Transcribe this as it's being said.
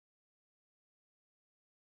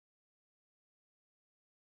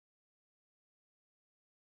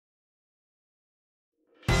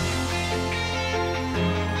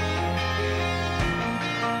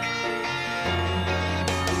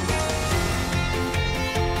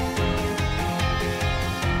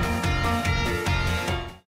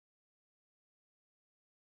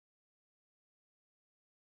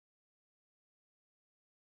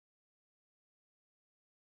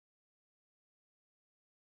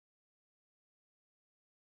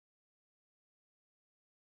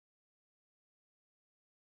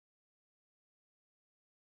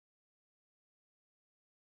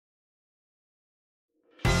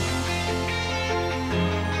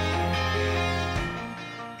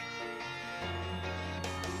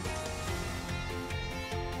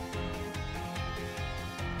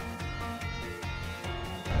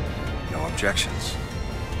objections.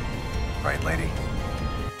 Right, lady?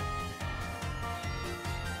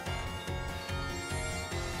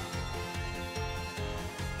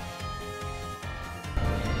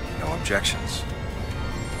 No objections.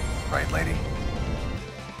 Right, lady?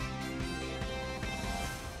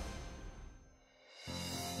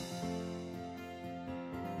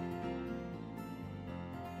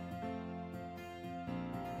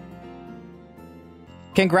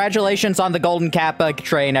 Congratulations on the Golden Kappa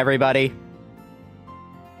train, everybody.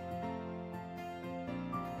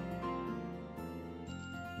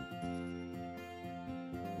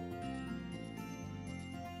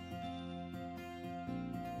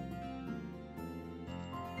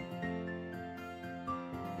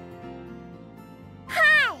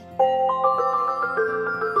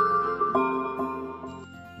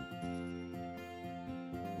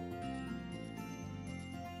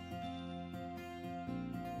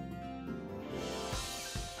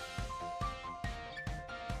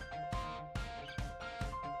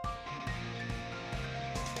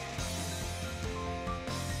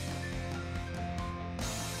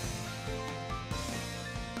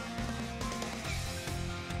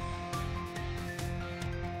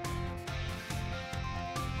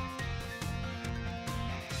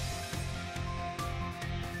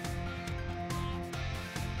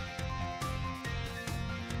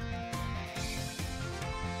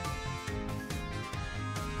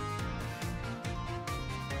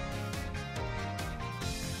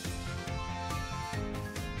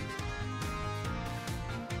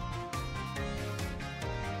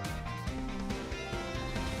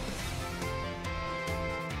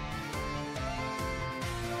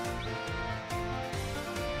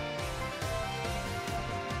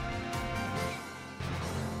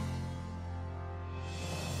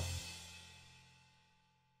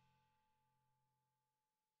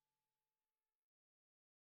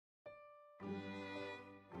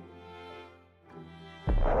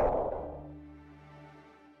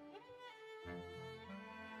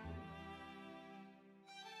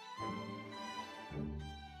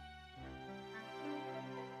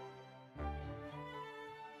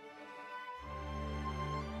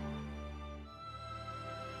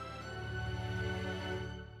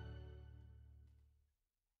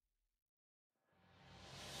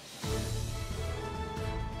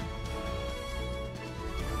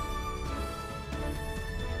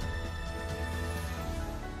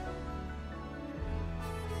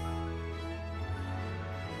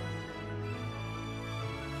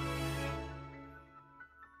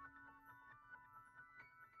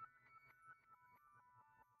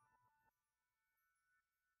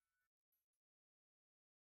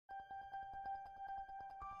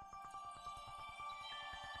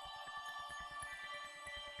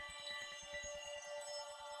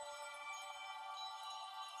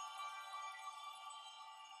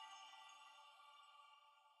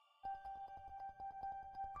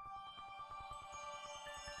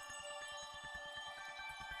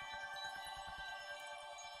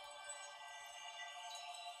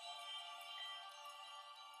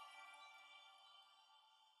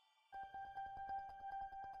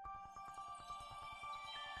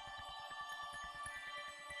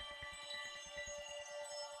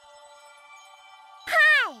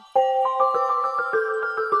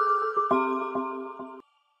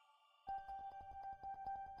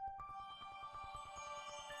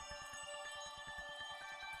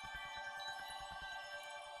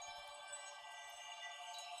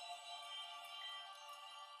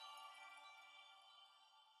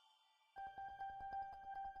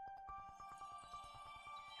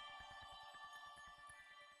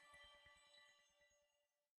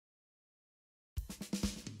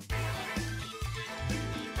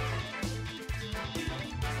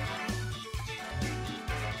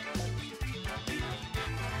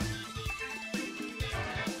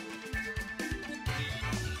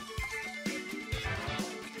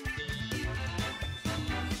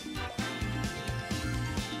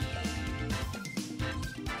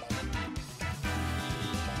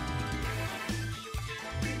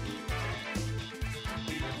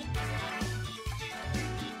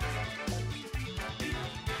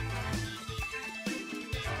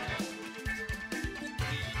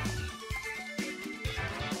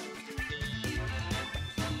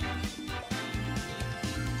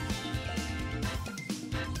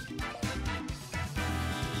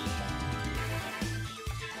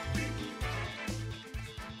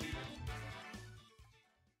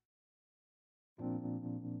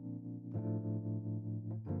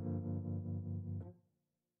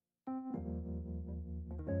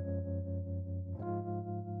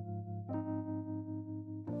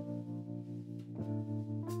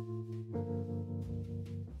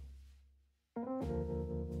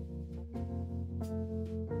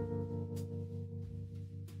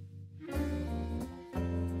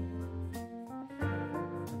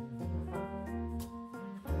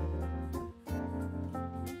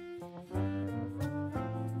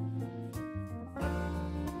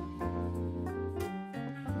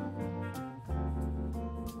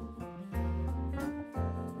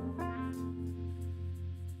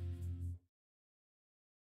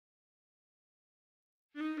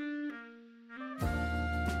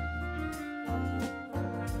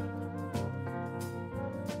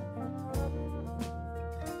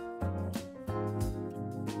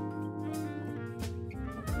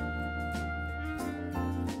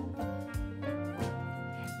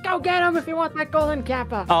 Go get him if you want that golden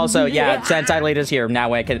kappa. Also, yeah, since Ailita's here,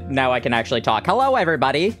 now I can actually talk. Hello,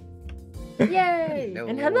 everybody. Yay! Hello.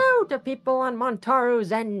 And hello to people on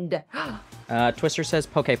Montaru's end. Twister says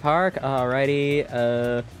Poke Park. Alrighty,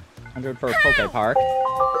 100 for Poke Park.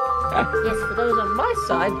 Yes, for those on my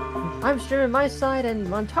side, I'm streaming my side, and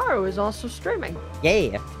Montaru is also streaming.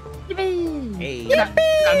 Yeah. Yippee! Hey.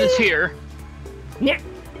 I'm just here. Yeah.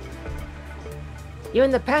 You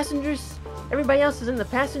in the passengers? Everybody else is in the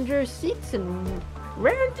passenger seats and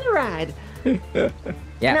ready to ride.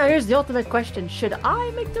 Yeah. Now here's the ultimate question: should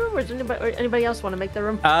I make the room, or does anybody else want to make the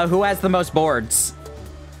room? Who has the most boards?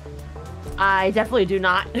 I definitely do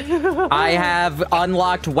not. I have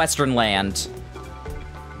unlocked Western Land.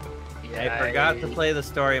 Yeah, I forgot to play the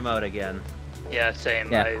story mode again. Yeah,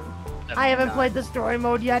 same. Yeah. I haven't played the story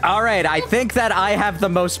mode yet. All right, I think that I have the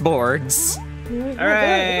most boards.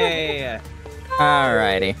 Hooray!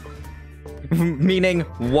 Alrighty. Meaning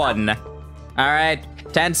 1. Alright,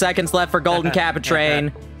 10 seconds left for Golden Kappa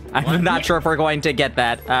Train. I'm not sure if we're going to get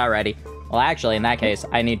that. Alrighty. Well, actually, in that case,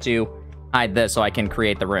 I need to hide this so I can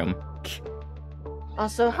create the room.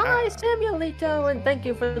 Also, hi Samuelito, and thank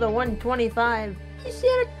you for the 125. Appreciate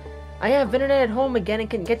it. I have internet at home again and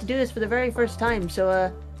can get to do this for the very first time.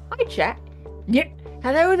 So, hi chat. Yeah.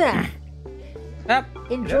 Hello there. Yep.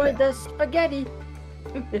 Enjoy the spaghetti.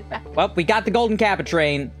 Well, we got the Golden Kappa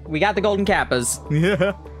Train. We got the Golden Kappas.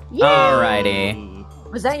 Yay!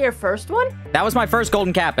 Alrighty. Was that your first one? That was my first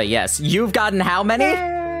Golden Kappa, yes. You've gotten how many?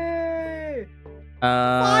 Yay!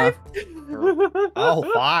 5?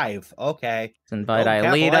 Oh, 5. Okay. Let's invite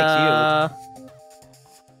Golden Kappa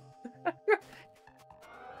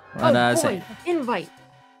Ailita. Oh boy, invite.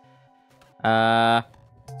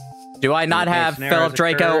 Do I not Okay, have scenarios Philip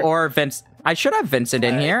Draco occur. or Vince? I should have Vincent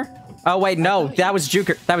in here. Oh wait, no, that was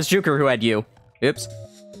Juker. That was Juker who had you. Oops.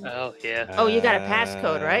 Oh, yeah. Oh, you got a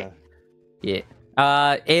passcode, right? Yeah.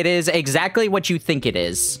 It is exactly what you think it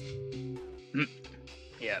is.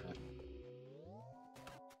 Yeah.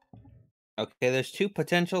 Okay, there's 2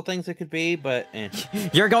 potential things it could be, but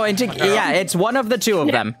You're going to, yeah, it's one of the 2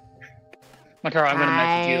 of them. Montaro, I'm gonna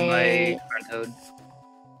message you my friend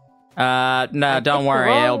code. No, don't worry,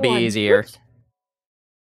 Wrong it'll be one. easier. Oops.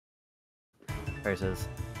 versus.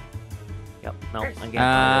 Yep. No. I can't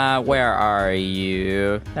find Where are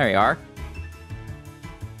you? There you are.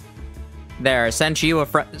 There, sent you a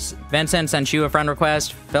Vincent sent you a friend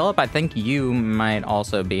request. Philip, I think you might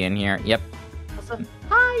also be in here. Yep. Also,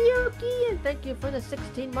 hi Yuki, and thank you for the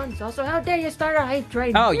 16 months. Also, how dare you start a hype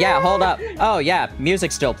train? Oh yeah, hold up. Oh yeah,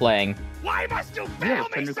 music's still playing. Why must you You fail have a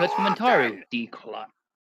friend me request so from often? Montaru. Decline.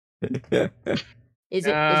 Is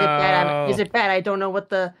it bad? Is it bad? I don't know what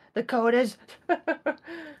the code is.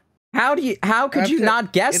 How could you That's it.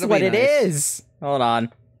 not guess It'll what be it nice. is? Hold on.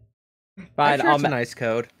 I'm Fine, sure it's a nice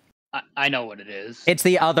code. I know what it is. It's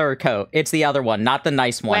the other code. It's the other one, not the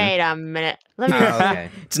nice one. Wait a minute. Let me. Oh, okay.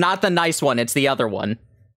 It's not the nice one, it's the other one.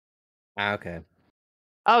 Okay.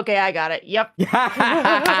 Okay, I got it. Yep.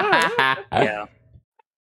 Yeah.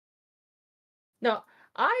 No,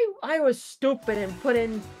 I was stupid and put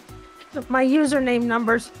in my username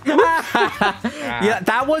numbers. Yeah,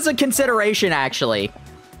 that was a consideration, actually.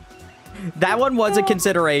 That one was a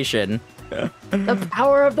consideration. The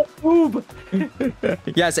power of the boob.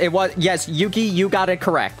 Yes, it was. Yes, Yuki, you got it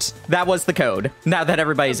correct. That was the code. Now that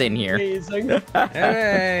everybody's in here. Amazing.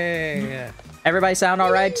 Hey. Everybody sound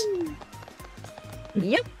all right?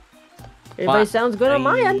 Yep. Everybody sounds good on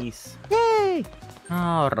my end. Nice. Yay!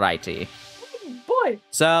 Alrighty. Boy.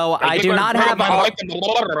 So I do not have all,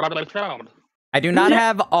 I do not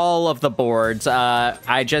have all of the boards.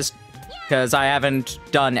 I just because I haven't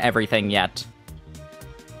done everything yet.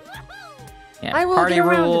 Yeah, I will party get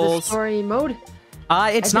around to the rules. story mode. It's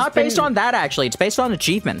I've not just based been- on that actually. It's based on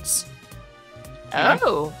achievements.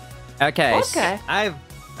 Oh. Okay. Okay. I've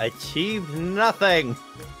achieved nothing.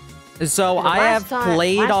 So I have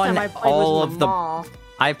played on all of the. mall.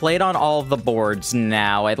 I've played on all of the boards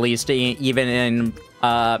now, at least even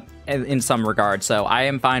in some regards. So I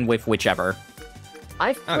am fine with whichever.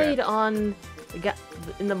 I've played on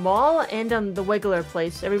in the mall and on the Wiggler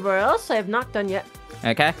place. Everywhere else, I have not done yet.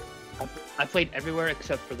 Okay. I played everywhere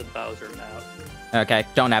except for the Bowser map. Okay.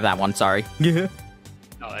 Don't have that one. Sorry. No,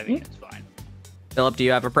 I mean, it's fine. Philip, do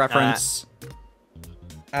you have a preference?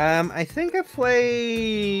 I think I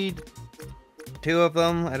played 2 of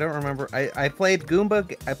them. I don't remember. I played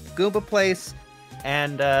Goomba Place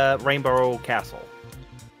and Rainbow Castle.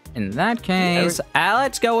 In that case,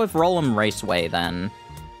 let's go with Roll'em Raceway then.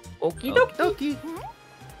 Okie dokie. Okie dokie.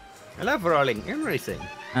 I love rolling and racing.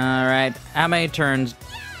 All right. How many turns?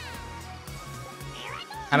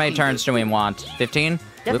 How many turns do we want? 15?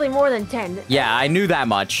 Definitely more than 10. Yeah, I knew that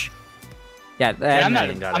much. Yeah, Yeah, I'm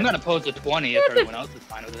not- not opposed to 20 if everyone else is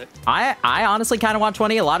fine with it. I honestly kind of want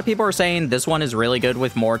 20. A lot of people are saying this one is really good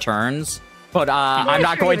with more turns. But I'm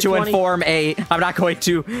not sure going to give it 20. I'm not going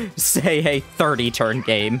to say a 30 turn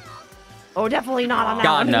game. Oh, definitely not on that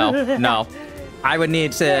God, one. no. I would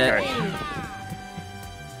need to,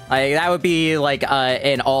 like, that would be like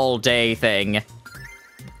an all day thing.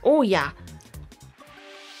 Oh, yeah.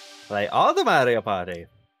 Play all the Mario Party.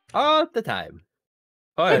 All the time.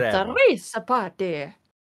 It's a Forever. race party.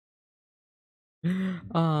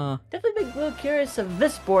 Definitely been a little curious of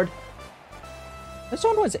this board. This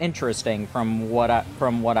one was interesting from what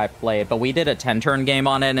I played, but we did a 10-turn game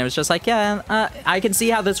on it, and it was just like, yeah, I can see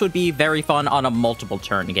how this would be very fun on a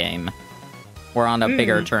multiple-turn game. Or on a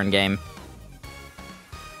bigger turn game.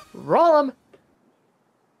 Roll 'em.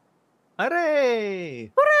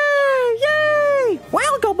 Hooray! Hooray! Yay!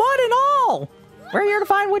 Welcome, one and all! We're here to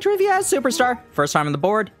find which of you has Superstar. First time on the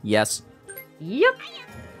board? Yes. Yep.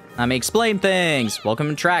 Let me explain things. Welcome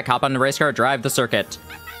to track. Hop on the race car, drive the circuit.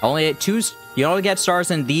 You only get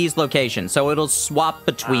stars in these locations, so it'll swap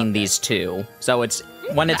between these two. So it's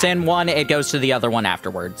when it's in one, it goes to the other one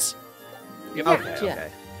afterwards. Yep. Okay.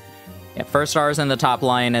 Yeah, first star's in the top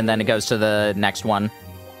line, and then it goes to the next one.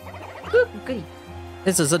 Goody.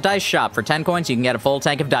 This is a dice shop. For 10 coins, you can get a full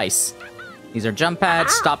tank of dice. These are jump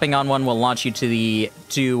pads. Stopping on one will launch you to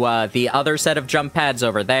the other set of jump pads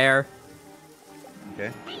over there.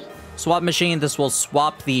 Okay. Swap machine. This will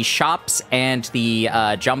swap the shops and the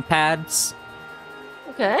jump pads.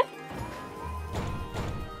 Okay.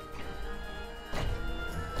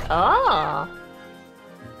 Ah.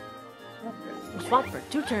 Swap for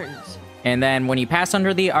 2 turns. And then when you pass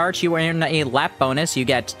under the arch, you earn a lap bonus. You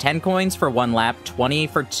get 10 coins for 1 lap, 20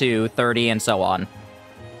 for 2, 30, and so on.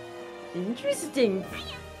 Interesting.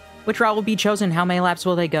 Which route will be chosen? How many laps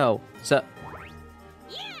will they go? So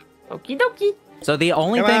Okie dokie. the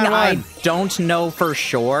only Come thing on, I run. don't know for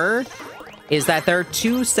sure is that there are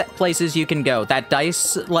 2 set places you can go. That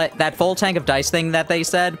that full tank of dice thing that they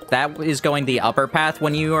said, that is going the upper path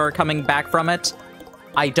when you are coming back from it.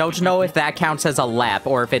 I don't know if that counts as a lap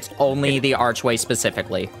or if it's only the archway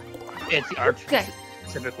specifically. It's the arch Okay.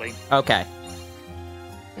 specifically. Okay.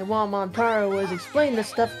 And while Montaro was explaining this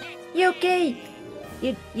stuff, Yuki,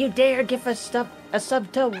 you dare give a sub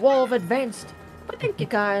to Wall of Advanced. But thank you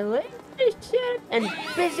kindly. And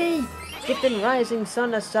Busy, gifting Rising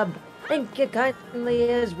Sun a sub. Thank you kindly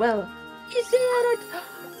as well. You see it?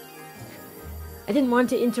 I didn't want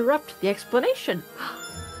to interrupt the explanation.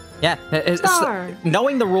 Yeah, Star.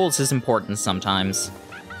 knowing the rules is important sometimes.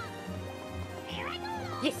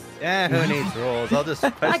 Yes. Yeah, who needs rules? I'll just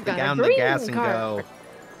I push got a down the green gas and card. go.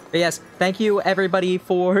 But yes, thank you everybody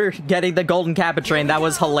for getting the Golden Kappa train. That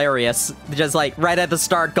was hilarious. Just like right at the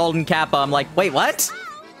start, Golden Kappa. I'm like, wait, what?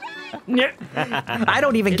 I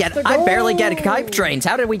don't even get. the I barely get goal. hype trains.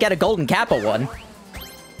 How did we get a Golden Kappa one?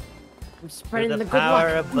 I'm spreading The the good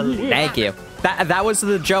power luck. of belief. Thank you. That was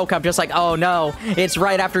the joke. I'm just like, oh no, it's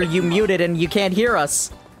right after you muted and you can't hear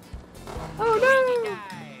us. Oh no!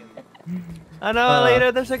 Oh no,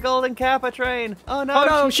 later there's a Golden Kappa train. Oh no, Oh,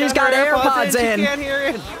 no, she's got her AirPods in. She can't hear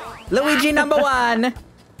it. Luigi number 1.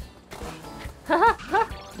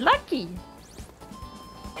 Lucky.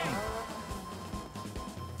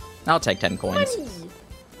 I'll take 10 coins. Money.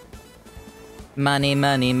 Money,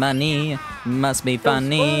 money, money. Must be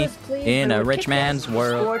funny Those spoilers, please, in when a we rich kicked man's us,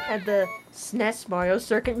 world. Sport had the SNES Mario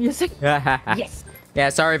Circuit music. Yes. Yeah,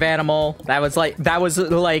 sorry, Vanimal. That was like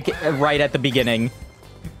right at the beginning.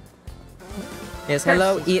 Yes,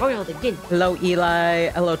 hello, Curses spoiled again. hello, Eli.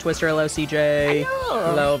 Hello, Twister. Hello, CJ. Hello.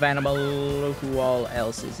 Hello, Vanimal. Who all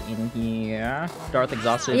else is in here? Darth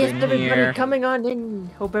Exhausted Yes, in everybody here. coming on in.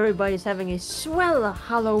 Hope everybody's having a swell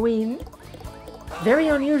Halloween. Very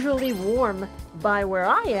unusually warm by where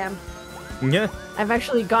I am. Yeah. I've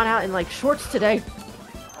actually gone out in like shorts today.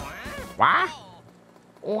 What?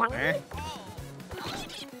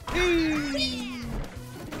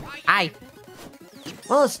 Aye.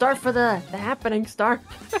 Well, a start for the happening star.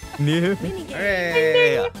 Yeah.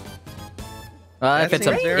 Hey. Well, if That it's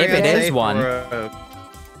seems very if it is unsafe one. for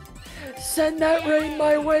a- Send that rain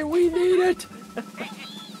my way. We need it.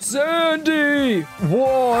 Sandy,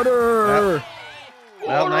 water.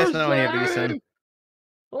 Well, nice knowing you, Beeson.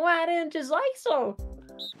 Why didn't you like so?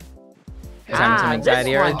 Having some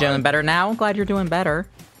anxiety. this Are you one. doing better now? Glad you're doing better.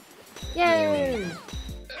 Yay!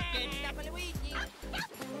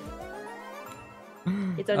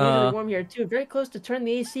 It's unusually warm here too. Very close to turn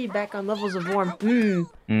the AC back on levels of warm.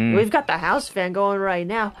 We've got the house fan going right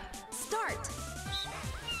now. Start.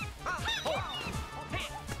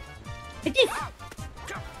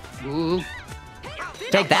 Ooh.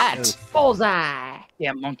 Take that! Bullseye.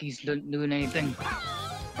 Yeah, monkeys not doing anything.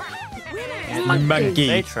 Monkey.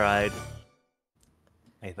 They tried.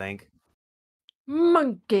 I think.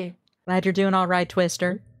 Monkey. Glad you're doing all right,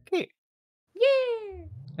 Twister. Yeah.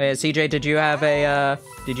 Hey, CJ, did you have a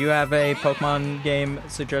Pokemon game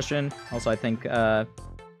suggestion? Also, I think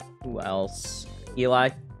who else? Eli.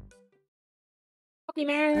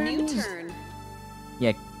 Pokemon. New turn.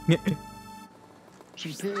 Yeah.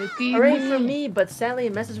 Hooray for me, but sadly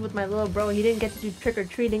it messes with my little bro. He didn't get to do trick or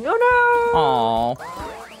treating. Oh no! Aw.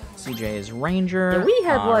 CJ is Ranger. Yeah, we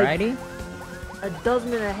had Alrighty. like a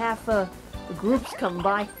dozen and a half groups come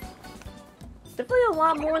by. Definitely a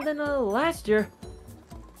lot more than last year.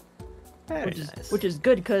 Very Which is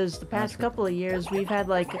good because the past couple of years we've had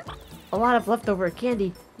like a lot of leftover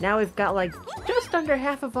candy. Now we've got like just under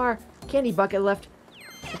half of our candy bucket left.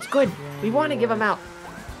 It's good. We want to give them out.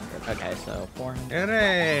 Okay, so 400.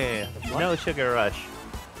 Hooray! No sugar rush.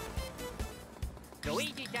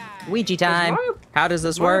 Ouija time. How does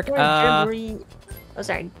this work? Jamboree. Oh,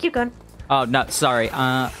 sorry. Keep going. Oh, no, sorry.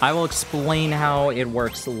 I will explain how it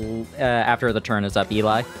works after the turn is up,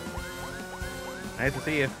 Eli. Nice to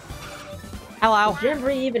see you. Hello.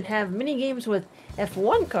 Jamboree even have mini games with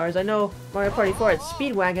F1 cars. I know Mario Party 4 had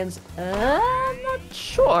speed wagons. I'm not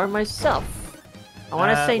sure myself. I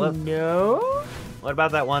want to say no. What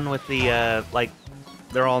about that one with the, like,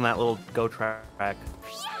 they're all on that little go track.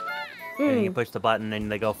 And you push the button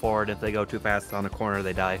and they go forward. If they go too fast on a corner,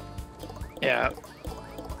 they die. Yeah.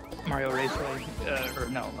 Mario Raceway, or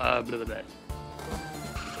no, blah, blah, blah.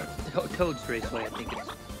 Toad's Raceway, I think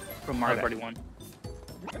it's from Mario Party 1.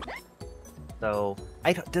 So,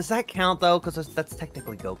 does that count though? Because that's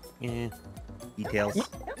technically go. Details.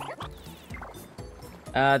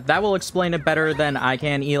 That will explain it better than I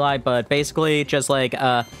can, Eli, but basically just like,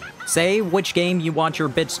 say which game you want your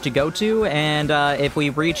bits to go to, and if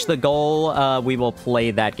we reach the goal, we will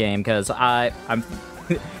play that game, because I'm...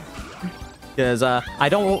 Because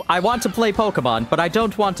I want to play Pokemon, but I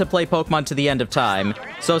don't want to play Pokemon to the end of time.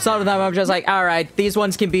 So some of them I'm just like, alright, these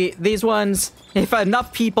ones, if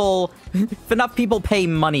enough people pay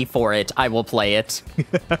money for it, I will play it.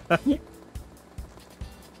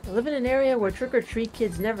 I live in an area where trick-or-treat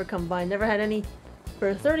kids never come by, never had any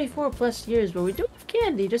for 34 plus years, but we do have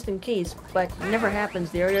candy just in case, but it never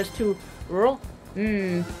happens. The area's too rural.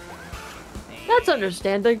 That's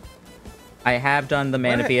understanding. I have done the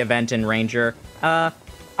Manaphy event in Ranger.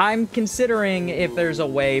 I'm considering if there's a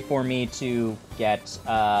way for me to get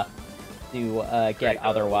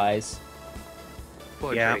otherwise.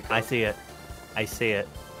 Poor Yeah, Draco. I see it. I see it.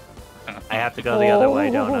 I have to go the other way,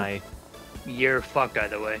 don't I? You're fucked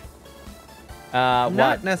either way. What?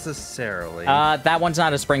 Not necessarily. That one's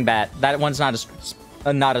not a spring bat. That one's not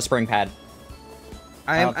a spring pad.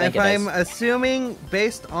 If I'm assuming,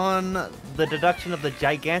 based on the deduction of the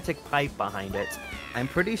gigantic pipe behind it, I'm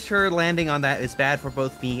pretty sure landing on that is bad for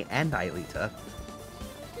both me and Aelita.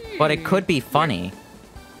 But it could be funny.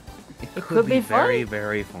 It could be very,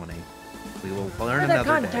 very funny. We will learn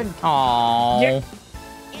another day. Aww.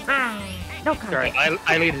 No Alright, content.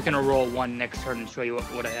 Eileen's gonna roll one next turn and show you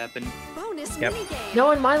what happened. Bonus Yep. minigame.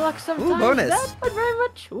 Knowing my luck sometimes, bonus. that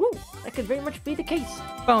could very much be the case.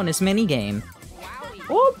 Bonus minigame.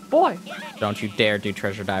 Oh boy. Don't you dare do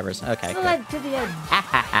treasure divers. Okay. Still Good. head to the edge. Ha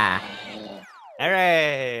ha ha.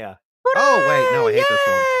 Hooray! Oh, wait, no, I hate this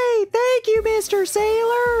one. Hey, thank you, Mr.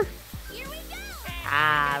 Sailor.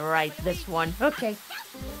 Ah, right, this one. Okay.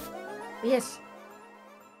 Yes.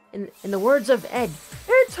 In the words of Ed,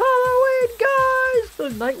 it's Halloween, guys! The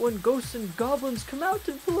night when ghosts and goblins come out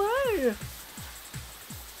to play.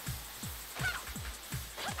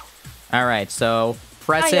 All right, so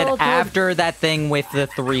press Hi, it old dude. after that thing with the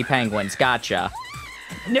 3 penguins. Gotcha.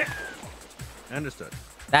 Understood.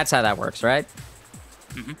 That's how that works, right?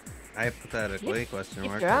 Hypothetically, question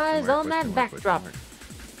mark. Keep your question eyes mark, on that question mark, question backdrop. mark.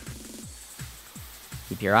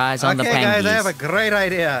 Keep your eyes on the Okay, penguins. guys, I have a great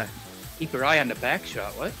idea. Keep your eye on the back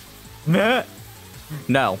shot, what?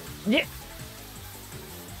 No. Yeah.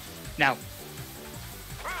 Now,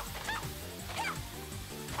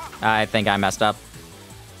 I think I messed up.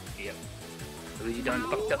 yep. You done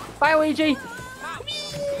fucked up. Bye, Ouija.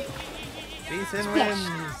 Peace and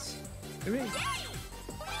wins. Hooray.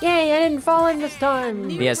 Yay, I didn't fall in this time.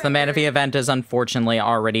 Yes, the Manaphy event is unfortunately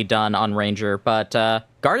already done on Ranger, but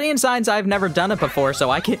Guardian Signs, I've never done it before, so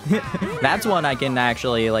I can... That's one I can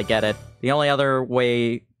actually, like, get it. The only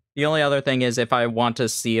other thing is if I want to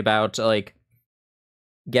see about, like,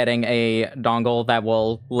 getting a dongle that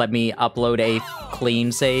will let me upload a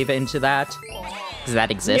clean save into that, because that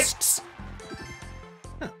exists.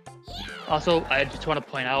 Also, I just want to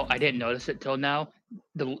point out, I didn't notice it till now.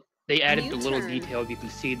 They added the little detail you can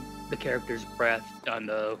see the character's breath on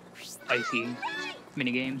the icy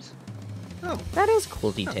minigames. Oh, That is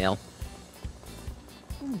cool detail.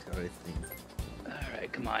 interesting.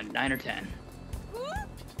 Alright, come on, 9 or 10.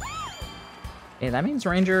 Hey, that means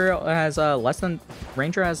Ranger has less than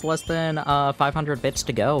 500 bits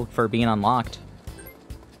to go for being unlocked.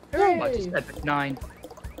 Watch this epic 9.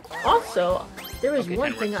 Also, there is Okay,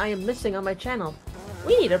 one 10 thing works. I am missing on my channel.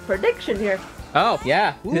 We need a prediction here. Oh,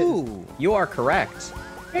 yeah. Ooh. You are correct.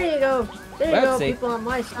 There you go. There you Let's go, see. people on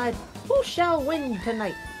my side. Who shall win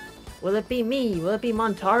tonight? Will it be me? Will it be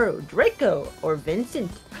Montaro, Draco, or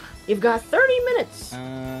Vincent? You've got 30 minutes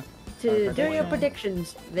to do your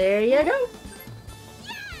predictions. There you go.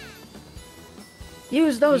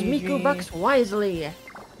 Use those Miku bucks wisely.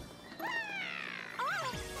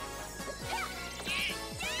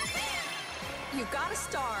 You got a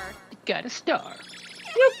star. Got a star.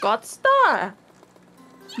 You got star.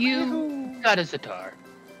 You got a Zatar.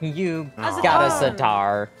 You Aw. got a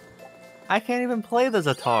sitar. I can't even play the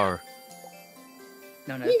Zatar.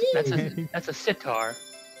 No, that's a sitar.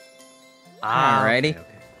 Alrighty.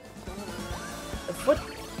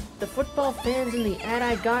 The football fans in the ad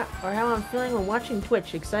I got are how I'm feeling when watching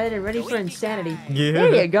Twitch. Excited and ready for insanity. Yeah.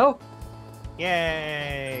 There you go.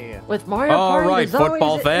 Yay! With Mario All Party, right, there's always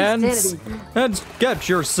football fans, insanity. and get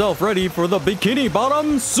yourself ready for the Bikini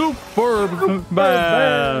Bottom Super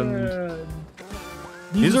Band.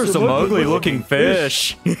 These are some ugly-looking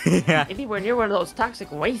fish. Yeah. Anywhere near one of those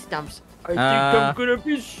toxic waste dumps. I think Uh, I'm gonna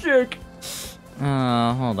be sick.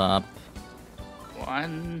 Hold up.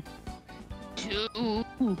 1, 2,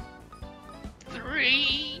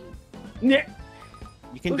 3. Yeah.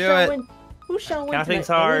 You can Who do shall it. win? Who shall win Counting's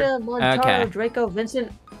tonight? hard. Alita, Montaro, Okay. Draco,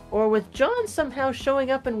 Vincent, or with John somehow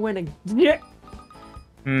showing up and winning? Yeah.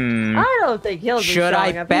 I don't think he'll be Should showing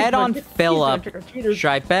I up. bet He's on going Philip? trick-or-treaters. Should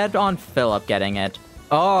I bet on Philip getting it?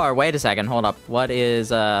 Oh, wait a second. Hold up. What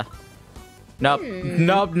is, Nope.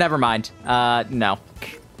 Nope, never mind. No.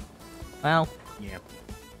 Well, Yeah.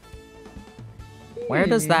 where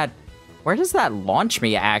does that launch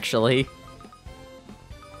me, actually?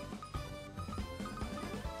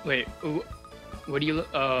 Wait, what do you,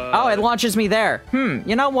 Oh, it launches me there.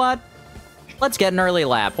 You know what? Let's get an early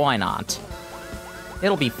lap. Why not?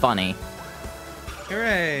 It'll be funny.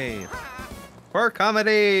 Hooray! For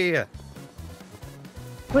comedy!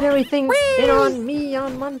 Put everything in on me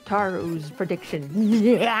on Montaro's prediction.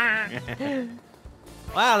 Yeah.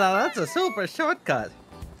 Wow, now that's a super shortcut.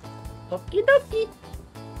 Okie dokie.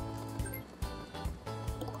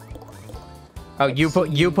 Oh, you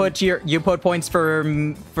put points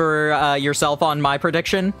for yourself on my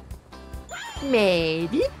prediction?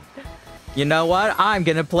 Maybe. You know what? I'm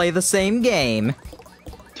gonna play the same game.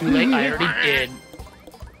 Too late, I already did.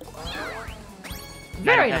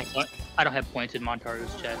 Very I nice. I don't have points in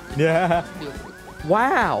Montaro's chest. Yeah.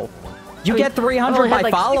 Wow. You get 300 only had, by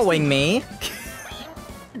like, following me.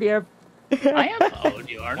 Dear. I have followed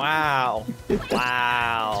you, aren't I? Wow.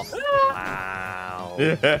 Wow. Wow.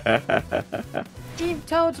 Team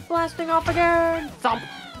Toad's blasting off again. Thump.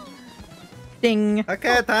 Ding.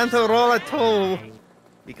 Okay, time to roll a 2.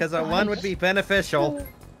 Because a 1 would be beneficial.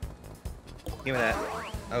 Give me that.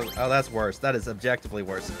 Oh, that's worse. That is objectively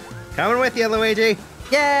worse. Coming with you, Luigi.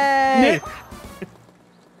 Yay!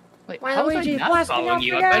 Wait, Why, how was I Luigi, not blasting following off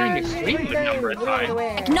you? I've been in again. your stream a number of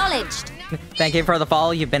times. Acknowledged. Thank you for the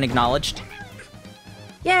follow. You've been acknowledged.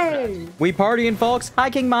 Yay! We partying, folks. Hi,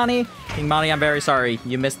 King Monty. King Monty, I'm very sorry.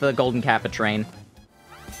 You missed the Golden Kappa train.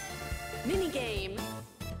 Minigame.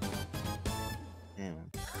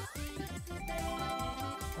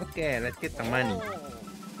 Okay, let's get the money.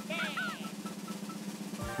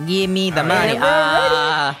 Give me the money.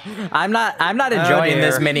 I'm not enjoying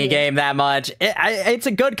this dear. mini game that much. It's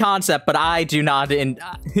a good concept, but I do not.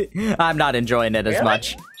 I'm not enjoying it as Really?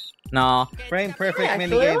 much. No, Frame perfect I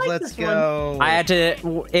mini actually games. like Let's this one. go. I had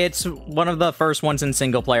to. It's one of the first ones in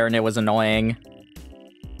single player, and it was annoying.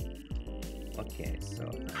 Okay, so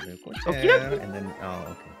I'm gonna go Okie there, dokie. and then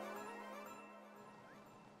okay.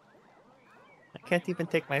 I can't even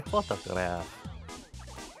take my photograph.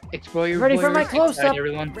 Explore your Ready for my borders, close-up.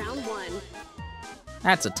 everyone. Round 1.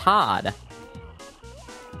 That's a Todd.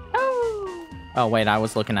 Oh. Oh wait, I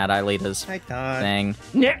was looking at Aelita's Hi, Todd. thing.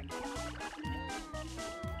 Yeah.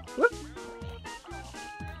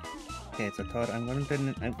 Okay, so Todd,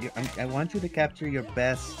 I want you to capture your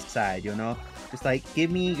best side. You know, just like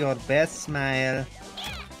give me your best smile.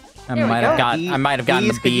 I Here we might go. have gotten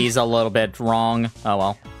Bees, the could you- bees a little bit wrong. Oh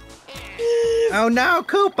well. Oh no,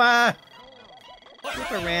 Koopa!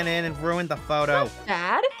 Koopa ran in and ruined the photo.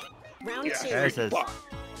 Dad? Round two. There's his.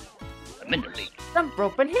 I'm in the lead. Jump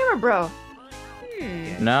rope and hammer, bro.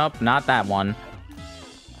 Nope, not that one.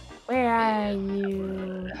 Where are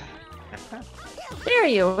you? There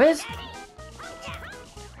you is.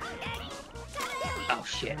 Oh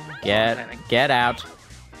shit. Get out.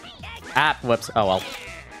 Ah, whoops. Oh well.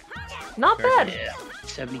 Not bad. Yeah.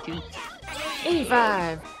 72.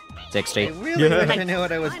 85. 60. I really wish I knew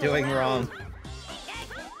what I was doing wrong.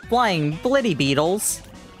 Flying Blitty Beetles.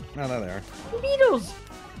 No, no, there. Beatles.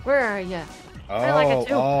 Where are you? Oh, like it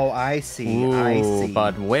too. I see. Ooh, I see.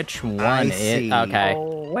 but which one I is... see. Okay.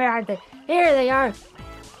 Oh, where are they? Here they are.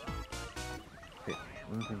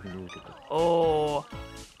 Oh.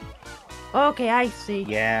 Okay, I see.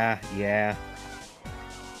 Yeah, yeah.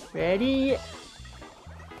 Ready?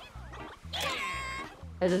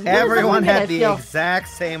 Everyone had the exact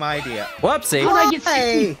same idea. Whoopsie. How did I get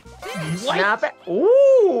Hey! Snap it.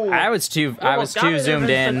 Ooh. I was too almost got me there, zoomed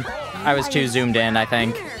in. Vincent. I was too zoomed in, I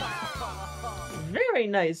think. Very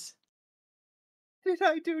nice. What did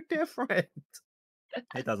I do different?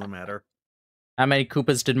 It doesn't matter. How many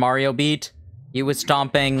Koopas did Mario beat? He was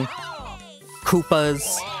stomping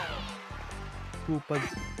Koopas.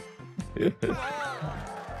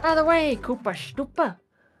 By the way, Koopa Stoopa.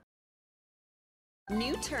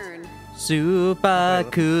 New turn. Super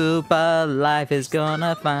Koopa, life is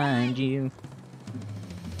gonna find you.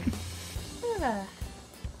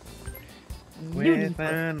 With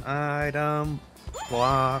an item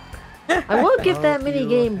block. I will give that Hope you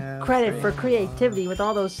minigame have credit for fun. creativity with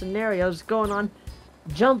all those scenarios going on.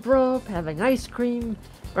 Jump rope, having ice cream,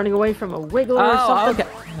 running away from a wiggler or Oh, something.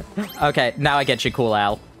 okay. Okay, now I get you, Cool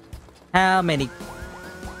Al. How many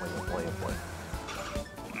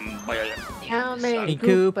How many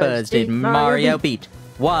Koopas did Mario beat?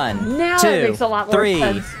 1, Now that 2, makes a lot more 3,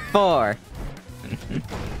 sense. 4.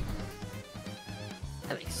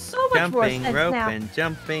 That makes so much more Jumping sense rope now. and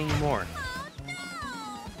jumping more.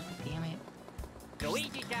 Damn it.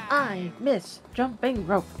 I miss jumping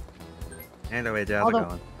rope. And away, how's it Although-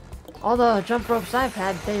 going? All the jump ropes I've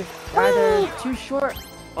had, they've either too short,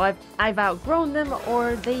 or I've outgrown them,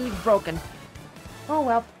 or they've broken. Oh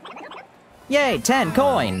well. Yay, 10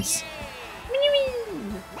 coins.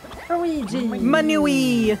 Luigi.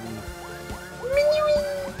 Manui.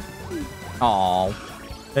 Aw.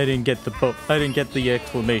 I didn't get the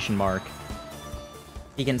exclamation mark.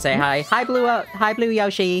 You can say hi. Hi, Blue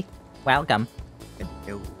Yoshi. Welcome.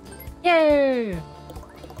 Yay!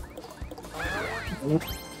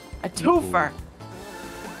 A twofer.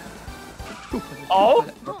 Oh!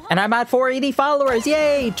 And I'm at 480 followers.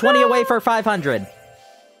 Yay! 20 away for 500.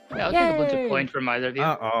 Yeah, I'll take a bunch Yay. of coins from either of you.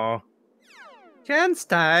 Uh-oh. Chance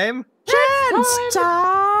time! Chance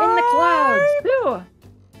time! In the clouds. Blue.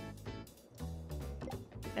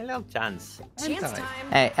 Hello, Chance. Chance time.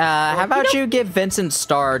 Hey, how about you give Vincent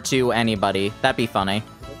Star to anybody? That'd be funny.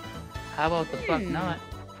 How about the fuck not?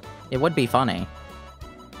 It would be funny.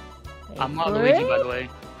 I'm not Luigi, by the way.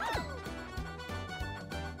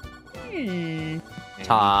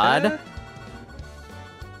 Todd.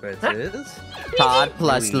 Versus Todd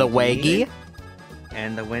plus Luigi. Luigi.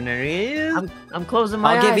 And the winner is... I'm closing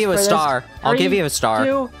my eyes. I'll give you a for this. star. I'll give 3, you a star.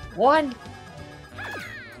 2, 1.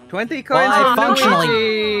 20 coins Well, for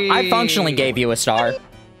Luigi! I functionally gave you a star.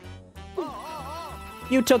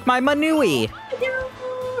 You took my Manui.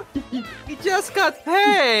 He just got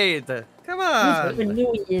paid! Come on!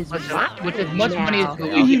 Manui is With as much money as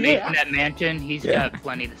Luigi made from that mansion, he's got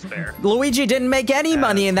plenty to spare. Luigi didn't make any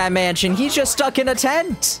money in that mansion. He's just stuck in a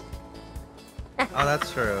tent. Oh,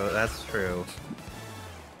 that's true. That's true.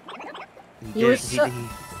 He was so-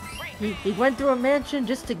 He went through a mansion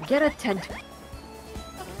just to get a tent.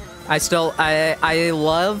 I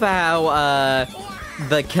love how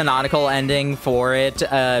the canonical ending for it,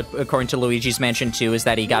 according to Luigi's Mansion 2, is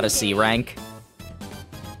that he got a C rank.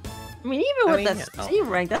 I mean, even with mean, that yeah. C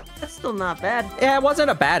rank, that's still not bad. Yeah, it wasn't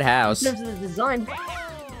a bad house. In terms of the design.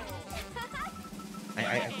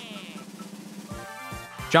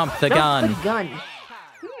 Jump the Jump gun. the gun.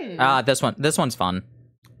 Ah, this one's fun.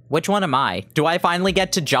 Which one am I? Do I finally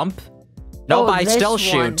get to jump? Nope, Oh, I this still one.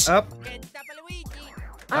 shoot. Up.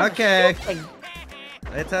 I'm Okay. shooting.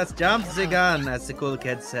 Let us jump the gun, as the cool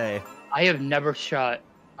kids say. I have never shot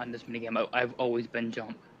on this minigame. I've always been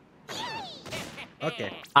jump.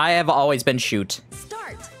 Okay. I have always been shoot.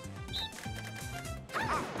 Start.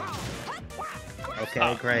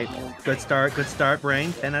 Okay, great. Good start,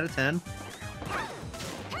 Brain. 10 out of 10.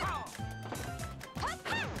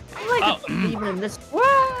 I like it even in this.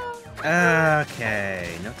 Wow.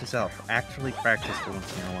 Okay. Note to self. Actually practice for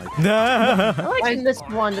once in your life. I like in this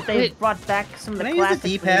one that they Wait. brought back some of the Can I use classic the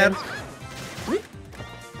D-pad? games.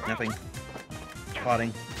 Nothing.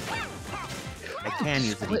 Plotting. I can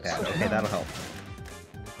use the D-pad. Okay, that'll help.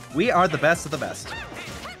 We are the best of the best.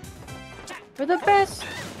 We're the best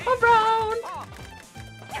around.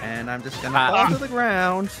 And I'm just gonna fall to the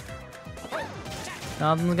ground.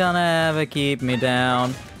 Nothing's gonna ever keep me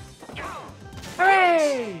down.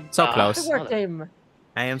 Hooray! So Good close. work, team.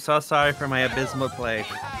 I am so sorry for my abysmal play.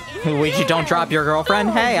 Luigi, don't drop your girlfriend.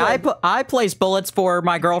 Hey, I place bullets for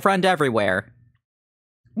my girlfriend everywhere.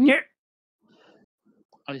 Yeah.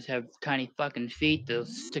 I just have tiny fucking feet to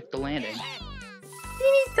stick the landing.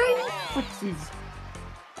 Teeny tiny footsies.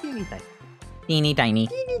 Teeny tiny. Teeny tiny.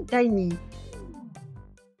 Teeny tiny.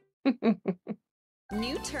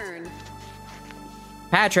 New turn.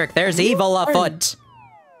 Patrick, there's evil afoot.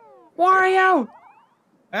 Wario!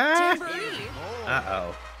 Ah! Jamboree.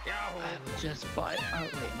 Uh-oh. I was just by. Oh,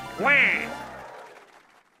 wait.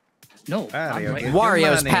 No, I'm Wario, right. give your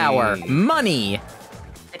Wario's money. power. Money.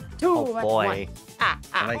 Two Oh at boy. once.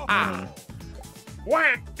 I like money.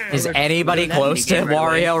 Is anybody That close to minigame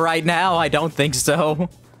right Wario right now? I don't think so.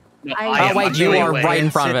 No, I- I Oh am wait, you way are away. right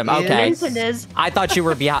in front of him. Vincent Okay. Vincent is. I thought you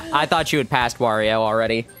were behind. I thought you had passed Wario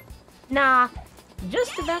already. Nah.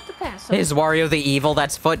 Just about to pass him. Is Wario the evil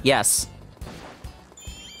that's foot? Yes.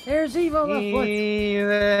 There's evil afoot.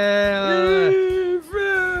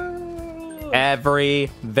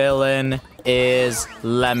 Every villain is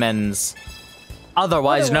Lemons.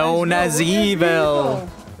 Otherwise known as evil.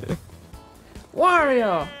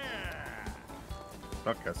 Wario!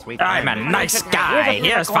 Look, a sweet I'm a time. nice guy.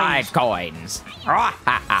 Here's 5 coins. What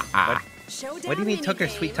Showdown do you mean took our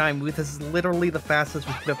minigame. sweet time? This is literally the fastest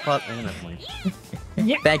we could have put. Never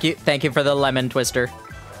mind. Thank you for the lemon twister.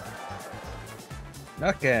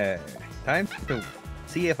 Okay, time to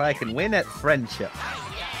see if I can win at friendship.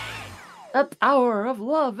 The power of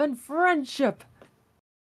love and friendship.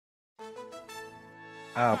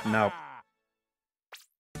 Oh no.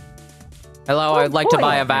 Hello, Oh, I'd like to boy.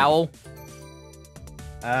 buy a vowel.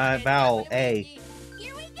 Vowel A.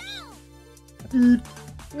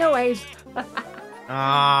 No A's.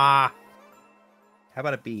 Ah. How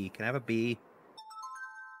about a B? Can I have a B?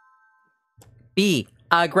 B.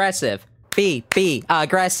 Aggressive. B.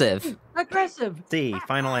 Aggressive. Aggressive. C.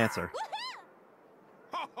 Final answer.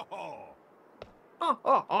 Oh,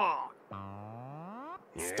 oh, oh.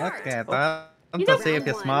 Start. Okay, You to know- see if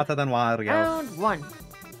you're smarter than Wario. Round 1.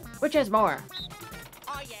 Which has more?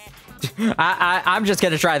 I'm just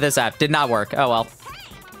gonna try this app. Did not work. Oh well.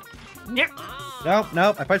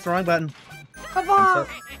 Nope, I pressed the wrong button. Come on!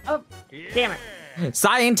 Oh, damn it.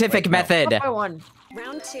 Scientific Wait, no. method. Up by 1.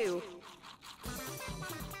 Round 2.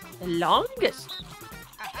 The longest.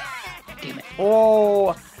 Damn it.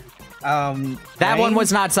 Oh. That one Rain?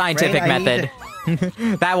 was not scientific Rain, I need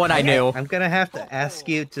method. That one I knew. I'm gonna have to ask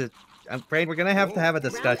you to. I'm afraid we're gonna have to have a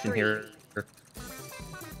discussion three. here.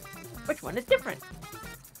 Which one is different?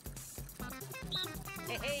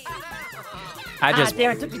 I just,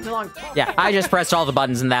 damn it, took me too long. yeah, I just pressed all the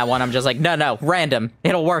buttons in that one. I'm just like, no, random.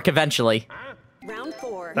 It'll work eventually. Round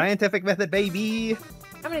 4. Scientific method, baby.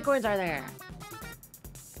 How many coins are there?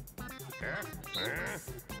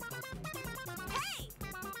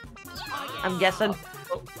 I'm guessing.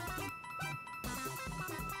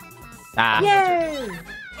 Ah, Yay!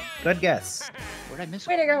 Good guess. Where'd I miss?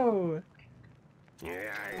 Way to go!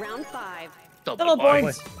 Round 5. Little boy.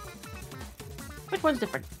 boys. Which one's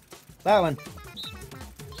different? That one.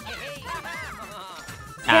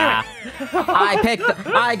 ah.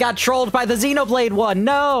 I got trolled by the Xenoblade one.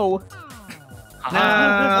 No.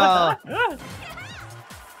 No.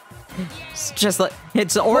 It's just like,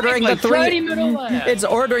 it's ordering the it's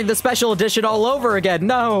ordering the special edition all over again.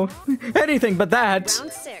 No. Anything but that.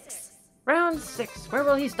 Round 6. Round 6. Where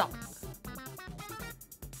will he stop?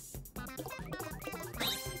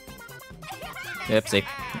 Oopsie.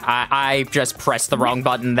 I just pressed the wrong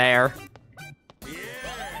button there.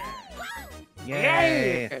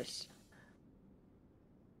 Yay. Yes.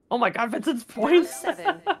 Oh my god, Vincent's Round points.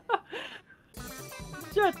 7.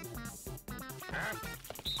 Shit.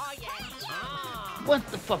 What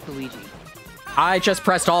the fuck, Luigi? I just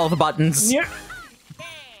pressed all the buttons. Yeah.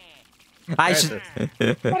 I should.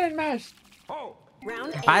 Button mash.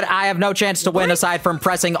 Round 8. I have no chance to win aside from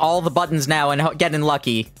pressing all the buttons now and getting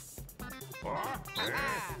lucky.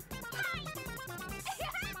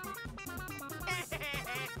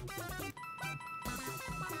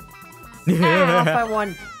 Off by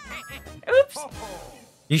 1. Oops.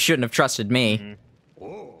 You shouldn't have trusted me.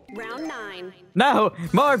 Round 9. No,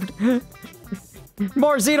 more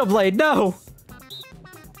Xenoblade. No,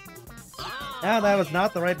 No, that was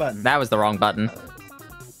not the right button. that was the wrong button.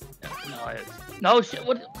 No, no shit.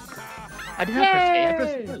 What? I did not press A. I Yay!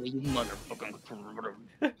 pressed early, you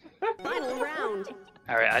motherfucking. Final round.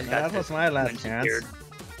 All right, I got That this. was my last I'm chance. secured.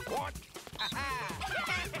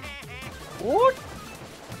 What?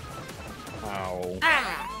 Oh.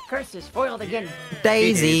 Ah! Curse is foiled again.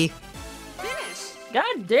 Daisy. Finish.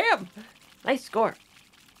 God damn! Nice score.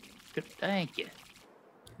 Good, thank you.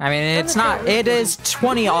 I mean, it's not. It is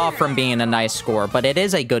 20 off from being a nice score, but it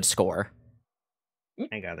is a good score.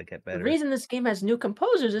 I gotta get The better. reason this game has new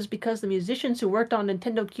composers is because the musicians who worked on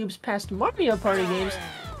Nintendo Cube's past Mario Party games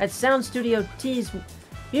at Sound Studio T's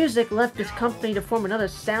Music left this company to form another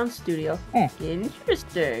sound studio.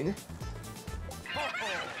 Interesting.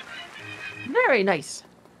 Very nice.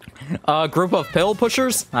 A group of pill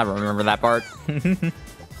pushers? I don't remember that part.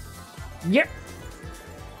 Yep.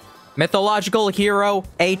 Mythological hero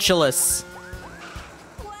Aeschylus.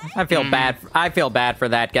 I feel bad. I feel bad for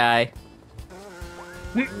that guy.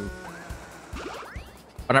 But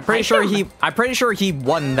I'm pretty sure he. I'm pretty sure he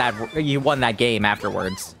won that. He won that game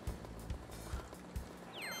afterwards.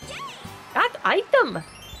 Got item.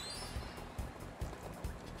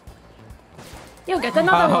 You get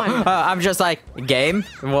another one. I'm just like, game?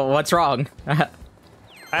 What's wrong?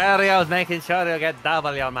 Mario's making sure you get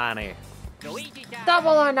double your money.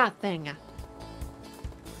 Double or nothing.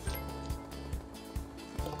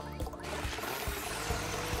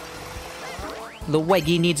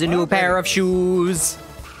 Luigi needs a new pair of shoes.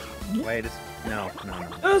 Wait, no.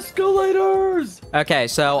 Escalators. Okay,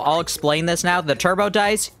 so I'll explain this now. The turbo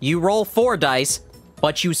dice, you roll 4 dice,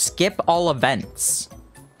 but you skip all events.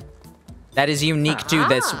 That is unique to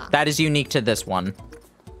this. Ah. That is unique to this one.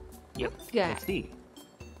 Yep. Yeah. Let's see.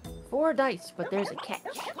 4 dice, but there's a catch.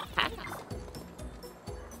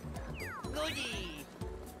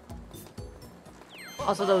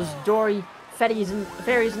 Also, those Dory fairies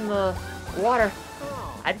in the water.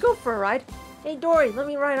 I'd go for a ride. Hey Dory, let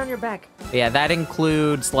me ride on your back. Yeah, that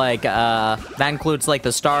includes like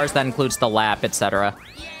the stars, that includes the lap, etc.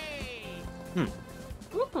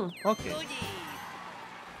 Okay.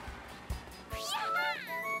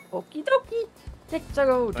 Okie dokie. Let's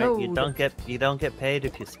go, Wait, Toad. you don't get paid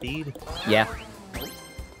if you speed. Yeah.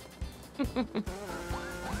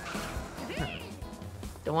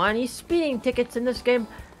 Don't want any speeding tickets in this game.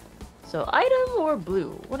 So item or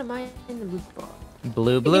blue? What am I in the mood for?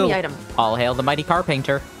 Blue, Give me blue. the item. All hail the mighty car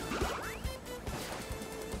painter.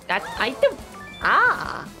 That item.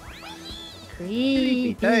 Ah.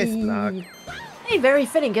 Creepy. dice knock. Hey, very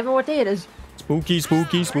fitting given what day it is. Spooky,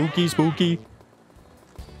 spooky, spooky, spooky.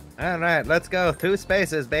 All right, let's go. 2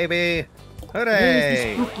 spaces, baby. Today's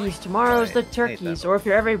Hooray! the spookies, tomorrow's the turkeys, or if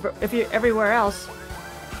you're everywhere else,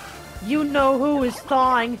 you know who is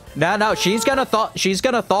thawing. No, she's gonna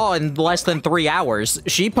thaw in less than 3 hours.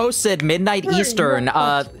 She posted midnight Hurry, Eastern.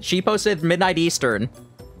 what? She posted midnight Eastern.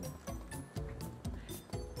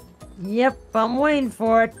 Yep, I'm waiting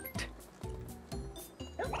for it.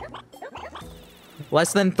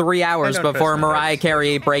 Less than 3 hours I know before Christmas. Mariah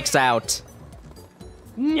Carey breaks out.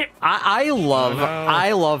 Yep. I love Oh, no.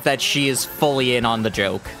 I love that she is fully in on the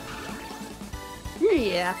joke.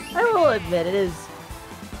 Yeah, I will admit it is.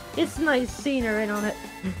 It's nice seeing her in on it.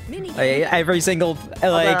 Every single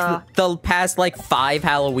Although- the past 5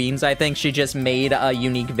 Halloweens, I think she just made a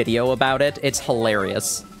unique video about it. It's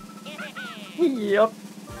hilarious. Yep.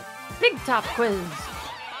 Big top quiz.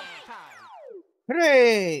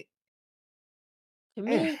 Hooray! To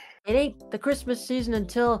me, it ain't the Christmas season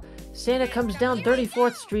until Santa comes down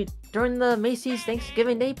 34th Street during the Macy's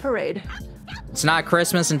Thanksgiving Day Parade. It's not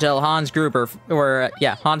Christmas until Hans Gruber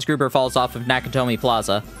falls off of Nakatomi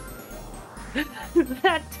Plaza.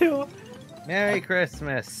 That too. Merry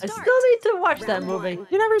Christmas. I still need to watch that movie.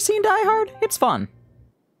 You never seen Die Hard? It's fun.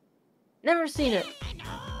 Never seen it.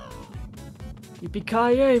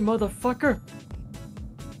 Yippee-ki-yay, motherfucker.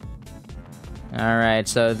 Alright,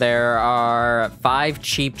 so there are 5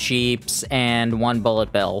 Cheap Cheeps and 1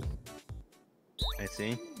 Bullet Bill. I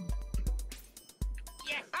see.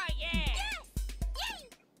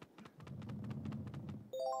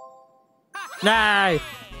 Nay!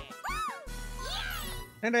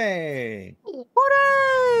 Hooray!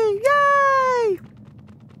 Hooray! Yay!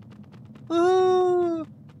 Ooh.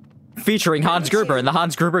 Featuring Hans Gruber and the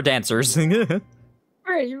Hans Gruber Dancers.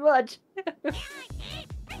 Pretty much.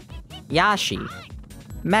 Yashi,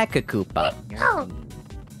 Mecha Koopa, Oh,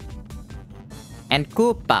 and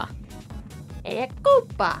Koopa. a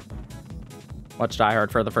Koopa. Watched Die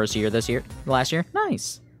Hard for the first year last year.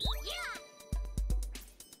 Nice.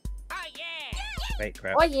 Wait,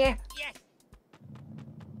 crap. Oh yeah.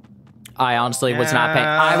 I honestly was not paying.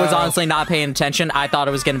 I was honestly not paying attention. I thought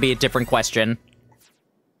it was going to be a different question.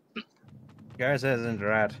 Guys isn't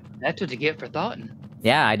right. That's what you get for thoughting.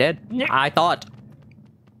 Yeah, I did. I thought.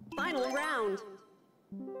 Final round.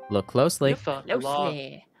 Look closely. You thought the law.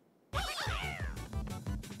 Closely.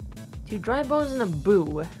 2 dry bones and a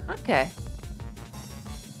boo. Okay.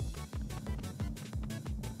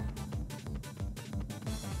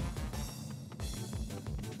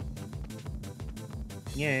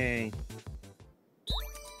 Yay.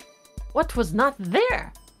 What was not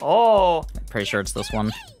there? Oh, Pretty sure it's this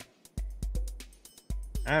one.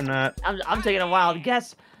 I'm not. I'm taking a wild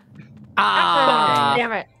guess. Ah!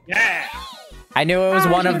 Damn it. Yeah. I knew it was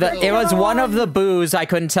one of the. It was one of the boos. I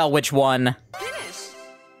couldn't tell which one. Finish.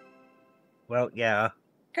 Well, yeah.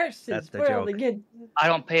 Curses. That's the We're only joke. good. I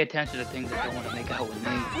don't pay attention to things that don't want to make out with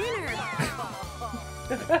me.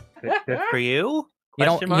 Winner. Good for you. You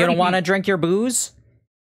don't. Question You don't mark? want to drink your booze?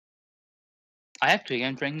 I actually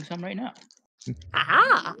am drinking some right now.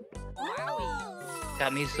 Aha!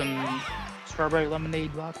 Got me some strawberry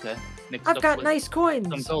lemonade vodka mixed I've up got with nice coins.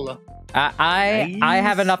 some cola. I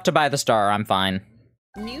have Nice. enough to buy the star. I'm fine.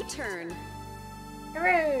 New turn.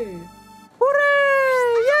 Hooray!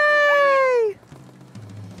 Hooray! Yay!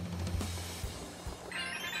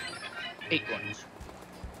 8 ones.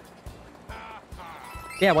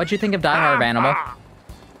 Yeah. What'd you think of Die Hard, Animal?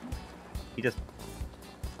 He just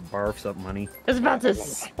barfs up money. I was about to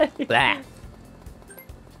say. Blah.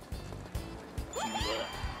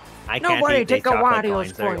 I can't Nobody eat these take a chocolate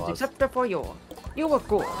Wario's They're coins yours. except for you. You were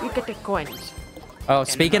cool. You get the coins. Oh,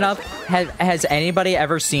 speaking of, has anybody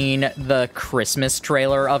ever seen the Christmas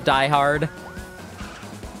trailer of Die Hard?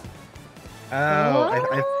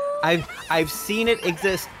 I've seen it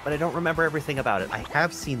exist, but I don't remember everything about it. I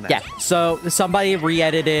have seen that. Yeah, so somebody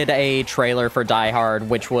re-edited a trailer for Die Hard,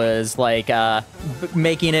 which was like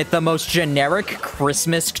making it the most generic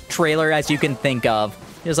Christmas trailer as you can think of.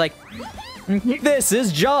 It was like, this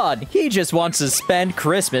is John. He just wants to spend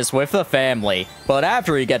Christmas with the family. But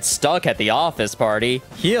after he gets stuck at the office party,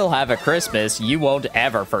 he'll have a Christmas you won't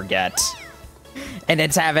ever forget. And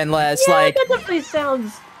it's having less like... that definitely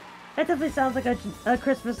sounds like a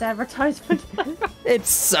Christmas advertisement. It's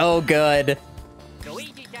so good.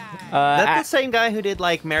 That's the same guy who did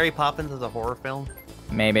like Mary Poppins as a horror film.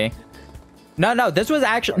 Maybe. No, this was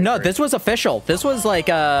actually... No, this was official. This was like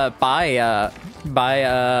Oh.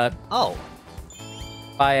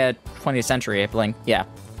 by a 20th century, I think. Yeah,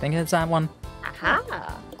 I think it's that one.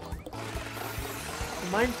 Aha!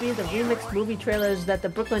 Reminds me of the remixed movie trailers that the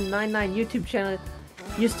Brooklyn Nine-Nine YouTube channel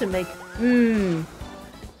used to make. Mmm.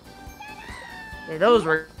 Yeah, those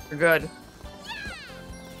were good.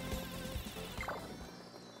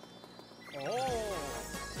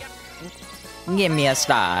 Give me a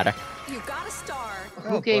star. You got a star.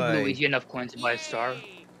 Who Oh, gave boy. Luigi enough coins to buy a star?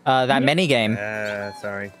 That mini game.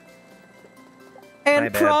 Sorry. And my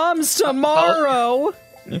bad. prom's tomorrow.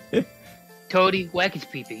 Cody, whack his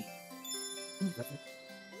pee-pee.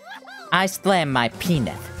 I slammed my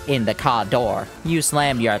penis in the car door. You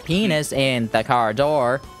slammed your penis in the car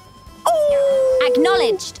door.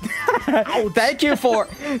 Acknowledged. Oh, thank you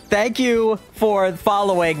for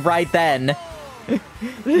following right then.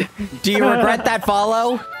 Do you regret that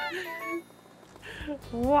follow?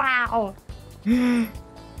 Wow!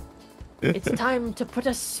 It's time to put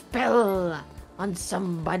a spell on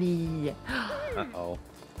somebody. Uh-oh.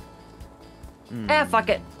 Ah, fuck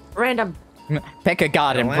it. Random. Pick a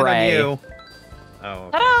god and Land on pray. you. Oh.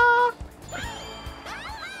 Ta-da!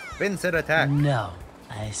 Vincent attack. No,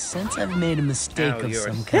 I sense I've made a mistake Now of you are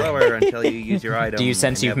some kind. slower until you use your item. Do you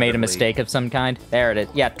sense you've made a inevitably. mistake of some kind? There it is.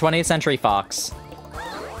 Yeah, 20th Century Fox.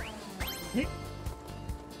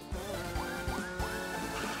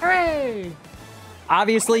 Hooray!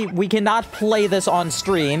 Obviously, we cannot play this on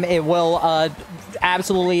stream. It will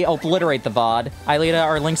absolutely obliterate the VOD. Aelita,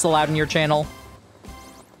 are links allowed in your channel?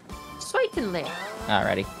 Certainly.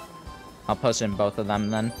 Alrighty. I'll post in both of them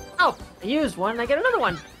then. Oh, I used one, I get another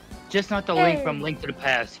one. Just not the link from Link to the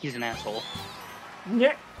Past. He's an asshole.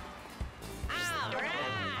 Yeah.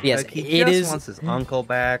 Yes, Like, he it just is. wants his uncle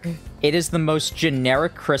back. It is the most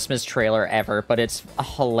generic Christmas trailer ever, but it's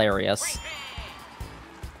hilarious.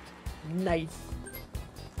 Nice.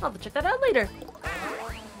 I'll have to check that out later.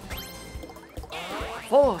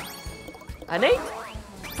 4. An 8.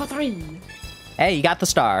 For 3. Hey, you got the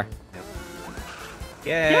star.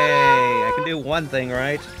 Yay! I can do one thing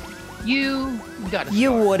right. You got a You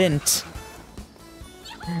star. wouldn't.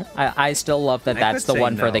 I still love that I that's could the say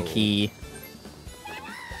one for the no. key.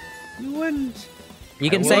 You wouldn't. You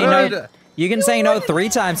can I say no. would. You can say no 3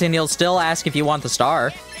 times and he'll still ask if you want the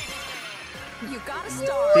star. You got a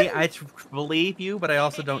star. See, I believe you, but I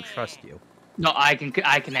also don't trust you. No, I can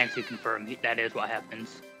actually confirm that is what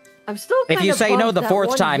happens. I'm still If you kinda say no bummed the that fourth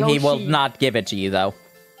one time, he will Yoshi- not give it to you, though.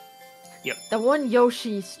 The one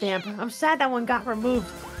Yoshi stamp. I'm sad that one got removed.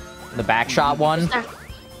 The backshot one?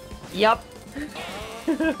 Yup.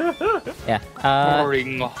 Yeah.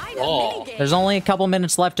 Boring. Oh. There's only a couple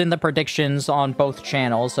minutes left in the predictions on both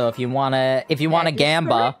channels, so if you wanna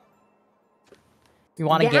gamba,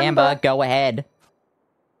 Gamba. go ahead.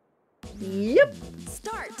 Yep.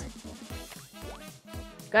 Start.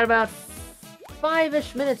 Got about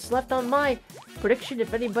 5-ish minutes left on my prediction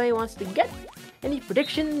if anybody wants to get any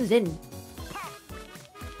predictions in.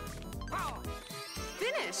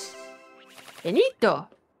 Finish. Benito.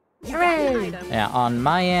 Hooray! Item. Yeah, on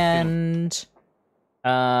my end,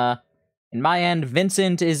 in my end,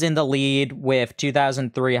 Vincent is in the lead with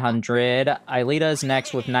 2,300. Aelita's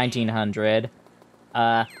next with 1,900.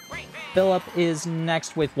 Philip is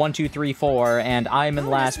next with 1,234, and I'm in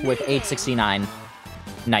last with 869.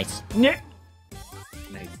 Nice. Yeah.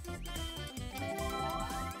 Nice.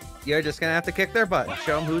 You're just gonna have to kick their butt and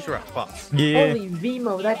show them who's rough boss. Holy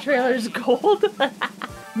Vimo, that trailer's gold.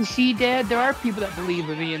 You see, Dad, there are people that believe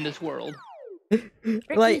in me in this world. Like,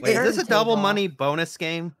 Wait, is this a double money bonus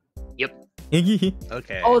game? Yep.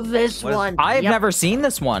 Okay. Oh, this What is- one. I've Yep. never seen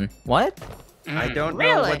this one. What? I don't know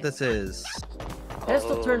Really? what this is.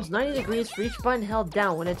 Pedestal turns 90 degrees for each button held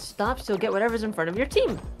down. When it stops, you'll get whatever's in front of your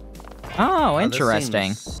team. Oh, Oh, this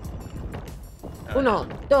interesting. seems- Uno,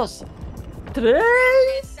 dos,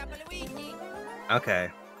 tres. Okay.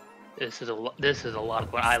 This is a lot of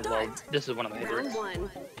fun. I love. This is one of my Round favorites.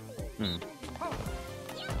 1.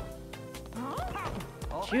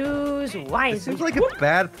 Choose It wisely. seems like a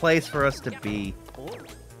bad place for us to be.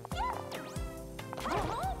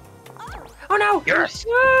 Oh no! Yes.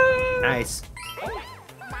 Nice. Oh.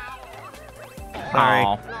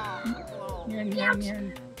 Sorry.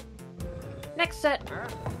 Next set.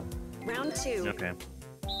 Round 2. Okay.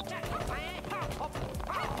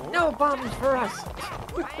 No bombs for us.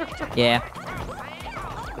 Yeah.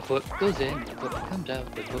 The foot goes in. The foot comes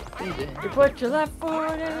out. The foot goes in. You put your left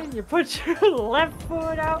foot in. You put your left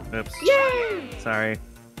foot out. Oops. Yay! Sorry.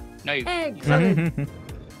 No, you. Excellent.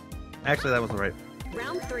 Actually, that wasn't right.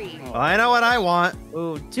 Round 3. Well, I know what I want.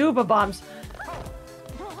 Ooh, tuba bombs.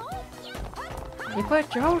 You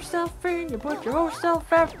put your whole self in. You put your whole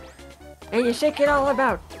self out. And you shake it all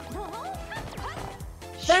about.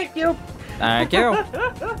 Thank you. Thank you. Oh,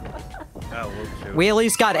 well, shoot. We at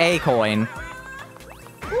least got a coin.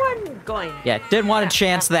 One coin. Yeah, didn't want to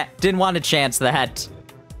chance that. Didn't want to chance that.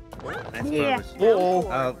 I suppose. Yeah.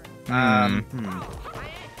 Oh.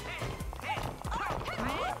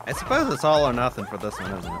 I suppose it's all or nothing for this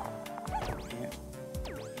one, isn't it?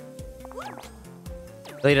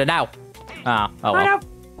 Lead it now. Oh Oh, well.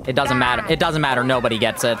 no. It doesn't matter. It doesn't matter. Nobody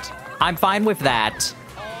gets it. I'm fine with that.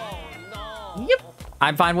 Yep.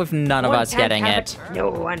 I'm fine with none of One us can't getting have it. No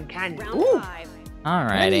one can. Round Ooh. 5.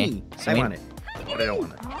 Alrighty. I want it. But I don't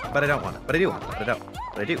want it. But I don't want it. But I do want it. But I don't.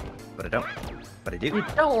 But I do. But I don't. But I do. You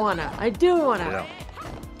don't wanna. I do But I wanna. don't.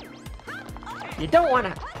 You don't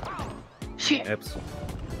wanna. Shit. Oops.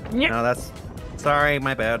 Yep. No, that's... Sorry,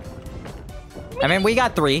 my bad. I mean, we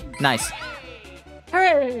got 3. Nice.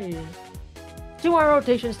 Hooray! 2 more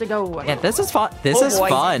rotations to go. Yeah, this is fun. This Oh, is boy.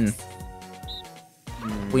 fun.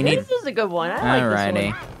 We need. This is a good one. I like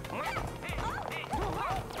Alrighty. this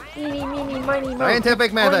one. Eeny, meeny, miny, mo.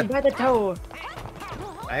 Scientific Going method. by the toe.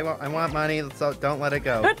 I want money, so don't let it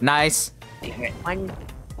go. Nice. 1,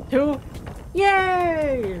 2.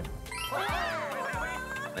 Yay!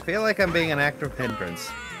 I feel like I'm being an active hindrance.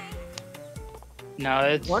 No,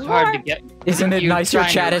 it's One hard more? to get. Isn't it you nice your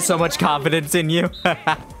trying chat to- has so much confidence in you?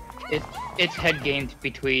 It's head games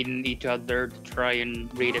between each other to try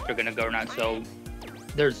and read if they're gonna go or not. So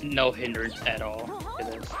there's no hindrance at all to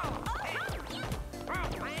this.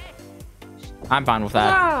 I'm fine with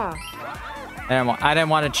that. Ah! I didn't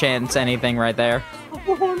want to chance anything right there.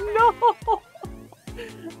 Oh no!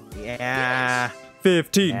 Yeah.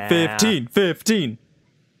 15, Yeah. 15, 15.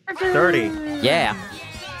 30. Yeah.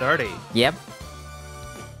 30. Yep.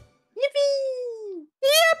 Yippee!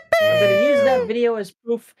 I'm gonna use that video as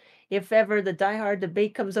proof if ever the Die Hard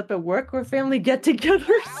debate comes up at work or family get-togethers.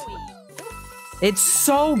 It's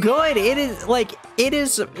so good. It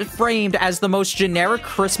is framed as the most generic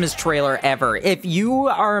Christmas trailer ever. If you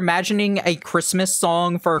are imagining a Christmas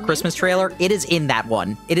song for a Christmas trailer, it is in that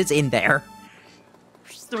one. It is in there.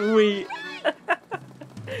 Sweet.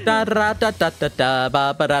 Da da da da da da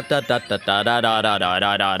ba ba da da da da da da da da da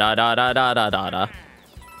da da da da da da da da.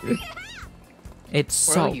 It's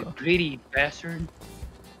Bro, so you good. greedy bastard.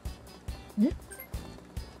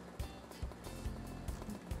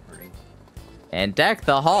 And deck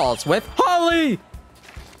the halls with holly.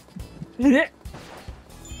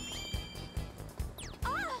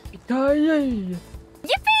 Yippee!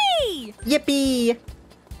 Yippee! Yippee!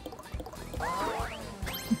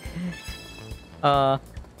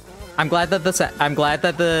 I'm glad that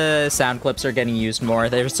the sound clips are getting used more.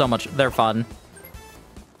 They're so much. They're fun.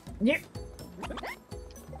 Yep.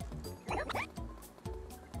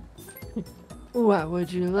 What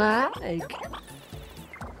would you like?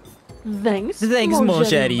 Thanks. Thanks, mon mon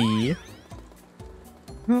chéri.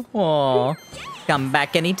 chéri. Aw, come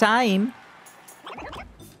back anytime.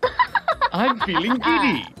 I'm feeling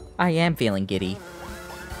giddy. I am feeling giddy.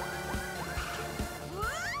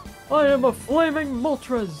 I am a flaming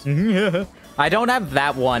Moltres. I don't have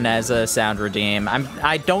that one as a sound redeem.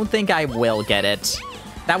 I don't think I will get it.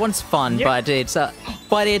 That one's fun, Yep.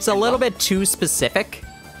 but it's a little bit too specific.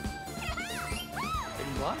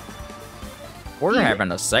 What? We're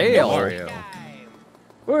having a sale. Wario.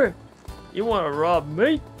 Or, you want to rob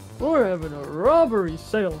me? We're having a robbery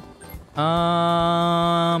sale.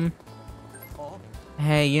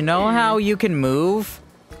 Hey, you know how you can move?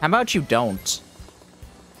 How about you don't?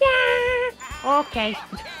 Okay.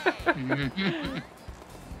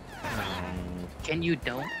 Can you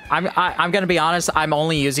don't? I'm gonna be honest. I'm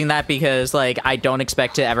only using that because like I don't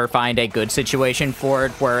expect to ever find a good situation for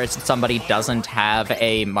it where somebody doesn't have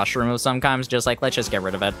a mushroom of some kind. Just like let's just get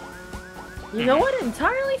rid of it. You know what?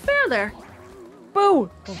 Entirely fair there. Boo!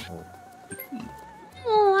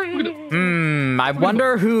 I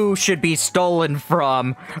wonder who should be stolen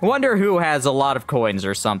from. I wonder who has a lot of coins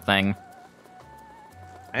or something.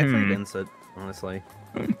 I played Vincent, honestly.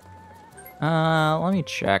 Let me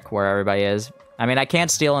check where everybody is. I mean, I can't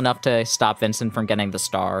steal enough to stop Vincent from getting the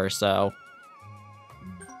star, so.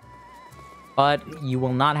 But you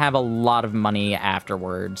will not have a lot of money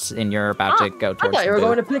afterwards, and you're about to go I towards thought you the were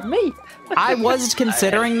going to booth. pick me. I was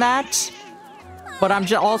considering that, but I'm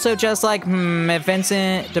also just like, if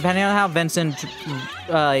Vincent, depending on how Vincent,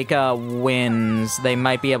 wins, they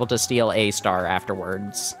might be able to steal a star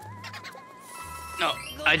afterwards. No,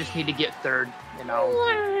 I just need to get third, and I'll...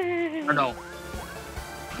 Or no.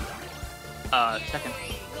 Second.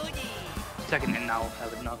 Second, and I'll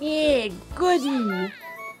have enough. Yeah, goody.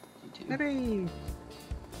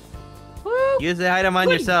 Woo. Use the item on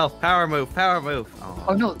Goody. yourself. Power move, power move. Oh.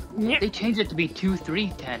 Oh no, they changed it to be 2, 3,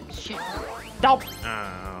 10. Shit. Stop. Oh.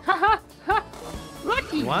 Ha ha ha.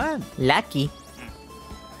 Lucky. What? Lucky.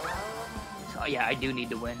 So yeah, I do need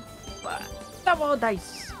to win. But Double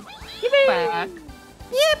dice. Yippee. back.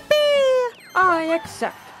 Yippee. I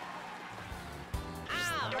accept.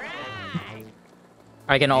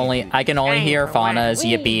 I can only hear Fauna's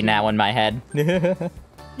yippee now in my head.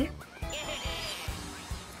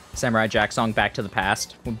 Samurai Jack song Back to the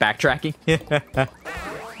Past. Backtracking. Do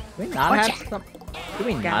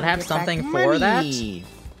we not have something for that?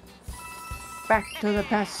 Back to the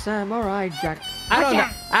past, Samurai Jack. I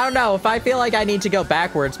don't know. If I feel like I need to go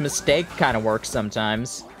backwards, mistake kind of works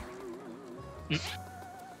sometimes.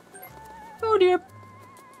 Oh dear.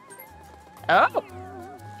 Oh.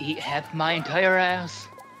 Eat half my entire ass.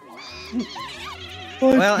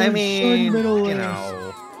 Well, I mean, you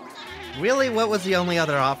know, really, what was the only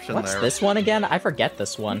other option What's there? this one again? I forget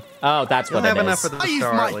this one. Oh, that's You'll what have it enough is. for the I used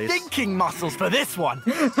star, my at least. thinking muscles for this one.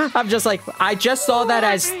 I'm just like, I just saw that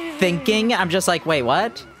as thinking. I'm just like, wait,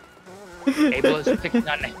 what? Ableist picking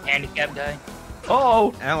on the handicap guy.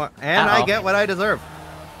 Oh. And I Uh-oh. get what I deserve.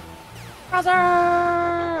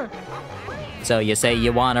 Brother. So you say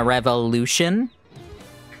you want a revolution?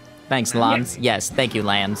 Thanks, Lance. Yes, thank you,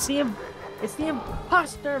 Lance. It's the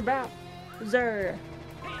imposter Bowser.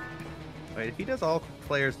 Wait, if he does all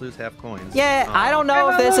players lose half coins. Yeah, I don't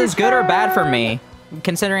know if this is good or bad for me,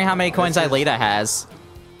 considering how many coins Aelita has.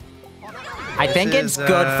 I think it's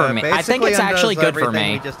good for me. I think it's actually good for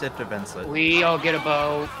me. We just did to Vincent. We all get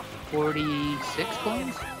about 46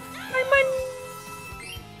 coins.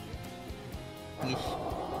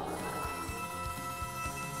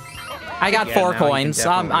 I got Yeah, 4 now you can coins.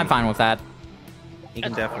 definitely- I'm fine with that. He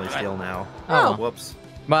can definitely steal now. Oh. Whoops.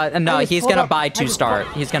 But no, I just he's pulled gonna up- buy I 2 just stars.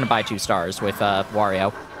 He's gonna buy 2 stars with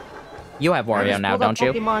Wario. You have I Wario just now, pulled up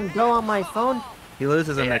don't you? Pokemon Go on my phone. He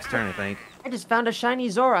loses the next turn, I think. I just found a shiny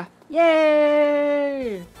Zora.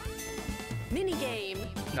 Yay! Mini game.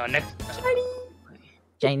 No, next. Shiny.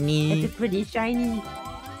 Shiny. It's pretty shiny.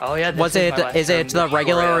 Oh yeah. This Was it? my last Is it turn. the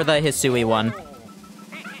regular Oh, or yeah. the Hisui one?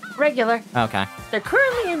 Regular. Okay. They're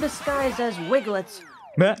currently in disguise as Wiglets.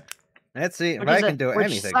 Let's see if Which I is can do which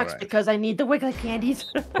anything sucks right. because I need the Wiglet candies.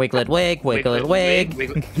 Wiglet wig, wiglet wig.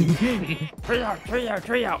 Tree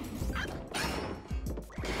out.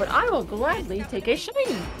 But I will gladly take a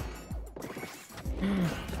shiny.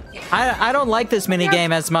 I don't like this mini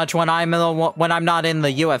game as much when I'm not in the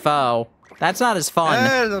UFO. That's not as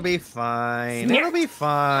fun. It'll be fine. It'll be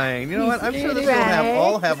fine. You know what? I'm sure this will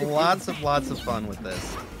all have lots of fun with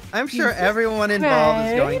this. I'm sure everyone involved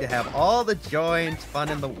is going to have all the joy and fun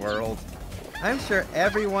in the world. I'm sure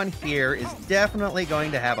everyone here is definitely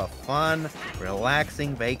going to have a fun,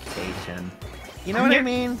 relaxing vacation. You know what I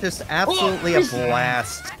mean? Just absolutely a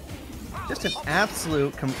blast. Just an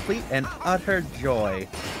absolute, complete, and utter joy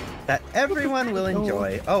that everyone will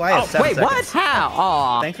enjoy. Oh, I have 7 wait, seconds. what? How?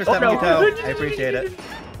 Aw. Thanks for stepping your toe. I appreciate it.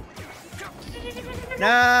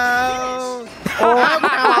 No!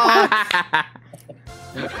 Oh,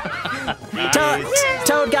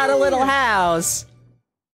 Toad got a little house.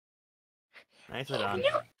 Nicely done.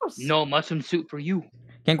 No mushroom soup for you.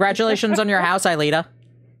 Congratulations on your house, Aelita.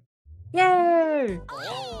 Yay!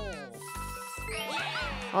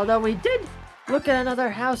 Although we did look at another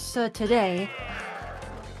house today.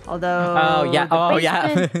 Although. Oh yeah. Oh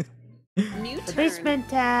yeah. New The turn. basement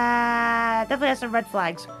definitely has some red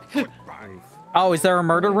flags. Oh, is there a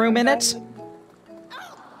murder room in it?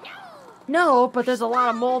 No, but there's a lot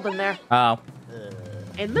of mold in there. Oh.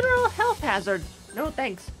 A literal health hazard. No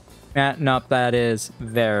thanks. Yeah, nope, that is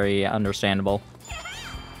very understandable.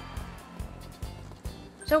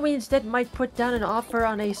 So we instead might put down an offer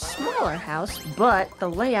on a smaller house, but the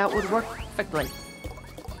layout would work perfectly.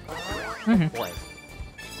 Boy.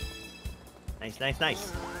 Nice, nice,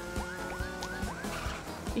 nice.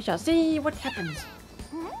 We shall see what happens.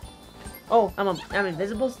 Oh, I'm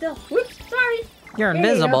invisible still. Whoops, sorry. You're There you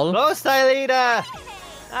invisible. Ghost Aelita!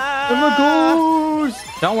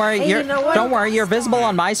 Don't worry, Hey, you know what? don't worry, you're visible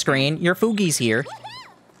on my screen. Your Fugi's here.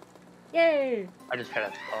 Yay! I just had a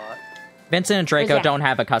thought. Vincent and Draco Yeah. don't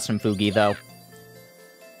have a custom Fugi though.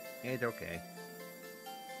 it's okay.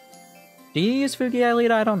 Do you use Fugi,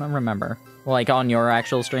 Aelita? I don't remember. Like on your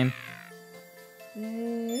actual stream?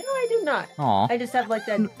 No, I do not. Aw. I just have like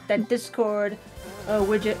that Discord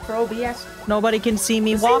widget for OBS. Nobody can see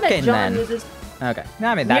me The same that walking John then. uses. Okay.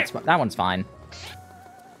 I mean, that one's fine.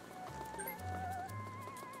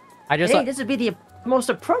 I just Hey, this would be the most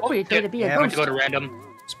appropriate day to be a Yeah, I'm going to ghost. go to random.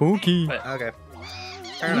 spooky. But Okay.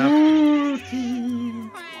 Fair enough.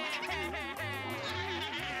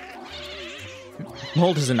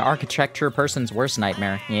 Mold is an architecture person's worst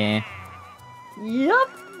nightmare. Yeah. Yup.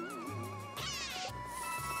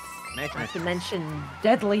 Nice, nice. Not to mention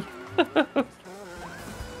deadly.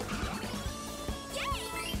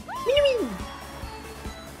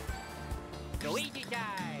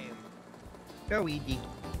 Go, Ouija.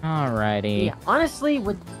 Alrighty. Yeah, honestly,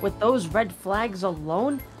 with those red flags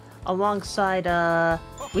alone, alongside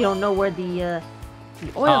we don't know where the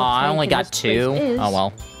Oh, oil I tank only in got this place 2. is, Oh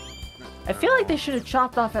well. I feel like they should have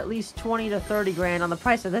chopped off at least 20 to 30 grand on the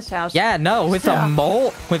price of this house. Yeah, no, with the Yeah.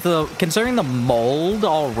 mold, considering the mold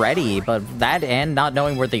already, but that and not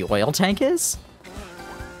knowing where the oil tank is.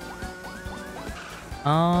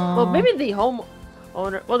 Well, maybe the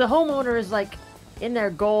homeowner. Well, the homeowner is like in their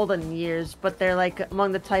golden years, but they're like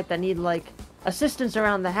among the type that need like assistance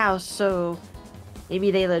around the house. So maybe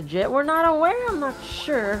they legit were not aware. I'm not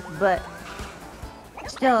sure, but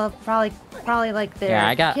still, probably like their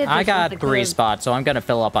Yeah, kids or I got something 3 could've- spots, so I'm gonna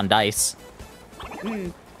fill up on dice.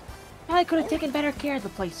 Probably could have taken better care of the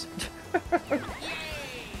place.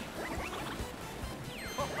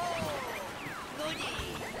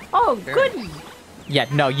 Oh, goody! Yeah,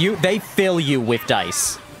 no, they fill you with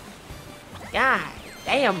dice. God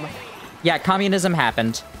damn, Yeah, communism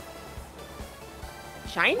happened.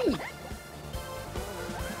 shiny.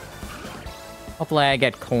 Hopefully I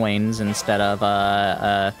get coins instead of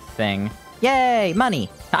a thing. Yay, money!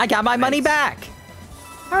 I got my money back!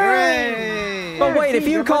 Hooray! But wait, if see,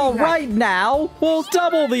 you your call money back. right now, we'll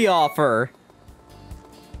double the offer!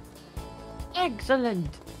 Excellent.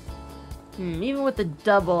 Even with the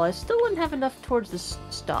double, I still wouldn't have enough towards the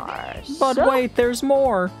stars. But so... wait, there's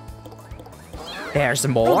more! There's Oh,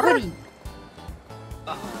 more? goody.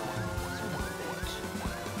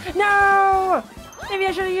 No! Maybe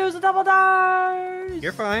I should have used the double dice.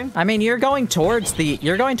 You're fine. I mean, you're going towards the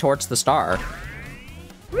star.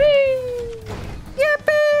 Whee!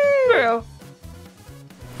 Yippee!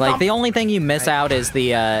 Like, the only thing you miss out is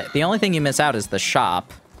the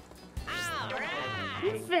shop.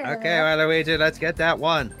 Okay, Waluigi, let's get that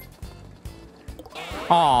one.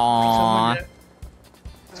 Aww.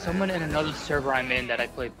 Someone in another server I'm in that I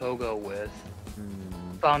play Pogo with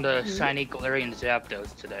found a shiny Galarian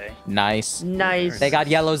Zapdos today. Nice. Nice. They got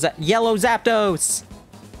yellow Zapdos!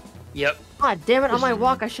 Yep. God damn it! On my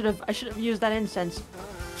walk, I should have used that incense.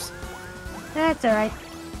 That's all right.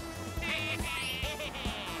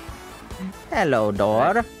 Hello,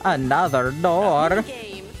 door. Another door.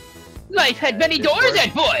 Game. Life had many doors,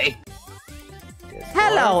 Ed boy.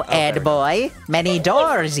 Hello, Okay. Ed boy. Many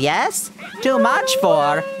doors, yes? Too much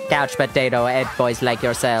for couch potato Ed boys like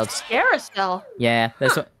yourselves. Carousel. Yeah,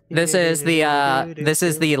 this is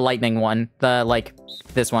the lightning one.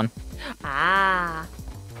 This one. Ah.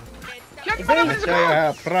 It's Very- Show you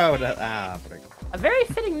how proud frick. A very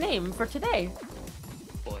fitting name for today.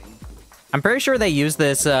 Boy. I'm pretty sure they used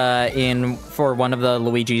this for one of the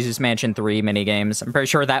Luigi's Mansion 3 minigames. I'm pretty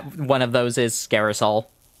sure that one of those is Scarisol.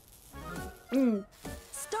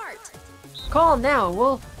 Start. Call now.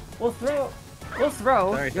 We'll throw Sorry,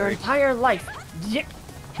 your sorry. entire life. Yip.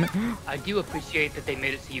 I do appreciate that they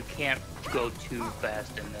made it so you can't go too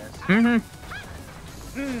fast in this.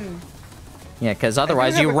 Mm-hmm. Yeah, because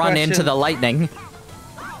otherwise have you a run into question. the lightning.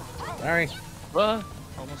 Sorry.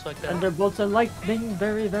 Almost like that. Thunderbolts of lightning,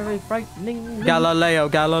 very, very frightening. Galileo.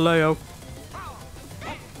 Galileo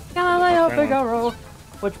Okay. Figaro.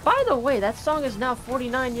 Which, by the way, that song is now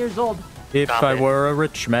 49 years old. If Stop I it. were a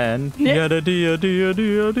rich man. Yeah. Yada dia dia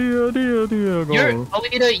dia dia dia dia go.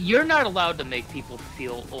 Alita, you're not allowed to make people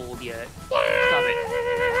feel old yet. Stop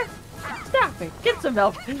it. Stop it. Get some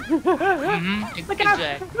help. Mm-hmm. Look out.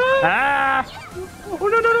 Exactly. Ah! Oh,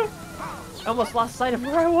 no. I almost lost sight of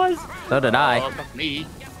where I was. So did I. Oh, fuck me.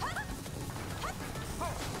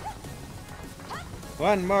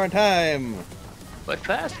 One more time. But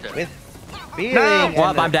faster. With feeling. No. Well,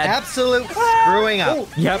 and I'm dead. Absolute screwing up.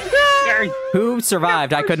 Yep. Who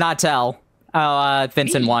survived? I could not tell. Oh,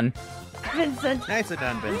 Vincent won. Vincent Nicely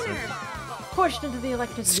done, Vincent. pushed into the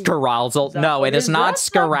electricity. Scarousel. Is that No, what it is it not is?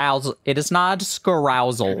 Scarousel. It is not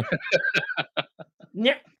Scarousel.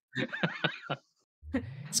 Yep.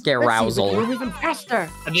 Scarousel. Move even faster.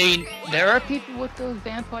 I mean, there are people with those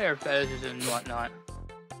vampire fetishes and whatnot.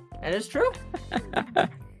 That is true.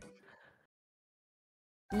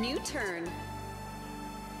 New turn.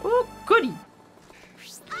 Oh, goody.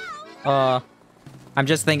 I'm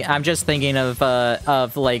just thinking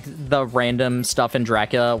of like the random stuff in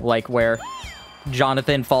Dracula, like where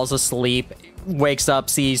Jonathan falls asleep, wakes up,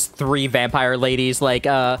 sees 3 vampire ladies like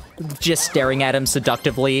just staring at him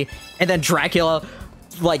seductively, and then Dracula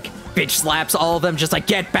like bitch slaps all of them, just like,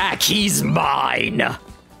 get back, he's mine.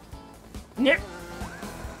 Yep.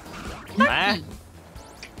 Ah,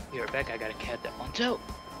 Here, Rebecca, I got a cat that wants out.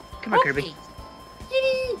 Come here, Kirby.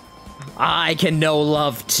 I can know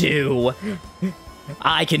love too.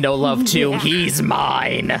 I can know love too. He's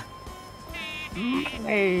mine.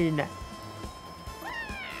 Mine.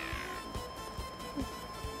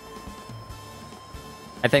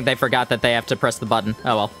 I think they forgot that they have to press the button.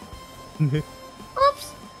 Oh well.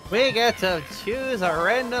 Oops. we get to choose a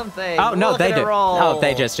random thing. Oh no, Look they at it did. roll. Oh,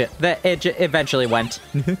 they just did. It eventually went.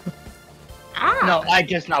 Ah. No, I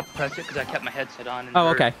just now pressed it because I kept my headset on. And Oh,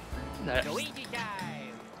 heard okay. that-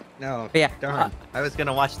 No. Yeah. Darn. I was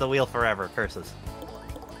gonna watch the wheel forever. Curses.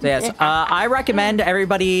 Yes, I recommend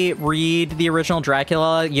everybody read the original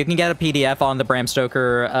Dracula. You can get a PDF on the Bram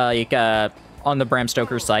Stoker, on the Bram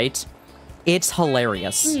Stoker site. It's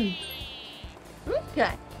hilarious.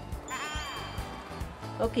 Okay.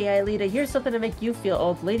 Okay, Aelita, here's something to make you feel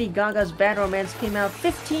old. Lady Gaga's Bad Romance came out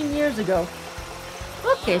 15 years ago.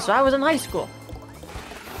 Okay, so I was in high school.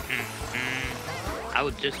 I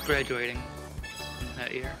was just graduating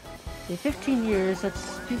that year. Okay, 15 years,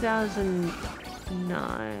 that's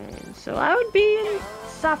 2009. So I would be in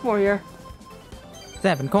sophomore year.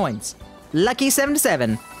 7 coins. Lucky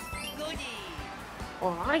 77.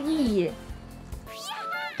 Oh, yeah.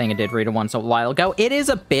 I think I did read it once a while ago. It is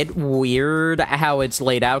a bit weird how it's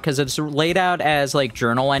laid out, because it's laid out as like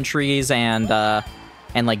journal entries and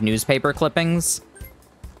like newspaper clippings.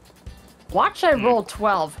 Watch I roll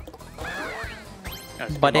 12.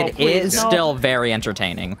 That's But good. it please, is no. still very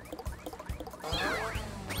entertaining.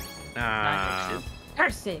 Nice.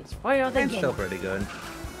 Curses, spoil the It's still game. pretty good.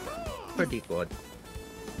 Pretty good.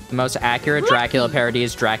 The most accurate Dracula parody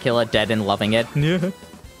is Dracula Dead and Loving It. Yeah.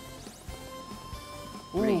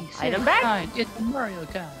 Ooh, item back. It's Mario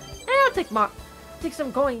time. I'll take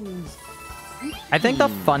some coins. I think the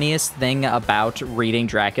funniest thing about reading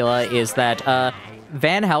Dracula is that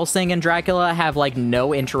Van Helsing and Dracula have like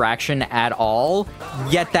no interaction at all,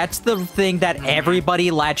 yet that's the thing that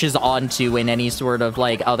everybody latches onto in any sort of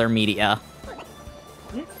like other media.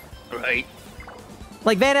 Right.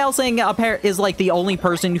 Like Van Helsing is like the only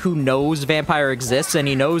person who knows vampire exists, and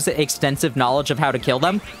he knows extensive knowledge of how to kill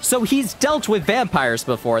them, so he's dealt with vampires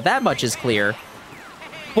before, that much is clear.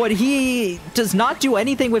 But he does not do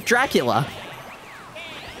anything with Dracula.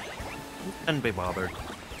 Couldn't be bothered.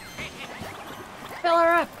 Fill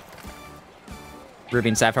her up. Ruby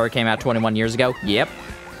and Sapphire came out 21 years ago. Yep.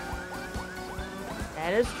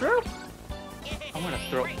 That is true. I'm gonna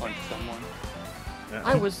throat punch someone.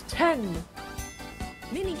 I was 10.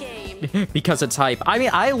 Minigame. Because it's hype. I mean,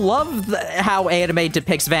 I love how anime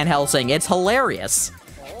depicts Van Helsing. It's hilarious.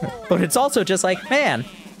 But it's also just like, man,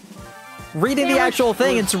 reading the actual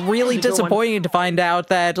thing, it's really disappointing to find out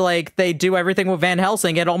that, like, they do everything with Van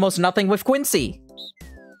Helsing and almost nothing with Quincy.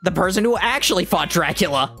 The person who actually fought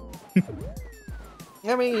Dracula.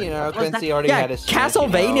 I mean, you know, Quincy already had his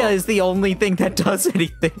Castlevania is the only thing that does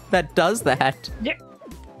anything that does that. Yeah.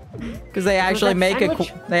 Because they actually make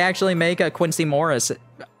a Quincy Morris.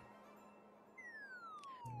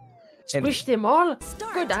 Squish them all.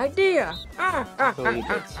 Good idea.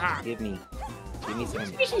 Give me some.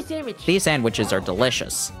 Squishy sandwich. These sandwiches are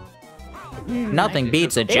delicious. Nothing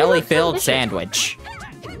beats a jelly-filled sandwich.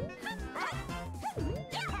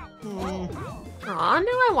 Aw,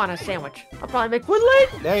 now I want a sandwich. I'll probably make one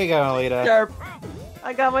later. There you go, Lita. Derp.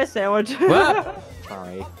 I got my sandwich. Whoa.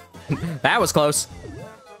 Sorry. That was close.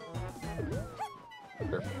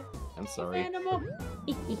 I'm sorry. Animal.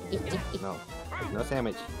 No. No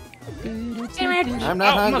sandwich. Sandwich. I'm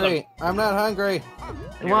not hungry. I'm not hungry.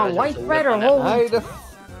 You want white bread or whole wheat?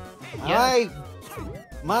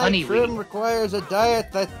 My Honey trim wheat. requires a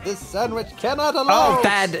diet that this sandwich cannot allow. Oh,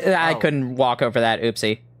 I couldn't walk over that.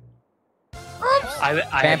 Oopsie. I had the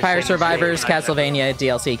Vampire same Survivors mistake. Castlevania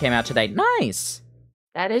DLC came out today. Nice.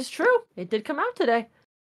 That is true. It did come out today.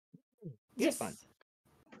 It's fun.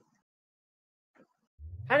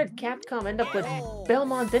 How did Capcom end up with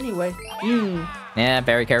Belmont anyway? Yeah,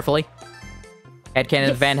 very carefully.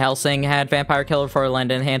 Headcanon Van Helsing had Vampire Killer for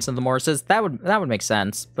Landon Hansen the Morrises. That would make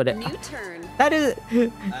sense. But it, New turn. that is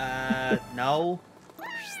No.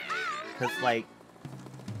 Cause like,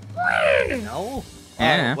 no.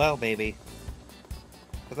 Yeah. Well, maybe.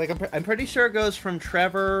 It's like I'm pretty sure it goes from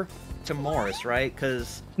Trevor to Morris, right?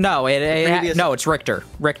 Because no, previous- no, it's Richter.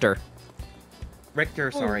 Richter,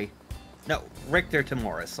 sorry. No, Richter to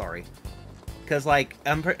Morris, sorry. Because like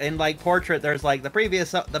in like Portrait, there's like the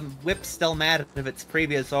whip's still mad at its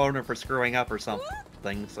previous owner for screwing up or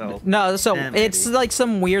something. So No, so maybe. it's like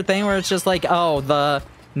some weird thing where it's just like, oh, the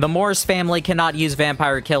Morris family cannot use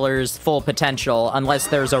Vampire Killer's full potential unless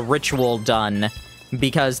there's a ritual done,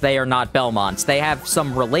 because they are not Belmonts. They have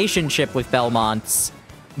some relationship with Belmonts,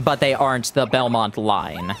 but they aren't the Belmont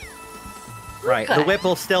line. right, Okay. the whip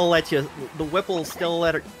will still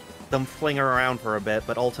let them fling her around for a bit,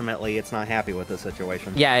 but ultimately it's not happy with the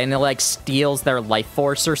situation. Yeah, and it like steals their life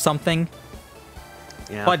force or something.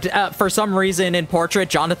 Yeah. But for some reason in Portrait,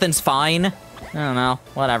 Jonathan's fine. I don't know,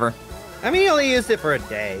 whatever. I mean, he only used it for a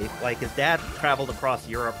day. Like, his dad traveled across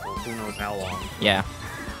Europe for who knows how long. Yeah.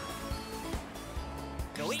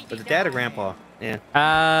 Was it dad or grandpa? Yeah.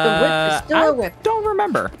 The whip is still I a whip. don't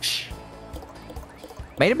remember.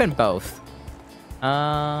 May have been both.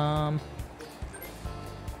 I'll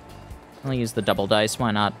use the double dice,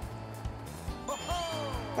 why not?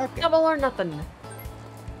 Okay. Double or nothing.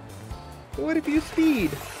 What if you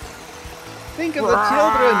speed? Think of the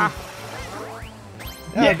children!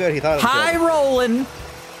 Oh, good, he thought of the High children. rolling!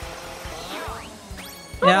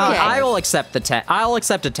 Yeah, Okay. I will accept the 10. I'll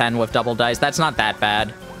accept a 10 with double dice. That's not that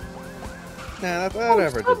bad. Nah,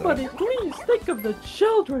 whatever. Somebody please think of the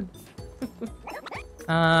children.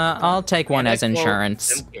 I'll take one as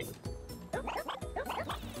insurance.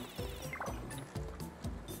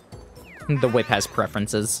 The whip has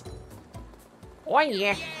preferences. Oh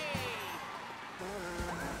yeah.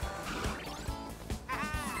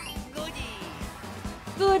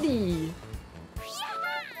 Goody.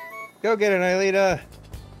 Go get it, Aelita.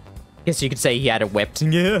 Guess you could say he had it whipped.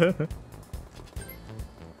 Yeah.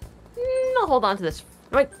 No, hold on to this.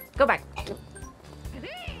 Wait, go back.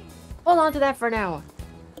 Hold on to that for now.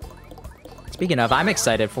 Speaking of, I'm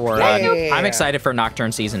excited for Yeah. I'm excited for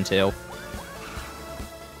Nocturne Season 2.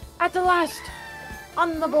 At the last,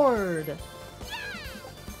 on the board.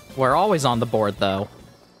 We're always on the board though.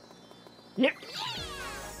 Yep.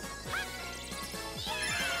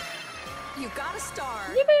 You got a star.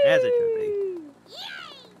 As it should be.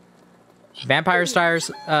 Vampire Stars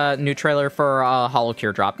new trailer for Hollow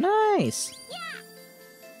Cure drop. Nice.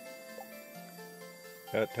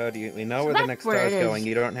 Toad, we know where So the next that's where star's it is. going.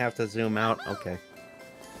 You don't have to zoom out. Okay.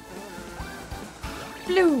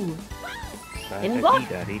 Blue. In block?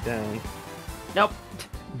 Da-da-dee-da-dee-da. Nope.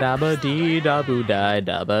 Dabba dee daboo die,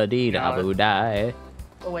 dabba dee daboo die.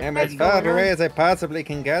 Oh, wait, I'm that's as far going on. away as I possibly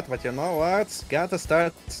can get, but you know what? Got to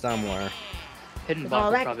start somewhere. Hidden With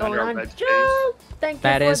all block is that probably going under on, red space. Joe, thank you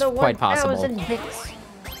That for is the quite possible. 1,000 bits.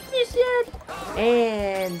 He said.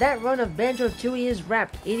 And that run of Banjo-Tooie is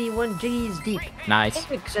wrapped 81 G's deep. Nice.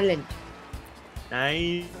 Excellent.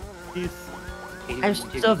 Nice. I'm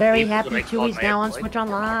so very happy Tooie's now on Switch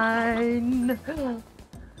Online.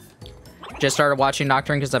 Just started watching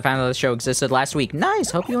Nocturne because I found out the show existed last week.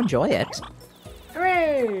 Nice. Hope you enjoy it.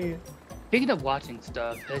 Hooray! Speaking of watching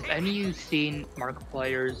stuff, has any of you seen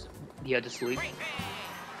Markiplier's Dia to Sleep?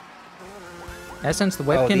 Essence, the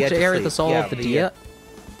whip Oh, can the Edge of carry the Sleep. soul Yeah, of the the, Dia.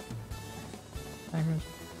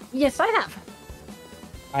 Yes, I have.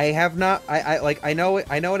 I have not. I know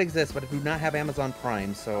it exists, but I do not have Amazon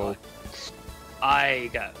Prime, so. I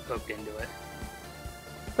got hooked into it.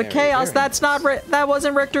 But Very, Chaos, very that's not that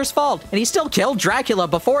wasn't Richter's fault, and he still killed Dracula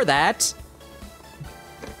before that.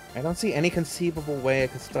 I don't see any conceivable way I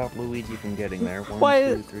could stop Luigi from getting there. One, Why?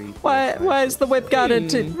 2, 3, 4, Why? 5, Why is the 6, whip 7.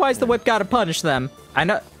 gotta? Why's the whip gotta punish them? I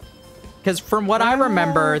know, because from what I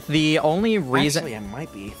remember, the only reason, Actually, I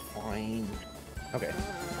might be fine. Okay.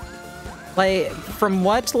 like, from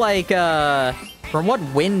what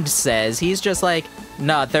Wind says, he's just like,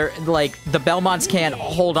 no, they're like the Belmonts can't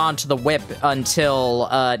hold on to the whip until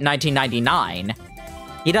 1999.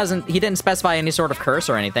 He didn't specify any sort of curse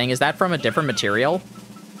or anything. Is that from a different material?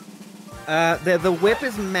 The whip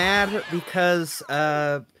is mad because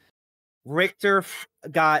Richter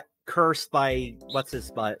got cursed by what's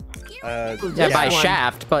his butt. Yeah, by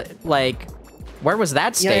Shaft, but like, where was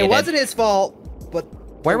that stated? Yeah, it wasn't his fault, but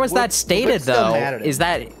Where was that stated though? Is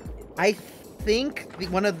that? I think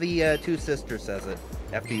one of the two sisters says it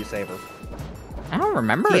after you save her. I don't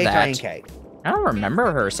remember that. T-H-I-N-K. I don't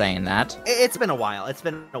remember her saying that. It's been a while. It's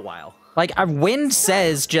been a while. Like, Wind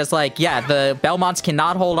says just like, yeah, the Belmonts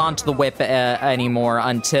cannot hold on to the whip anymore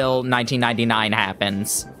until 1999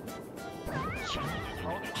 happens.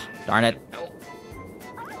 Darn it.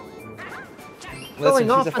 Listen,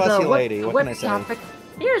 Going off she's a of the fussy whip, lady. What whip can I say? topic,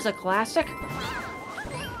 here's a classic.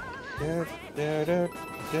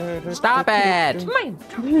 Stop it! Mine.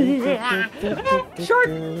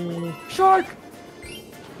 Shark.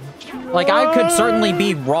 Like, I could certainly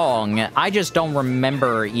be wrong. I just don't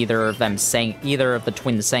remember either of the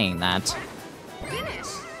twins saying that.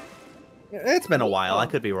 It's been a while. I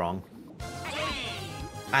could be wrong.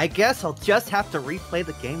 I guess I'll just have to replay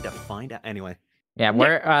the game to find out. Anyway. Yeah,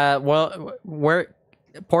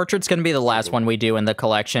 Portrait's gonna be the last one we do in the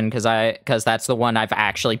collection because that's the one I've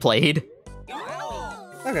actually played.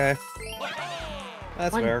 Okay.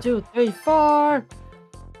 That's fair. 1, 2, 3, 4.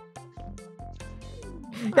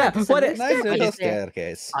 Yeah, what it, Nice little there.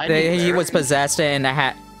 staircase. he was possessed and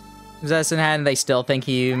and they still think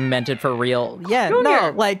he meant it for real. Yeah, no,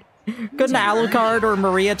 Junior. like, couldn't Alucard or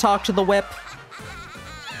Maria talk to the whip?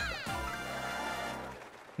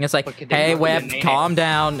 It's like, But could they hey, not whip, be a calm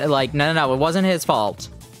down. Like, no, it wasn't his fault.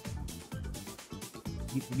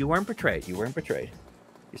 You weren't betrayed. You weren't betrayed.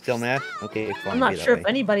 You still mad? Okay, fine. I'm not be that sure way. if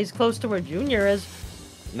anybody's close to where Junior is.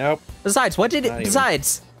 Nope. Besides, Not even.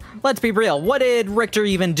 let's be real. What did Richter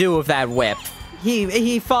even do with that whip?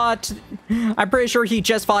 He fought. I'm pretty sure he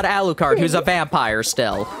just fought Alucard, who's a vampire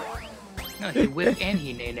still. No, he whipped and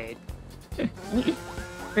he nay-nayed.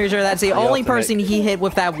 Pretty sure that's the The only ultimate. person he hit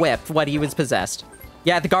with that whip when he was possessed.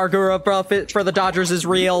 Yeah, the Gargura buff for the Dodgers is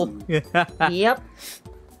real. Yep.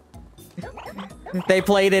 They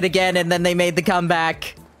played it again and then they made the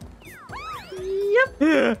comeback.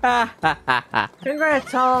 Yep.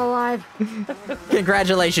 Congrats, all alive.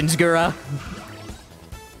 Congratulations, Gura.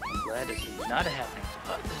 Glad this is not happening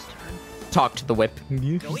this turn. Talk to the whip.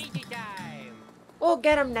 We'll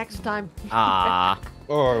get him next time. Ah.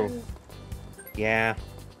 Oh. Yeah.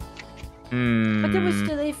 But it was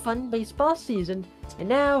still a fun baseball season, and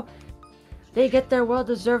now they get their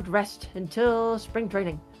well-deserved rest until spring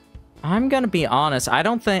training. I'm gonna be honest, I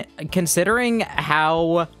don't think, considering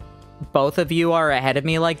how both of you are ahead of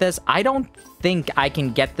me like this, I don't think I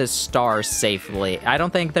can get this star safely. I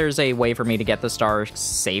don't think there's a way for me to get the star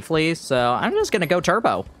safely, so I'm just gonna go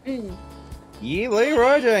turbo. Yee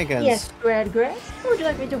Leroy Jenkins. Yes, Grad. What would you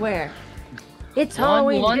like me to wear? It's One,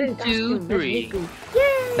 Halloween. one, Get in 2, costume, 3. Miku.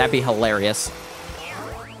 Yay! That'd be hilarious.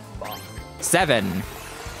 7.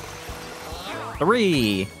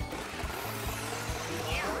 3.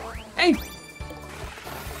 8.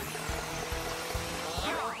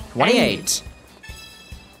 28.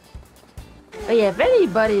 But yeah, if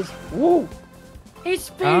anybody's... Woo! He's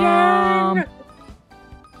speeding!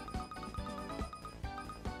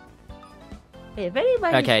 Hey, if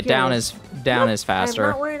anybody's Okay, down curious, is faster. I'm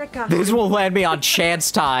not wearing a costume. This will land me on chance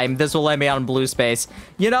time. This will land me on blue space.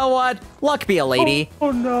 You know what? Luck be a lady.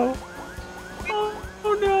 Oh no.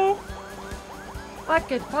 Oh no. What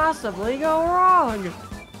could possibly go wrong?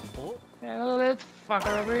 Well, let's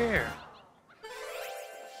motherfucker over here.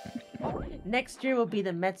 Next year will be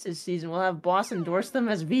the Mets' season. We'll have Boss endorse them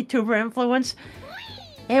as VTuber influence.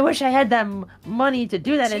 I wish I had that money to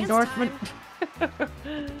do that Chance endorsement.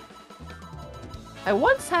 I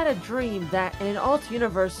once had a dream that in an alt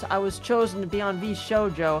universe I was chosen to be on V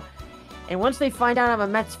Shoujo, and once they find out I'm a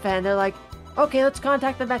Mets fan, they're like, "Okay, let's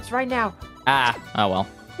contact the Mets right now." Ah, oh well.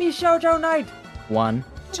 V Shoujo night. 1,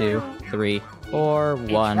 2, 3, 4.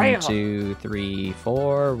 1, Betrayal. 2, 3,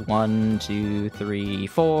 4. 1, 2, 3,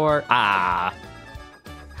 4. Ah.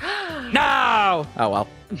 No! Oh well.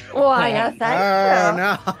 Why, thank you. Oh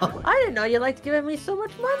no! I didn't know you liked giving me so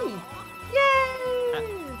much money.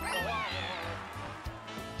 Yay!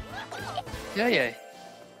 Yeah.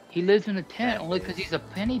 He lives in a tent only because he's a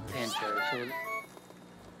penny pincher.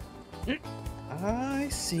 So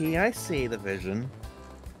I see the vision.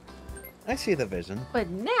 I see the vision. But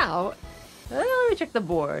now, let me check the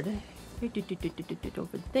board.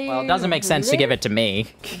 Over there, Well, it doesn't make sense to give it to me.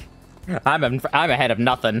 I'm ahead of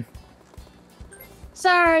nothing.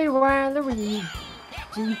 Sorry, Luigi.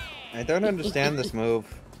 I don't understand this move.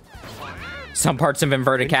 Some parts of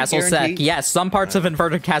Inverted Couldn't you Castle suck. guarantee- Yes, some parts of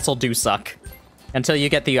Inverted Castle do suck. Until you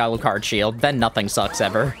get the Alucard shield, then nothing sucks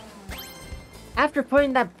ever. After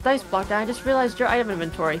putting that dice block down, I just realized your item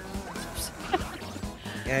inventory.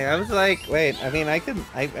 Yeah, I was like, wait. I mean,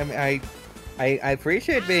 I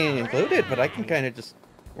appreciate being included, but I can kind of just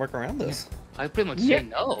work around this. I pretty much Yeah. say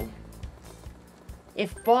no.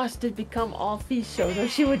 If Boss did become all V Shoujo,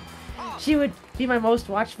 she would be my most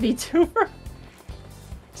watched VTuber.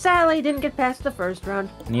 Sadly, didn't get past the first round.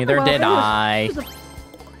 Neither Well, did I.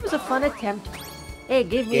 It was a fun attempt. Hey, it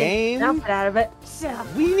gave me Game? an outfit out of it. So,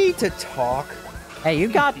 We need to talk. Hey, you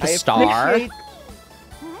got the I star. appreciate-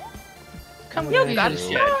 Come You on, got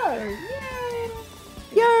shit. Yay!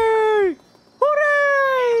 Yay!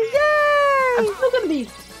 Hooray! Yay!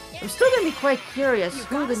 I'm still gonna be quite curious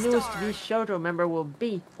who the newest V Shoujo member will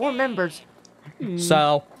be, or members.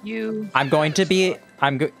 So, I'm going to be...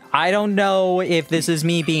 I don't know if this is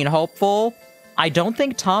me being hopeful. I don't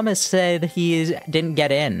think Thomas said didn't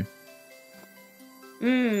get in.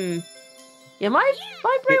 Yeah, my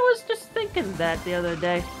brain was just thinking that the other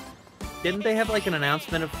day. Didn't they have like an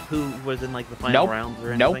announcement of who was in like the final Nope. rounds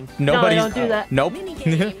or Nope. anything? Nobody's... No, don't do that. Nope.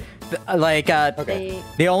 Minigame. Like, They,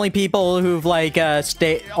 the only people who've, like,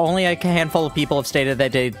 only a handful of people have stated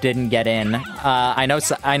that they didn't get in. I know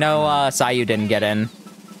Sayu didn't get in.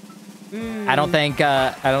 I don't think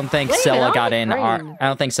Blame it Scylla on got the in. crane. I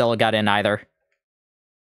don't think Scylla got in either.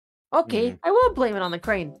 okay, I will blame it on the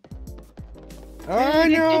crane. Oh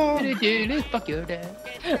no! Fuck your dad.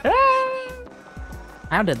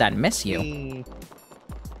 How did that miss you?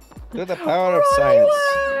 To the power of science.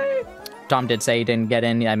 Tom did say he didn't get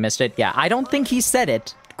in. I missed it. Yeah, I don't think he said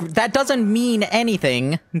it. That doesn't mean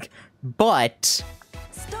anything, but...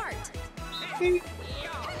 Start. Guess we'll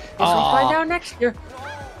find Aw. out next year.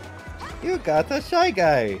 You got a shy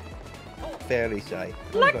guy. Fairly shy.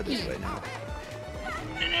 I'll go this way now.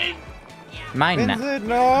 Mine. Vincent,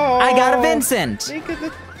 no! I got a Vincent!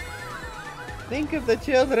 Think of the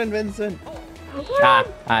children, Vincent. Ah,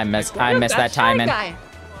 I missed that timing.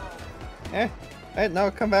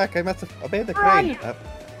 No, come back. I must have obeyed the Run. crane.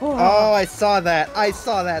 Oh, I saw that. I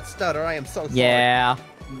saw that stutter. I am so sorry. Yeah.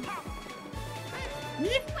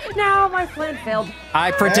 No, my plan failed.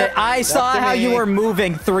 I That's saw to how you me. were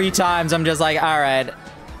moving 3 times. I'm just like, alright.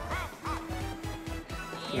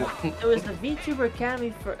 It was the VTuber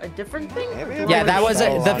Academy for a different thing? Maybe Or it Yeah, that was Oh,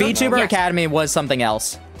 it. The I don't VTuber know. Academy was something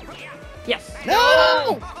else. Yes.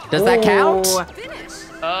 No! Does that count? Oh, Finish.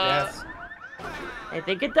 Yes. I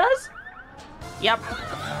think it does. Yep.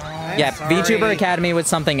 I'm Yeah, sorry. VTuber Academy was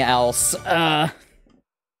something else.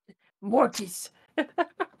 Mortis.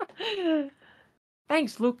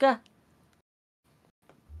 Thanks, Luca.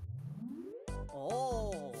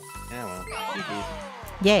 Yeah, well. GG.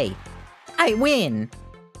 Yay. I win.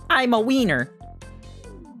 I'm a wiener.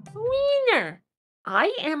 Wiener.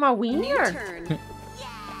 I am a New wiener.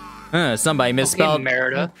 turn. Somebody misspelled.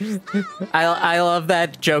 Merida. I love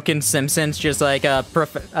that joke in Simpsons. Just like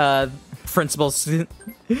Principal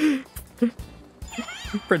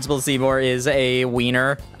Principal Seymour is a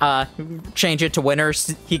wiener. Change it to winner.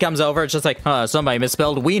 He comes over. It's just like, somebody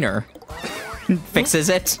misspelled wiener. Fixes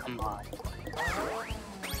it. Come on.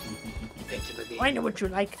 I know what you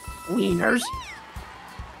like. Wieners.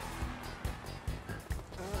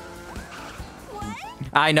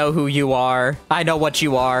 I know who you are. I know what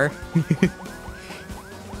you are.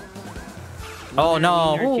 Oh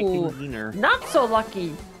no. Wiener, chicken Ooh. wiener. Not so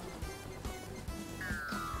lucky.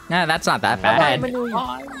 Nah, that's not that Bye, bad. Manu.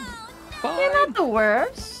 You're not the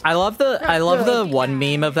worst. I love the good. one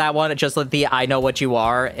meme of that one. It's just like the "I know what you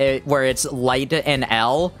are," where it's Light and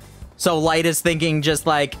L. So Light is thinking just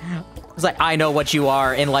like, it's like I know what you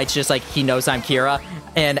are, and Light's just like he knows I'm Kira,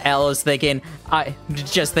 and L is thinking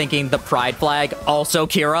just thinking the pride flag, also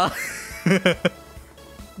Kira.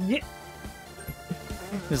 Yeah.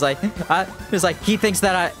 He's like he thinks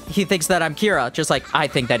that I'm Kira, just like I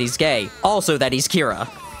think that he's gay, also that he's Kira.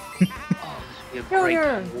 Be a great Junior.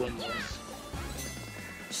 time to win this.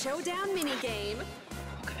 Showdown minigame.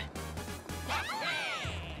 Okay.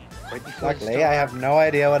 Luckily, I have no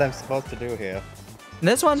idea what I'm supposed to do here.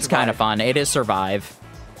 This one's kind of fun. It is survive.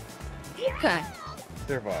 Okay.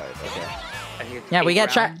 Survive. Okay. I need to Yeah, we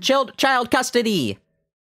take get round. child custody.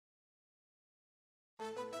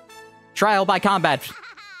 Trial by combat.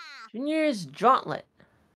 Junior's Jauntlet.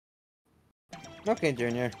 Okay,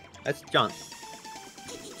 Junior. That's John.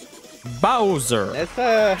 Bowser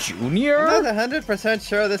It's Junior. I'm not 100%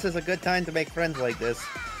 sure this is a good time to make friends like this.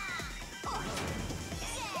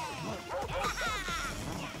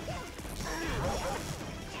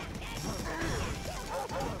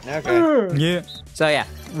 Okay. Yeah. So yeah,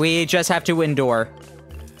 we just have to endure.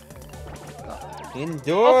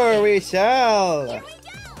 Endure we shall.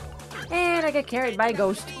 And I get carried by a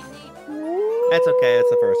ghost. That's okay. It's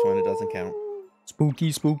the first one. It doesn't count.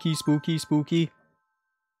 Spooky, spooky, spooky, spooky.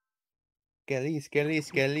 Skelly, skelly,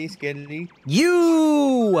 skelly, skelly.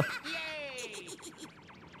 You.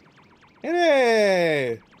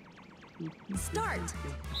 Hey! Start.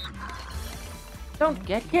 Don't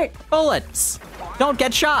get hit. Bullets. Don't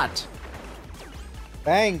get shot.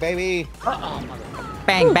 Bang, baby! Uh-oh, motherfucker.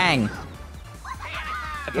 Bang, bang.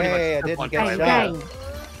 I pretty much Yay, I took didn't one get by Bang, shot.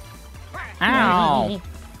 bang. Ow.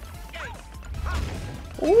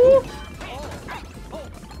 Ooh.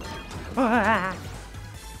 Ah,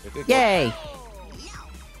 Yay.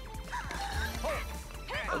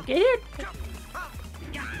 don't get hit.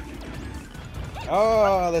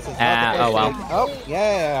 Oh, this is not the Oh, place well. to be. Oh,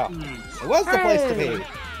 yeah! It was the place to be!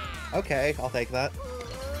 Okay, I'll take that.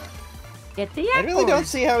 Get the I apple. really don't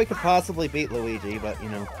see how we could possibly beat Luigi, but, you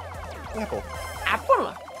know. Apple. Apple.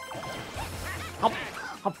 Hop,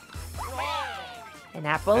 hop. An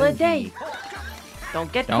apple a day.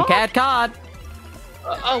 Don't get Don't caught. get caught.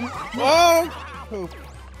 Whoa! Poop.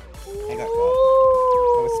 I got caught.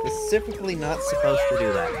 I was specifically not supposed to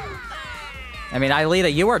do that. I mean,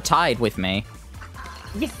 Aelita, you are tied with me.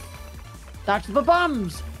 Yes. Dodge the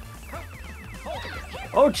bombs.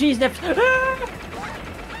 Oh, cheese nips.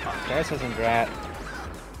 This isn't rat.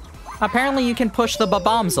 Apparently, you can push the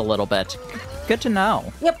bombs a little bit. Good to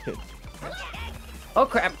know. Yep. Oh,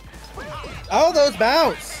 crap. Oh, those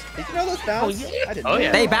bounce! Did you know those bounce? Oh, yeah. I didn't Oh, know.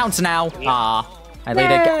 yeah. They bounce now. Ah. Yay.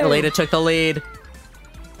 Aelita took the lead.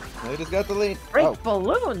 Luigi's got the lead. Great Oh.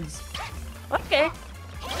 balloons. Okay.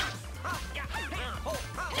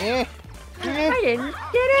 Eh. Eh. I didn't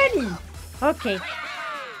get any. Okay.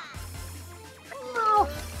 Oh.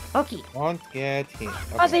 Okay. Won't get hit. Okay.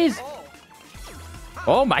 Fuzzies.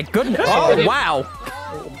 Oh my goodness. Oh. Oh, wow.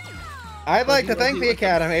 I'd like to thank the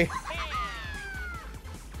Academy.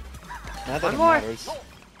 Not that One it more. matters.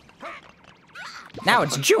 Now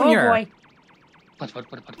it's Oh, Junior. boy. Punch, punch,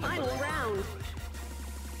 punch, punch, punch. Final round.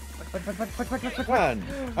 One.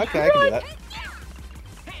 Okay, I can do that.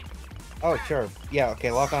 Oh, sure. Yeah,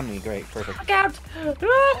 okay, lock on me. Great, perfect. Look out.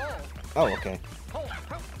 Ah. Oh, okay.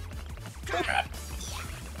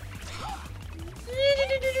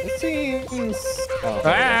 It seems... Oh,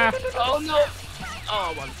 Ah. Oh, no.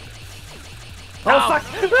 Oh, one. Oh,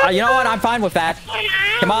 fuck. You know what? I'm fine with that.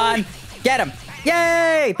 Come on. Get him.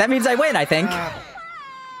 Yay! That means I win, I think.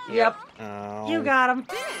 Yep. Oh. You got him.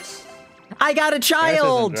 I got a This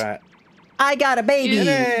child. isn't right. I got a baby. Yay.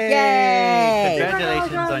 Yay!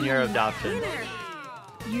 Congratulations on your adoption.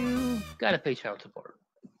 You gotta pay child support.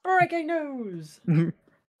 Breaking news.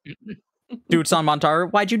 Dudes on Montar,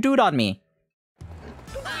 why'd you do it on me?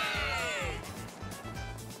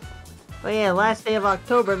 Oh yeah, last day of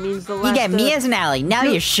October means the last. You get me as an ally. Now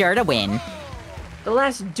dude. you're sure to win. The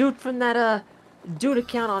last dude from that dude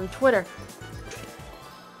account on Twitter.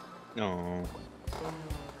 No.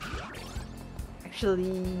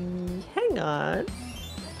 Actually, hang on.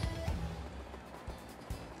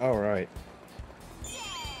 All right.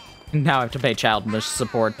 Now I have to pay child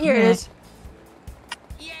support. Here it is.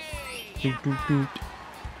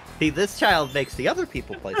 See, this child makes the other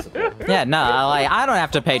people play support. Yeah, no, I don't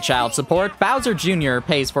have to pay child support. Bowser Jr.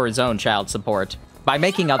 pays for his own child support by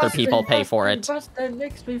making other people pay for it. Buster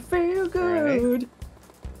makes me feel good.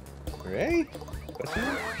 Right? What's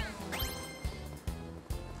that?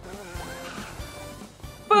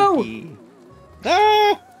 Boo!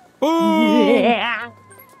 Ah! Yeah.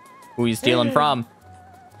 Who are you stealing from?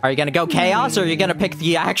 Are you gonna go chaos, or are you gonna pick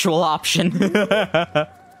the actual option?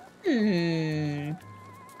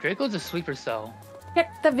 Draco's a sleeper cell.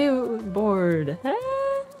 Check the view board.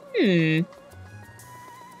 He's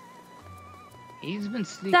been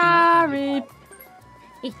sneaking. Sorry.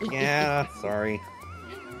 Yeah, sorry.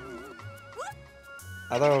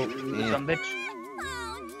 Although, Some bitch.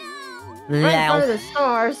 Right in front of the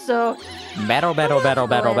star, so. Battle.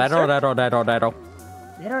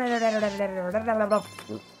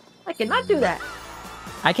 I cannot do that.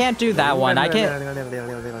 I can't do that one. I can't.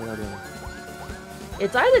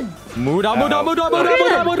 It's either. Muda.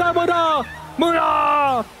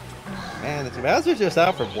 man, the Bowser's just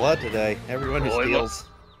out for blood today. Everyone who steals.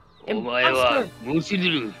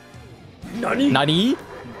 Nani?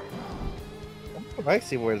 I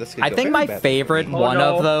see where this could I go think very my badly. favorite one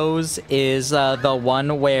of those is the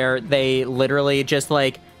one where they literally just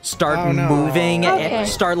like start moving,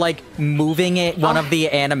 moving it. One of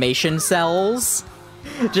the animation cells,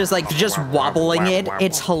 just wobbling it.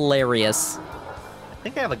 It's hilarious. I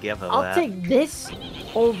think I have a gif of I'll that. take this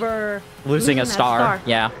over Losing a that star.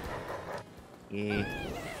 Yeah. Yeah.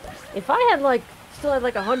 If I had still had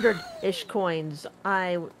 100-ish coins,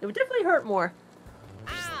 it would definitely hurt more.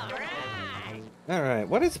 Alright,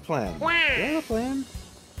 what is the plan? Do you have a plan?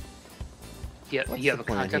 Yeah, What's you have the a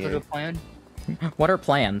plan concept of here? a plan? What are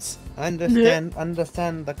plans? Understand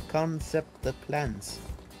the concept of plans.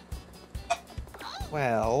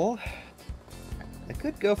 Well, I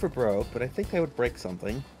could go for broke, but I think I would break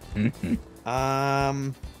something.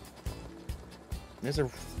 There's a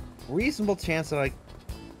reasonable chance that I...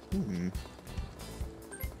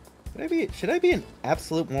 Should I be an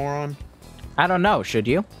absolute moron? I don't know. Should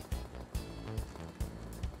you?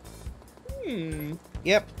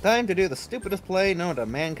 Yep, time to do the stupidest play known to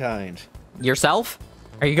mankind. Yourself?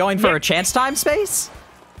 Are you going for a chance time space?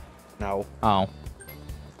 No, Oh.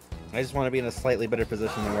 I just want to be in a slightly better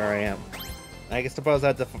position than where I am. I suppose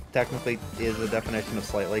that technically is the definition of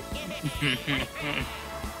slightly.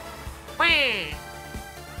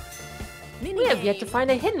 We have yet to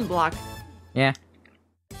find a hidden block. Yeah.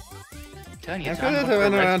 Telling you, I it's could on have one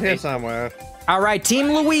been for around here Red Space. somewhere. All right, Team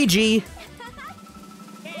Luigi.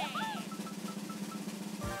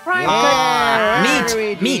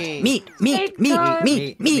 Meat.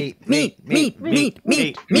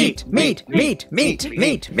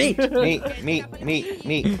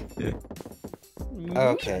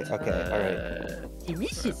 Okay, alright.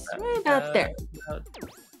 Delicious. Right out there.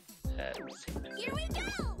 Here we go.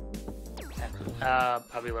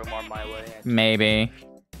 Probably a little more my way. Maybe.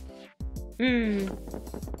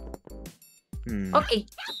 Okay.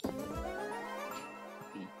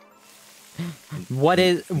 What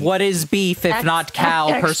is beef if not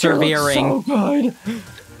cow persevering?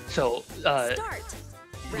 So, Start.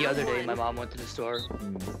 the other day, my mom went to the store,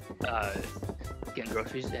 getting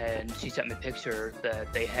groceries, and she sent me a picture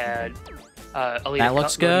that they had. I'll That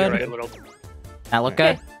looks good. Right, a little That look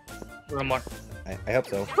good? little more. I hope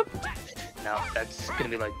so. No, that's gonna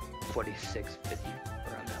be like 46.50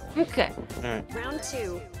 around that one. Okay. Alright. Round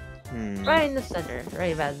 2. Right in the center.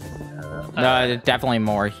 Right about. No, definitely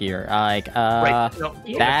more here. Right, no,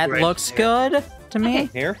 that right looks there. good to me.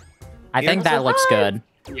 Here? I think that looks good.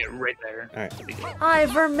 Yeah, right there. Alright. Hi,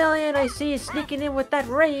 Vermilion. I see you sneaking in with that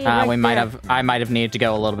ray. I might have needed to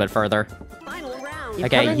go a little bit further. Final round.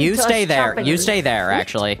 Okay, coming you to us stay there. chopping. You stay there,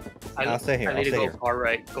 actually. I'll stay here, I need I'll to stay go here. far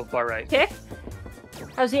right. Go far right. Okay.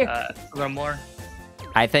 How's here? A little more.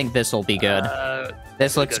 I think this will be good.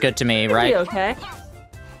 This looks good to me, It'll be right? okay.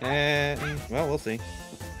 Well, we'll see.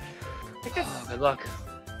 Oh, good luck.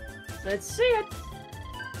 Let's see it.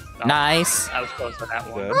 No, Nice. I was close on that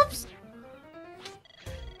one. Good. Oops.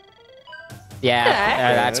 Yeah,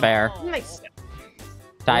 that's fair. Nice.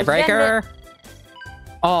 Tiebreaker.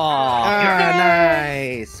 Oh, Ah,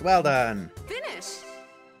 nice! Well done. Finish.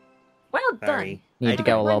 Well done. Sorry. need to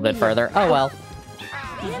go a little bit further. Oh well.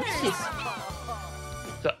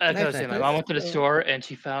 So as I was Nice, saying, my nice. mom went to the store and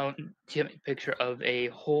she sent me a picture of a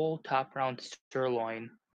whole top round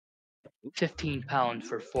sirloin, 15 pounds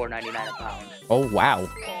for $4.99 a pound. Oh wow.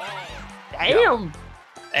 Damn.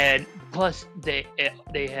 And plus they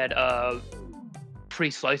had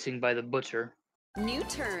free slicing by the butcher, New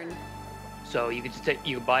turn. so you could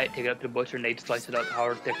you could buy it, take it up to the butcher, and they'd slice it up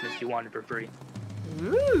however thickness you wanted for free.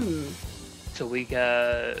 Ooh. So we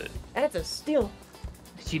got. That's a steal.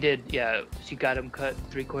 She did, yeah. She got them cut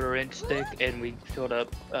 3/4 inch thick, and we filled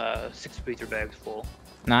up 6 freezer bags full.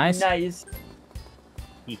 Nice. Nice.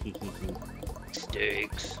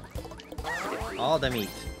 Steaks. All the meat.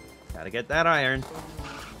 Gotta get that iron.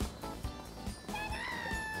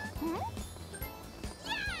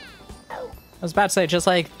 was about to say, just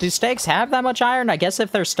like, do steaks have that much iron? I guess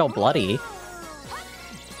if they're still bloody.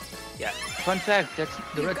 Yeah. Fun fact, that's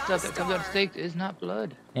the red stuff that comes out of steaks is not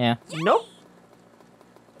blood. Yeah. Nope.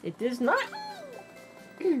 It is not.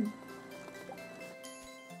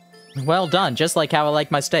 Well done, just like how I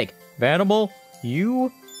like my steak. Vanimal,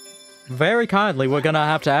 you... Very kindly, we're gonna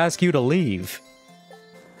have to ask you to leave.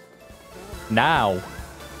 Now.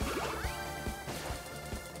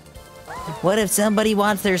 What if somebody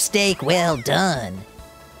wants their steak well done?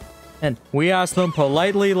 And we ask them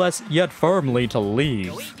politely, yet firmly, to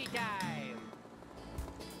leave.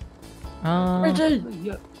 Richard,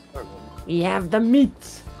 Yeah. we have the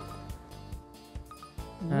meats.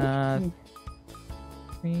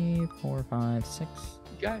 3, 4, 5, 6.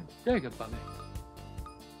 Jacob, Bobby.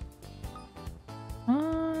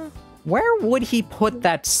 Where would he put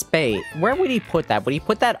that space? Where would he put that? Would he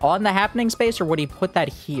put that on the happening space, or would he put that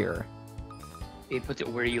here? He puts it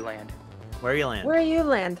where you land. Where you land? Where you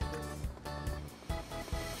land?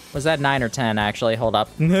 Was that 9 or 10, actually? Hold up.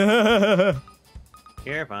 You're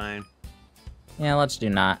fine. Yeah, let's do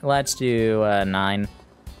 9.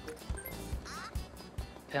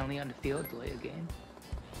 Penalty on the field, delay a game.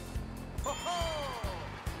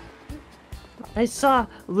 I saw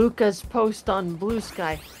Luca's post on Blue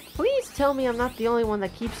Sky. Please tell me I'm not the only one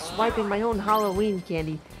that keeps swiping my own Halloween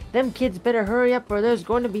candy. Them kids better hurry up or there's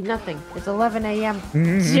going to be nothing. It's 11 a.m.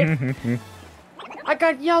 I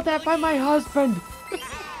got yelled at by my husband.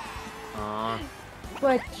 Aw.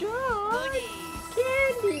 But John,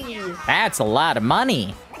 candy. That's a lot of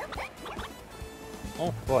money.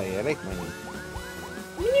 Oh boy, I like money.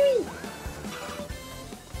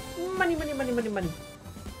 Money, money, money, money, money.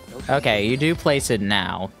 Okay, you do place it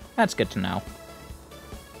now. That's good to know.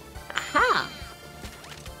 Aha!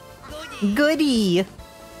 Goody!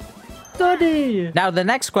 Goody! Now, the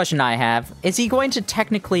next question I have, is he going to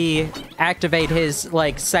technically activate his,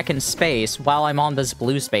 like, second space while I'm on this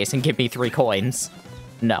blue space and give me 3 coins?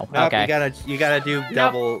 No. Nope, Okay. you gotta do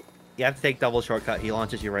double. You have to take double shortcut. He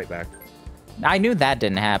launches you right back. I knew that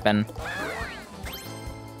didn't happen.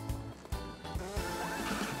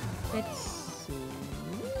 Let's see.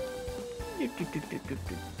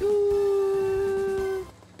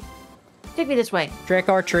 Take me this way. Trick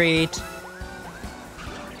or treat.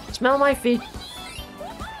 Smell my feet.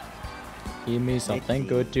 Give me something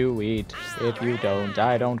good to eat. If you don't,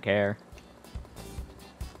 I don't care.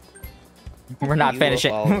 We're not You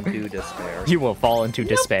finishing. will fall into despair. You will fall into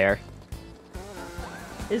despair.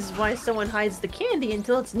 This is why someone hides the candy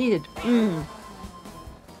until it's needed. Mm.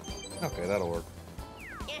 Okay, that'll work.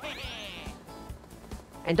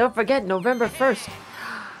 And don't forget, November 1st.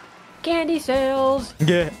 Candy sales!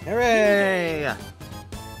 Yeah. Hooray!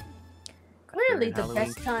 Clearly the Halloween.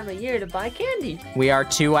 best time of year to buy candy. We are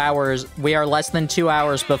less than 2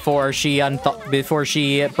 hours before she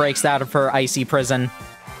breaks out of her icy prison.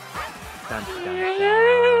 Dun, dun,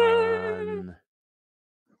 dun.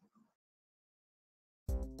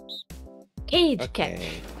 Cage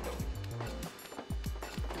Okay.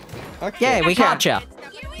 catch. Okay. Yay, we gotcha.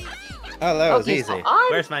 Oh, that was Okay, easy. so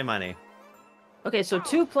I'm- Where's my money? Okay, so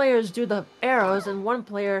 2 players do the arrows and 1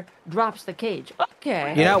 player drops the cage.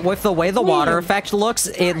 Okay. You know, with the way the water Weird. effect looks,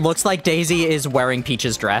 it looks like Daisy is wearing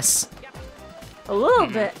Peach's dress. A little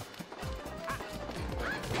bit.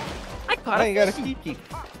 I caught Oh, a you gotta fishy. keep.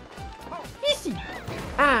 Fishy.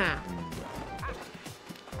 Ah.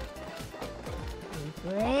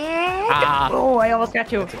 Ah. Oh, I almost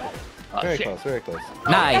got you. Oh, Very shit. close, very close.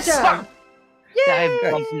 Nice. Gotcha. I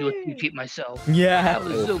Yay! bumped into a few feet myself. Yeah. That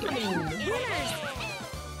was so good.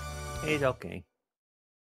 It's okay.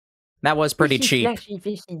 That was pretty Fishy, cheap. flashy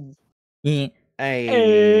fishes. Yeah.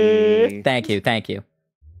 Hey. Thank you, thank you.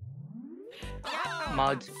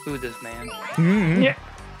 Mods, boo this man. Mm.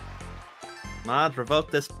 Mods, revoke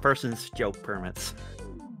this person's joke permits.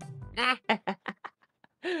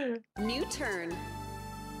 New turn.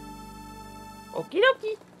 Okie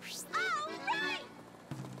dokie.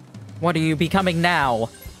 What are you becoming now?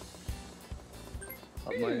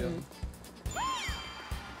 Of my own.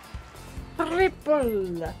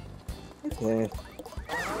 Triple. Okay.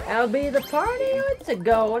 That'll be the party. It's a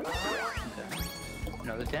going.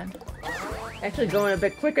 Another 10. Actually going a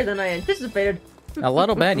bit quicker than I anticipated. A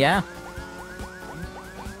little bit, yeah.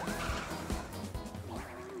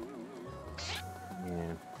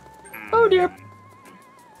 Yeah. Oh dear.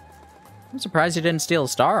 I'm surprised you didn't steal a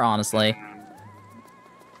star, honestly.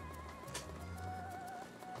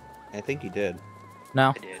 I think you did.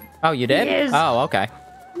 No? I did. Oh, you did? Yes. Oh, okay.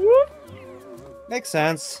 Makes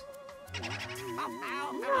sense.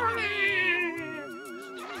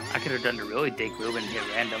 I could have done the really Dick Rubin hit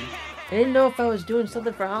random. I didn't know if I was doing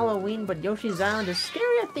something for Halloween, but Yoshi's Island is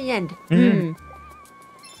scary at the end.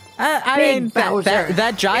 I Big mean, Bowser.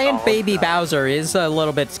 that giant baby Bowser is a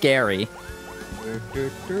little bit scary.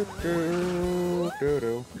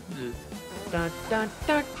 Dun, dun,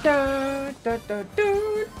 dun, dun, dun, dun,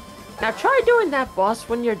 dun. Now try doing that, boss,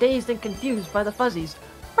 when you're dazed and confused by the fuzzies.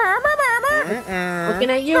 Looking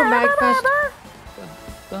at you, Magfest.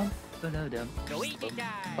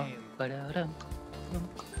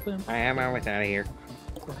 I am almost out of here.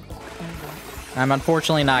 I'm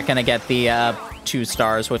unfortunately not gonna get the 2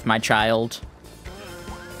 stars with my child.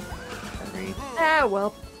 Sorry. Ah,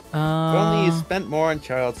 well. If only you spent more on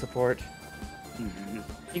child support.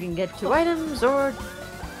 You can get 2 items or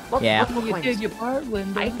multiple You points. did your part,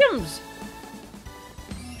 Linda. Items!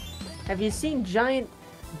 Have you seen giant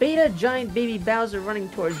baby Bowser running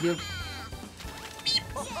towards you?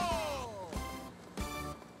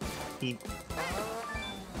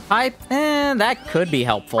 Hype? That could be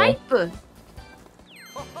helpful. Hype!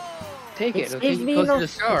 Take It it. Okay, saved me, close to the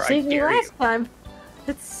star. I saved me dare you. last time.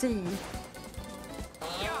 Let's see.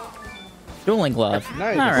 Dueling glove.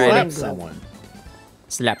 Nice. Alright. Slap someone.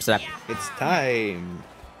 Slap, slap. It's time.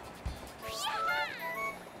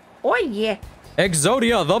 Oh yeah!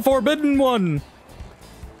 Exodia, the Forbidden One!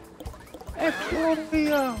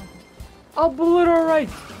 Obliterate!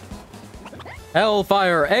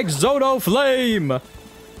 Hellfire, Exodo Flame!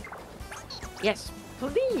 Yes,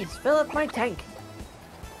 please fill up my tank.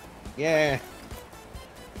 Yeah.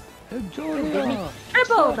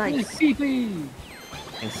 Triple dice!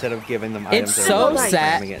 Instead of giving them It's items, they're so nice.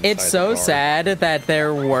 sad. slamming it inside It's the so car. sad that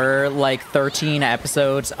there were like 13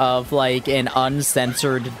 episodes of like an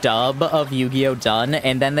uncensored dub of Yu-Gi-Oh! Done,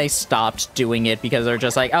 and then they stopped doing it because they're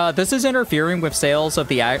just like, this is interfering with sales of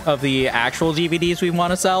the actual DVDs we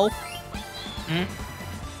want to sell. Eh?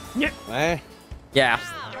 Yeah,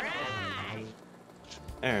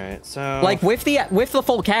 All right. So like with the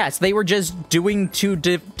full cast, they were just doing 2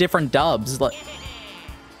 different dubs. Like,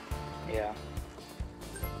 Yeah.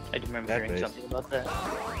 I do remember That hearing base. something about that.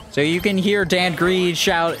 so you can hear Dan Greed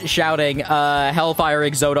shouting, "Hellfire,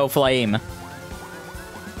 Exodo Flame."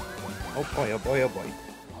 Oh boy! Oh boy! Oh boy!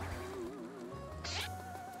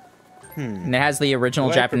 And it has the original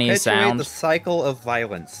Do I Japanese perpetuate sound. the cycle of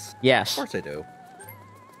violence. Of Yes. course I do.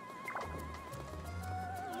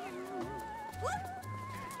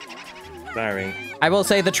 Sorry. I will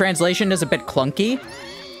say the translation is a bit clunky,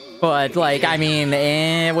 but like, I mean,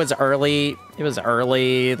 it was early,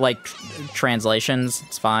 like, translations.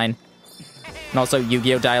 It's fine. And also,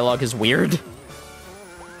 Yu-Gi-Oh! Dialogue is weird.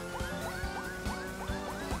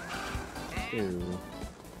 Ew.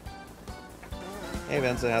 Hey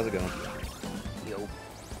Vincent, how's it going? Yo.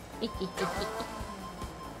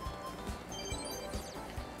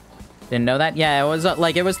 Didn't know that? Yeah, it was,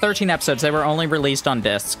 it was 13 episodes. They were only released on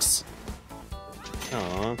discs.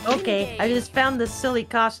 Aw. Okay, I just found this silly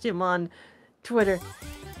costume on Twitter.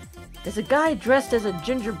 There's a guy dressed as a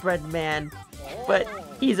gingerbread man, but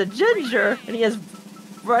he's a ginger and he has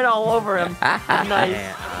bread all over him.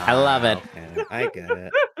 Nice. I love it. Okay, I get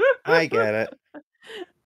it. I get it.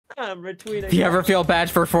 I'm retweeting. If you ever feel bad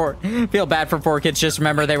for 4Kids, just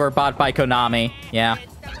remember they were bought by Konami. Yeah.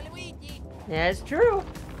 Yeah, it's true.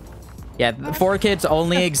 Yeah, 4Kids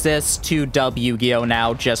only exists to dub Yu-Gi-Oh!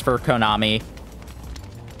 Now just for Konami.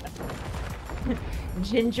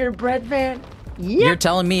 Gingerbread man. You're Yep.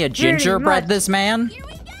 telling me a Very gingerbread much. this man?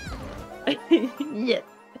 Yeah.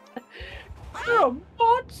 You're a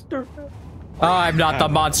monster. Oh, I'm not the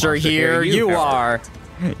I'm monster here. you, You Pepper. are.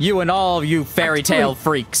 You and all of you fairy tale true.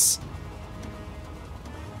 freaks.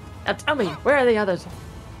 Now tell me, where are the others?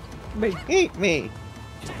 Me. Eat me.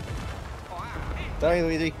 Sorry,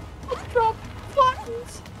 Luigi. Drop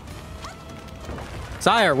buttons.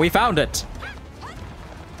 Sire, we found it.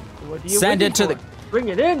 What are you Send waiting it to for? the- Bring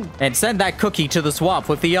it in. And send that cookie to the swamp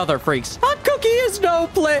with the other freaks. A cookie is no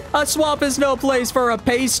place. A swamp is no place for a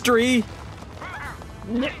pastry.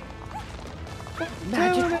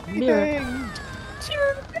 Magic mirror.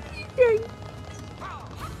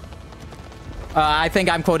 I think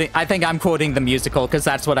I'm quoting the musical because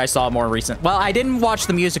that's what I saw more recent. Well, I didn't watch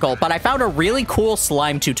the musical, but I found a really cool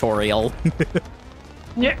slime tutorial.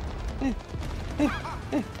 Yeah.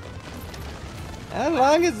 How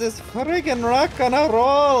long is this friggin' rock gonna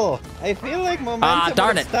roll? I feel like momentum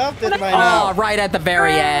darn would it. stopped it by Oh, now. right at the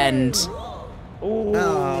very end. Ooh.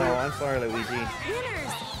 Oh, I'm sorry, Luigi.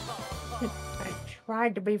 I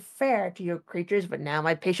tried to be fair to you creatures, but now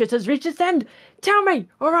my patience has reached its end. Tell me,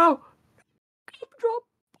 or I'll drop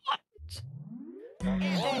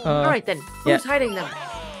buttons. All right then, who's yeah. hiding them?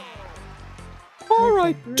 All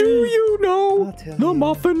right. Do you know I'll tell the you.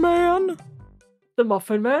 Muffin Man? The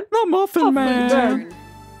Muffin Man? The Muffin Man. Turn.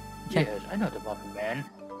 Yes, I know the Muffin Man.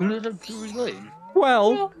 Who lives up Drury Lane?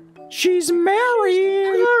 Well, she's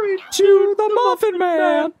married to the Muffin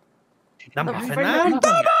Man. The Muffin Muffin Man? Man?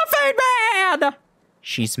 The Muffin Man.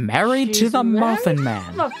 She's married to the Muffin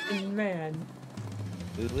Man. Muffin Man.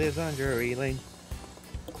 Who lives on Drury Lane?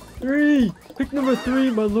 3. Pick number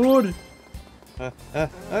 3, my lord.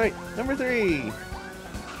 Alright, number 3.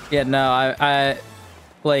 Yeah, no, I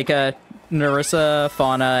like, Narissa,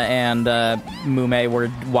 Fauna, and, Mume were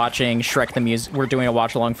watching Shrek the Music. We're doing a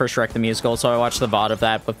watch-along for Shrek the Musical, so I watched the VOD of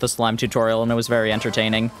that with the slime tutorial, and it was very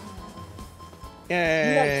entertaining.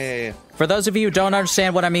 Yay! For those of you who don't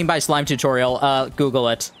understand what I mean by slime tutorial, Google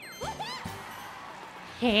it.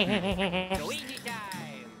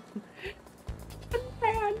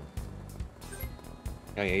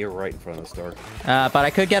 Oh yeah, you're right in front of the store. But I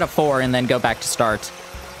could get a 4 and then go back to start.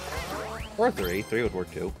 Or 3. 3 would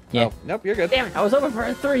work too. Yeah. Oh, nope, you're good. Damn it, I was hoping for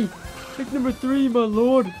a 3. Pick number 3, my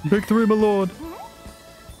lord. Pick 3, my lord.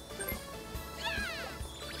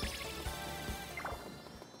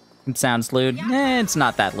 It sounds lewd. It's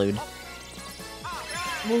not that lewd.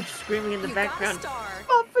 Mooch screaming in the You got a background. star.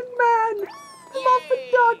 Muffin Man! Muffin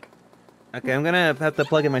Duck! Okay, I'm gonna have to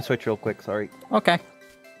plug in my Switch real quick, sorry. Okay.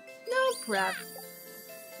 No prep.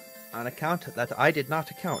 On account that I did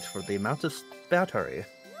not account for the amount of battery.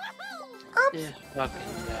 This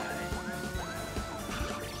fucking guy.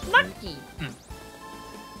 Lucky!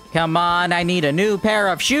 Come on, I need a new pair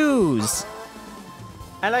of shoes.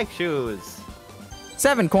 I like shoes.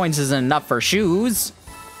 7 coins isn't enough for shoes.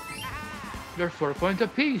 They're 4 coins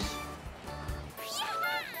apiece.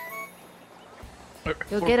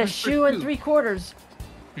 You'll get a shoe and 3/4.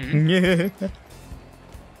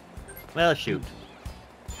 Well, shoot.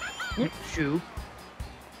 Shoe.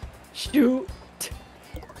 Shoot!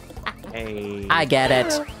 Hey. I get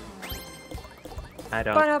it. I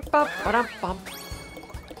don't. Ba-da-ba-ba-da-bum.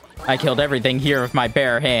 I killed everything here with my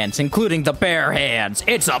bare hands, including the bare hands.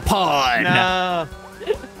 It's a pun. No.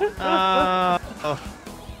 Oh.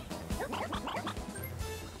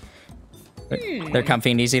 They're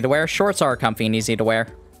comfy and easy to wear. Shorts are comfy and easy to wear.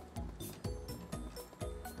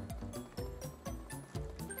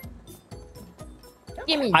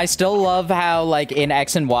 Gimme! I still love how, like, in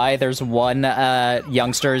X and Y, there's one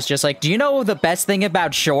youngster is just like, do you know the best thing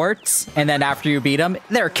about shorts? And then after you beat them,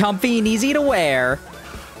 they're comfy and easy to wear.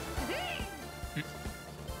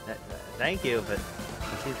 Thank you, but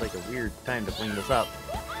it seems like a weird time to bring this up.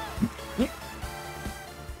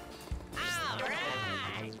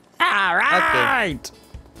 All right.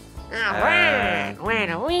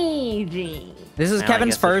 Waluigi! This is Now I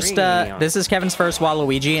Kevin's guess it's first. me. This is Kevin's first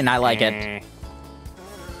Waluigi, and I like it. Eh.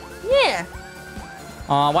 Yeah!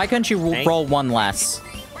 Why couldn't you Thank- roll 1 less?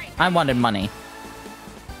 I wanted money.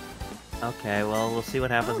 Okay, well, we'll see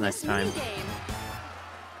what happens next time.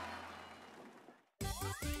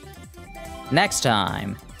 Next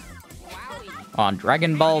time on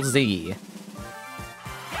Dragon Ball Z.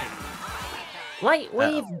 Light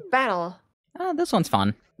wave battle. This one's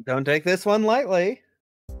fun. Don't take this one lightly.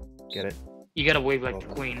 Get it? You gotta wave like the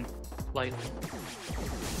queen. Like,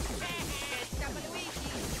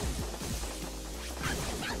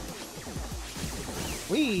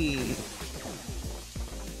 Whee!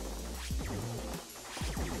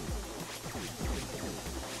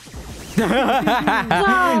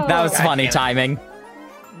 That was funny damn it. timing.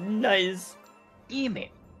 Nice.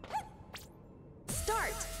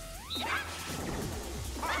 Start.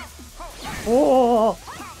 Oh!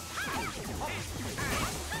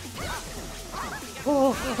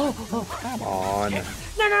 Come on.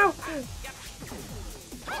 No, no!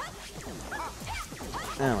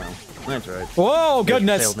 Oh well, that's right. Whoa,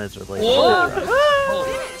 goodness. Failed miserably.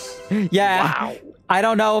 Yeah. I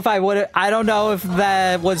don't know if I would. I don't know if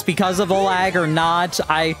that was because of the lag or not.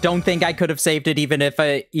 I don't think I could have saved it even if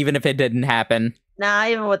it didn't happen. Nah,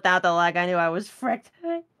 even without the lag, I knew I was fricked.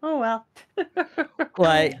 Oh well.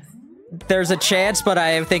 Like, there's a chance, but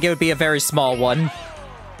I think it would be a very small one.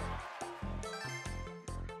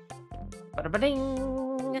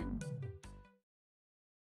 Ba-da-ba-ding.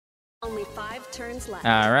 Only 5 turns left.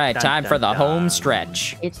 All right, Dun, time dun, for the home dun.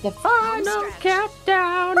 stretch. It's the final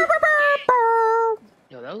countdown.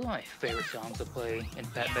 yo, that was one of my favorite songs to play in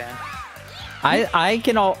Pet Band.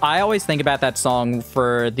 I always think about that song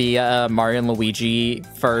for the Mario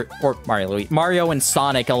and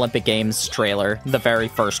Sonic Olympic Games trailer, the very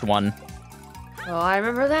first one. Oh, I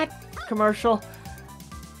remember that commercial.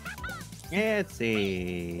 Yeah, let's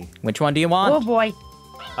see. Which one do you Oh want? boy.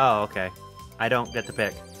 Oh, okay. I don't get to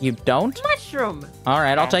pick. You don't? Mushroom. All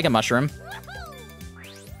right, I'll take a mushroom.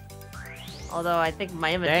 Although I think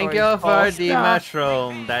my inventory. Thank you for the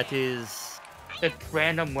mushroom. That is. It's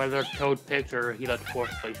random whether Toad picks or he lets fourth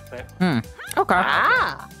place pick. Okay.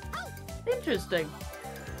 Ah, interesting.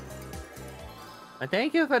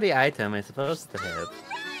 Thank you for the item. I'm supposed to have.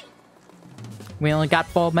 We only got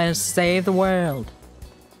 4 minutes to save the world.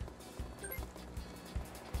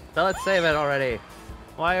 So let's save it already.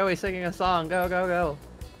 Why are we singing a song? Go, go, go.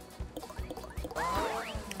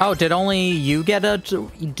 Oh, did only you get a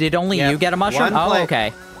mushroom? Oh, okay.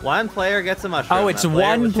 One player gets a mushroom. Oh, it's That player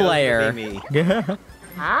one was chosen to player. be me.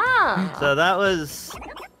 Ah. So that was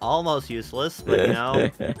almost useless, but you know.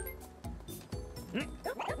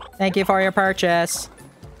 Thank you for your purchase.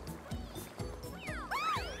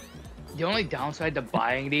 The only downside to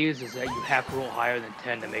buying these is that you have to roll higher than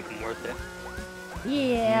 10 to make them worth it.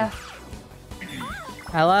 Yeah.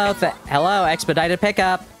 Hello, expedited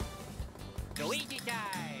pickup.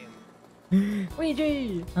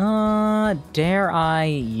 Luigi. Dare I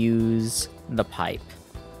use the pipe?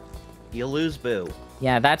 You lose Boo.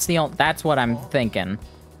 Yeah, that's what I'm thinking.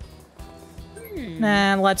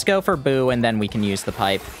 Nah, let's go for Boo, and then we can use the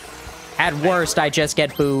pipe. At worst, I just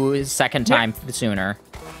get Boo second time sooner.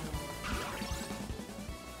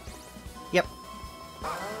 Yep.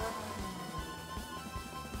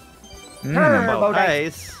 Turbo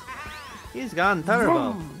Dice. He's gone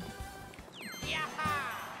turbo.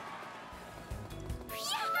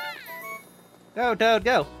 Go, Toad,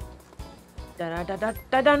 go. Da da da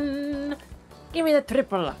da dun. Give me the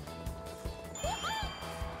triple.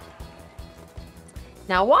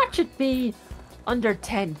 Now watch it be under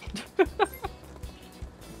 10.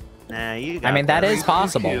 Nah, you got I mean, that this. is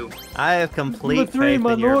possible. I have complete Three, faith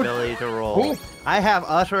my in your lord. ability to roll. I have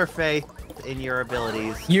utter faith in your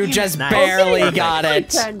abilities. You just Nice. barely Perfect. got it.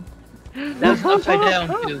 10. That's upside down,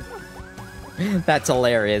 too. That's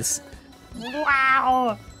hilarious.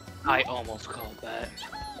 Wow. I almost called that.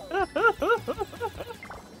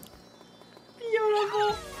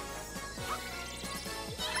 Beautiful.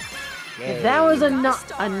 If that was a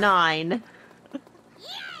 9.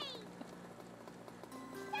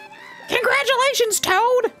 Congratulations,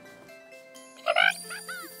 Toad!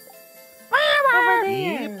 Over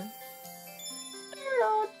there.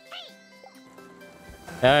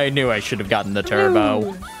 I knew I should have gotten the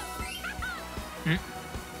turbo.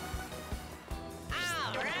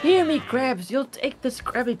 Hear me, Krabs. You'll take this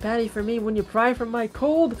Krabby Patty for me when you pry from my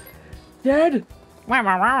cold, dead. Funniest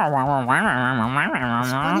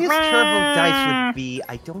turbo dice would be,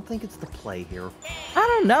 I don't think it's the play here. I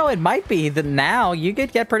don't know. It might be that now you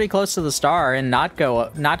could get pretty close to the star and not go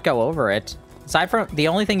over it. Aside from the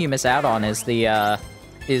only thing you miss out on is the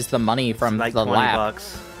money from Like the 20 lap.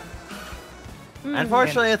 bucks.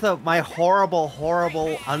 Unfortunately, with my horrible,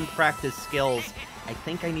 horrible, unpracticed skills, I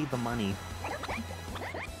think I need the money.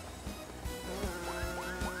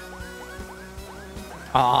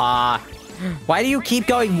 Ah, why do you keep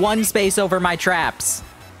going one space over my traps?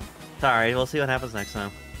 Sorry, we'll see what happens next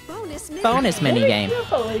time. Bonus minigame.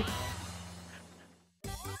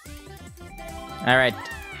 All right,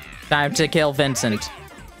 time to kill Vincent.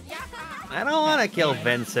 I don't want to kill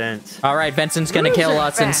Vincent. All right, Vincent's gonna kill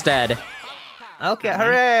us instead. Okay,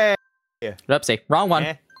 hooray! Oopsie, wrong one.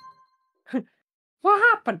 Eh. What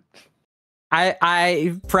happened?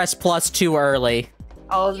 I pressed plus too early.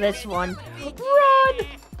 Oh, this one. Run!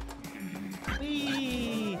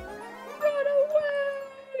 Whee! Run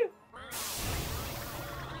away!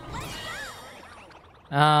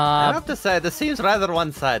 I have to say, this seems rather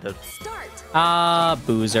one-sided.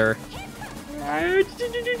 Boozer.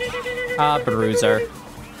 Bruiser.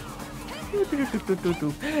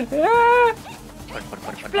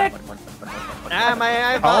 Ah,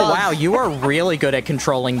 my eyeballs! Oh wow, you are really good at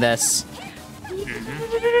controlling this.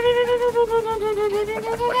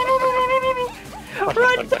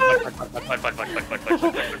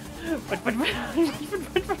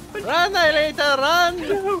 Run, Aelita, run!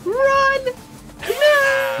 Run!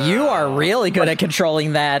 You are really good at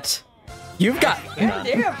controlling that. You've got.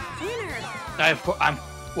 I'm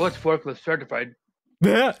was forklift certified.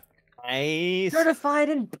 Yeah. Nice. Certified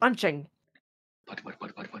in punching.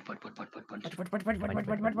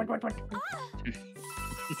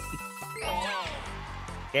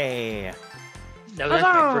 Yeah. That was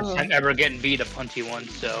actually my first time ever getting beat a punchy one,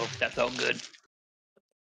 so that felt good.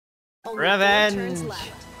 Revenge.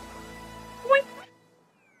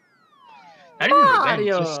 I didn't revenge,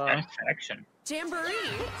 Mario. just satisfaction. Jamboree.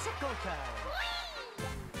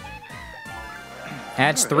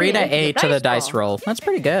 Adds 3 to 8 to the dice roll. That's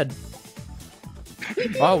pretty good.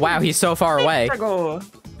 Oh wow, he's so far away.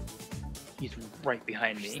 He's right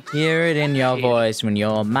behind me. Hear it in your voice when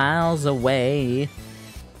you're miles away.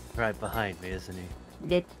 Right behind me, isn't he?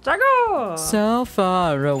 Let's go! So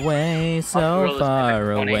far away, so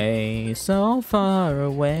far away, so far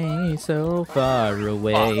away, so far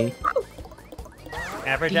away.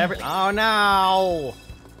 Average. Oh no!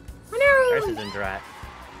 Ours isn't dry.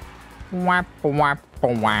 Wap, wap,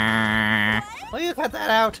 wah. Will you cut that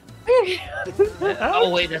out? Oh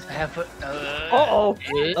wait, that's a half foot. Uh-oh.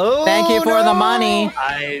 Oh, Thank you for the money.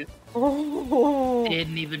 I Oh.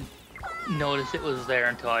 didn't even notice it was there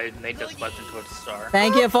until I made the selection towards the star.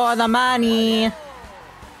 Thank you for the money.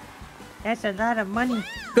 That's a lot of money.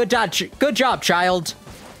 Good job, child.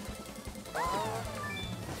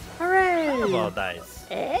 Hooray! Hello, dice.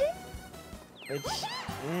 Eh? Which?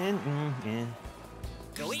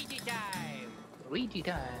 Luigi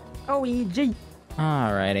time. Oh, EG.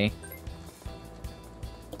 Alrighty.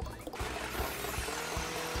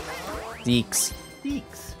 Zeeks.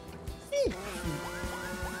 Peaks.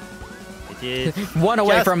 It is One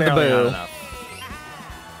away just from the barely boo. enough.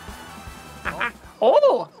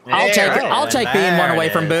 Oh! I'll take being one away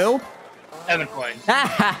from boo. 7 points.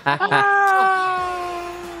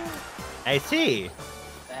 I see.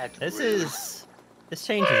 That's This rude.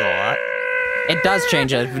 changes a lot. It does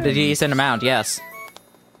change a decent amount, yes.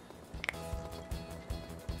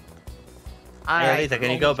 Hey, Lisa,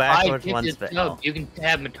 can you go backwards one spell? You can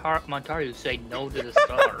have Montaru say no to the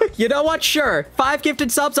star. You know what? Sure. 5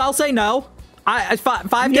 gifted subs, I'll say no.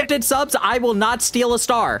 Five gifted subs, I will not steal a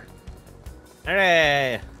star.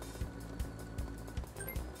 Hooray!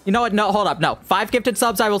 You know what? No, hold up. No. 5 gifted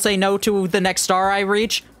subs, I will say no to the next star I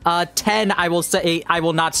reach. 10, I will say I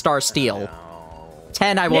will not star steal.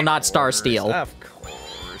 10, I will not star steal. Of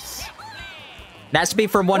course. It has to be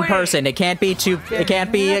from one person. It can't be two. It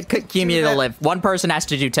can't be cumulative. One person has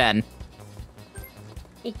to do 10.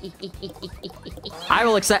 I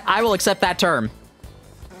will accept that term.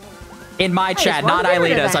 In my chat, not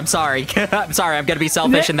Ailena's. I'm sorry. I'm sorry. I'm gonna be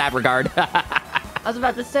selfish in that regard. I was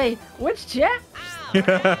about to say, which chat?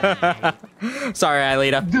 Sorry,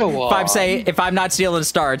 Ailena. Go on. If I'm not stealing a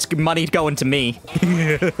star, it's money going to me.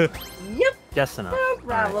 Yep, Just enough. no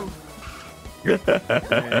problem.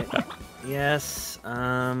 Alright. Yes.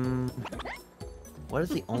 What is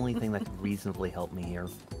the only thing that could reasonably help me here?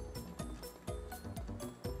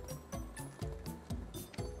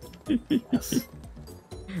 Yes.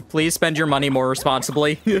 Please spend your money more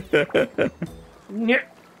responsibly. Yep.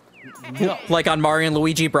 Like on Mario and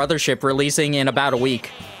Luigi Brothership releasing in about a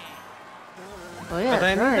week. Oh yeah, But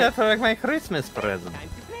I that's need right. that for like my Christmas present.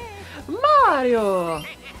 Mario!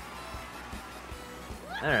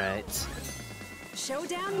 Alright.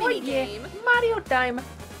 Showdown Oh yeah, minigame. Mario time.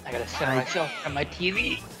 I gotta set myself on my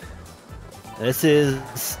TV. This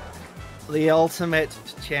is the ultimate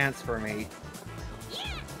chance for me.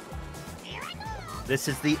 This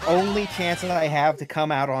is the only chance that I have to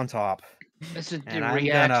come out on top. This is the And I'm gonna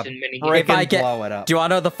reaction minigame. break If I and get- blow it up. Do you want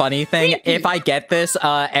to know the funny thing? If I get this,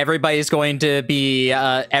 everybody's going to be,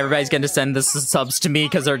 everybody's going to send the subs to me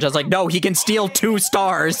because they're just like, no, he can steal 2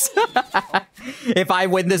 stars. If I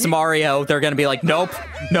win this Mario, they're going to be like, nope,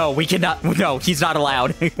 no, we cannot, no, he's not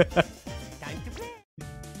allowed. Time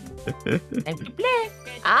to play.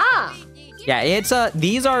 Ah! Yeah, it's,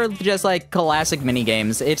 these are just like classic mini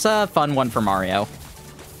games. It's a fun one for Mario.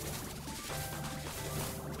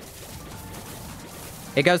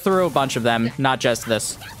 It goes through a bunch of them, not just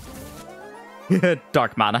this.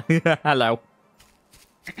 Dark Mana. Hello.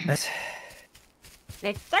 Let's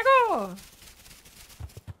go!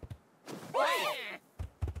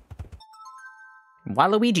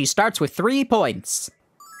 Waluigi starts with 3 points.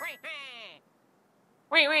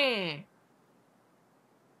 Wait, wait.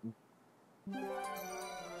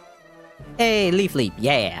 Hey, Leaf Leap,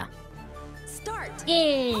 yeah. Start.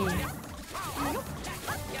 Yeah.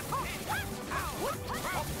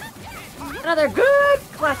 Another good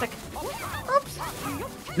classic. Oops.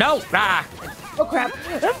 No! Ah! Oh crap.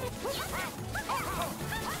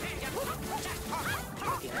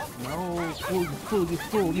 No, fool, you fool, you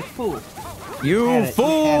fool, you fool. You Had it,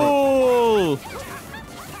 fool!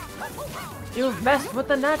 You've messed with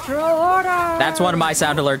the natural order. That's one of my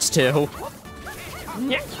sound alerts, too.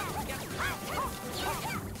 Yeah.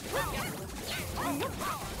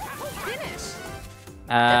 Finish.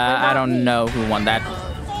 I don't know who won that.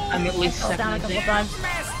 I'm at least Fell down a second. couple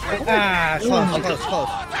times. Ah, close.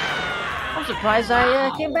 I'm surprised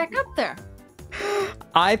I came back up there.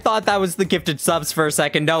 I thought that was the gifted subs for a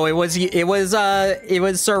second. No, it was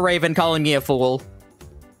Sir Raven calling me a fool.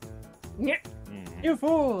 Yeah. You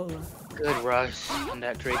fool. Good rush on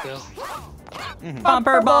that Draco.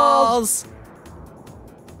 Bumper balls!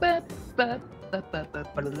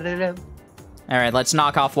 Alright, let's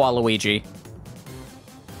knock off Waluigi.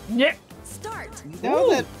 Yeah. Start.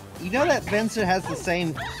 You know that Vincent has the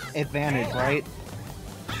same advantage, right?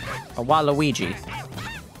 A Waluigi.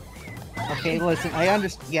 Okay, listen, I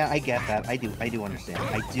understand. Yeah, I get that. I do understand.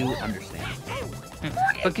 I do understand.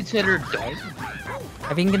 But consider Doug.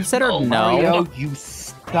 Have you considered no? Mario, you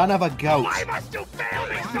son of a goat. Why must you fail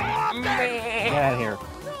me so often? Get out of here.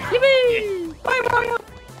 Yippee! Bye, Mario.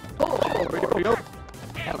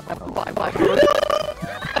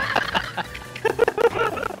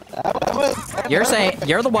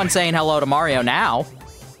 You're the one saying hello to Mario now.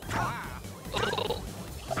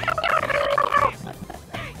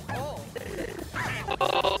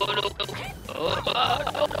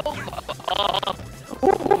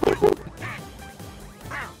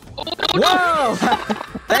 Whoa!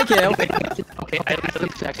 Thank you. Okay, I at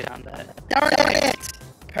least check it on that. Darn it!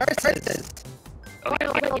 Curses!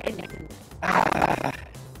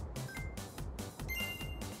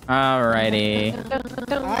 Alrighty. I'm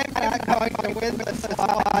not going to win this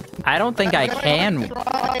one. I don't think I can.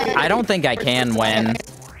 I don't think I can win.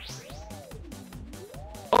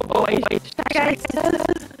 Oh boy.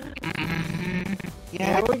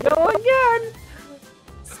 Yeah, Here we go again.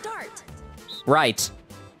 Start. Right.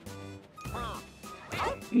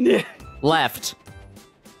 Left.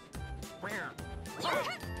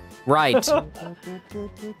 Right.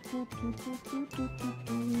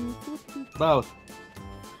 both.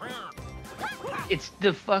 It's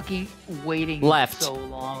the fucking waiting Left. so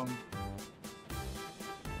long.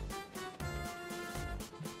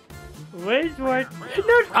 Wait for it.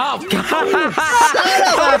 Oh God!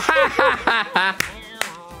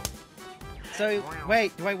 So,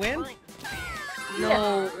 wait, do I win?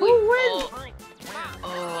 No. Who wins?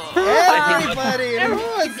 Everybody, who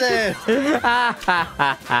was it?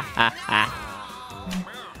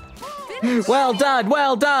 Well done,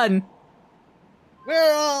 well done.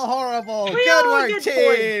 We're all horrible. We Good all work, get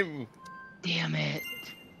team. Damn it.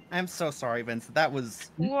 I'm so sorry, Vince. That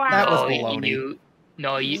was Wow. that was Oh, baloney. you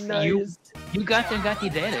Nice. got the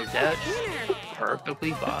advantage. That's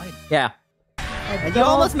perfectly fine. Yeah. And you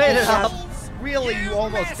almost made it up. Really, you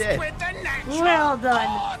almost did. Well done.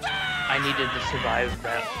 I needed to survive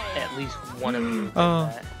that. At least one of you. did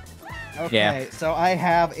that. Okay, Yeah. so I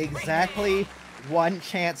have exactly one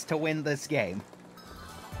chance to win this game.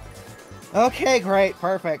 Okay, great,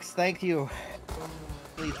 perfect. Thank you.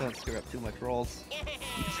 Please don't screw up too much rolls. You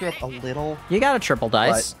can screw up a little. You got a triple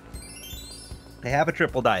dice. I have a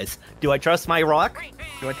triple dice. Do I trust my rock?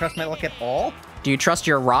 Do I trust my luck at all? Do you trust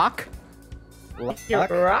your rock? Luck?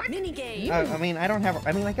 Rock? Minigame. I mean, I don't have.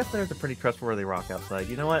 I mean, I guess there's a pretty trustworthy rock outside.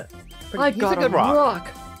 You know what? I He's got a good rock. rock.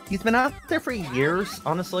 He's been out there for years,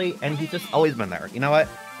 honestly, and he's just always been there. You know what?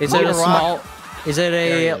 Is it a rock. small? Is it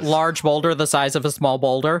There he a is. large boulder the size of a small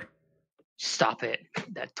boulder? Stop it.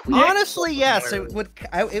 That tweet. Honestly, yes. It would.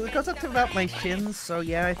 It goes up to about my shins. So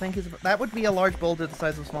yeah, I think that would be a large boulder the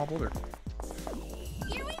size of a small boulder.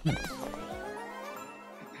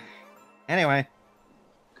 Anyway,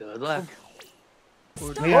 Good luck.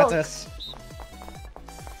 we got this.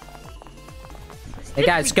 Hey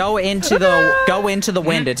guys, go into the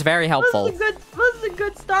wind. It's very helpful. This is a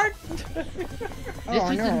good start. This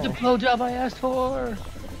Oh, isn't the no. blowjob I asked for.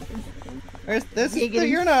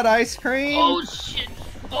 You're not ice cream. Oh shit.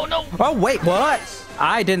 Oh no. Oh wait, what?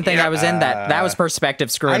 I didn't think I was in that. That was perspective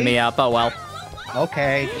screwing me up. Oh well.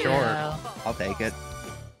 Okay, sure. Yeah. I'll take it.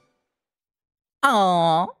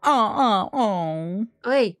 Oh.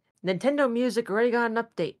 Hey, Nintendo Music already got an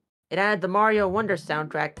update. It added the Mario Wonder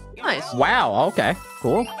soundtrack. Nice. Wow. Okay.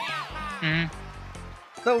 Cool.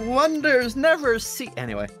 The wonders never see.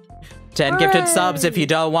 Anyway. 10 gifted subs if you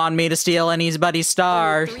don't want me to steal anybody's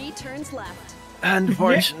star. 3 turns left.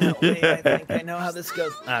 Unfortunately, I think I know how this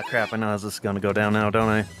goes. Ah, crap! I know how this is gonna go down now, don't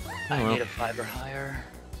I? I need a 5 or higher.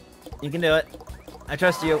 You can do it. I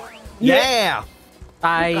trust you. Yeah.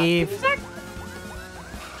 5.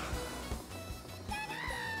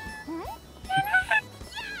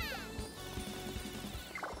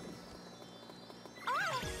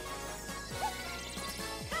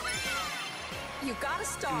 You got a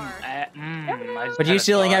star. But you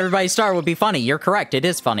stealing everybody's star would be funny. You're correct. It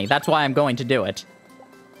is funny. That's why I'm going to do it.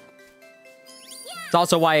 It's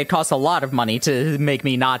also why it costs a lot of money to make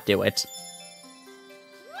me not do it.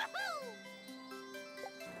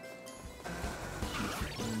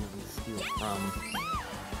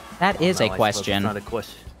 That is a question. Not a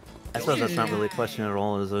question. I suppose that's not really a question at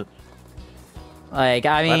all, is it? Like,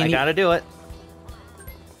 I But I mean, gotta do it.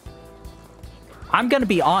 I'm gonna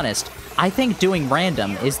be honest. I think doing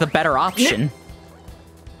random is the better option.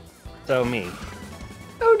 So me.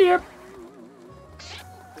 Oh dear.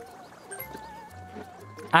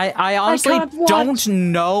 I honestly can't watch. don't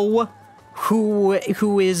know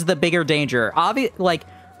who is the bigger danger. Like,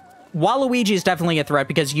 Waluigi is definitely a threat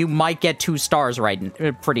because you might get 2 stars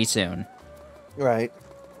pretty soon. Right.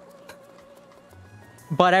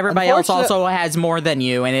 But everybody else Unfortunate- also has more than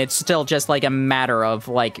you, and it's still just like a matter of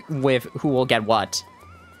like with who will get what.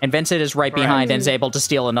 And Vincent is right behind and is able to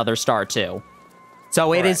steal another star too.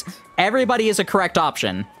 So it is everybody is a correct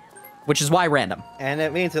option, which is why random. And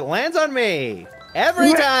it means it lands on me.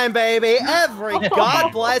 Every time, baby. Every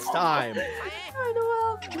God bless time.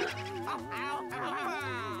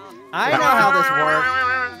 I know how this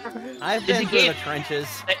works. I've been through the trenches.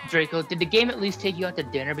 Draco, did the game at least take you out to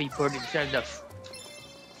dinner before it decided to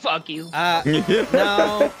fuck you?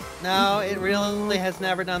 No, it really has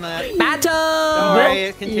never done that. Battle! Don't worry,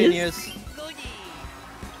 it continues.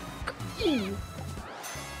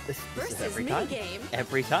 This is Versus every time. minigame.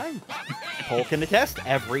 Every time. Cole can attest,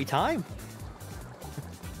 every time.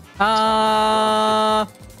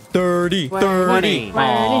 30. 20.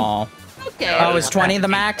 Aw. Okay. Oh, is 20 the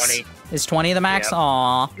max? 20. Is 20 the max? Yep.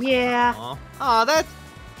 Aw. Yeah. Oh, that's...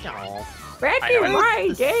 Aw. Back I in know. my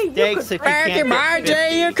day, you Stakes could if you can't Back in my get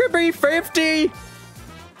day, 50. it could be 50.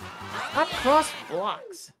 across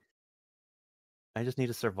blocks. I just need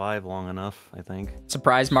to survive long enough, I think.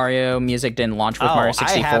 Surprise Mario music didn't launch with Mario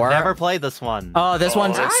 64. I have never played this one. Oh, this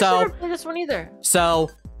one's I so never played this one either.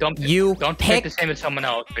 Don't you don't pick pick the same as someone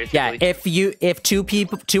else. Basically. yeah, if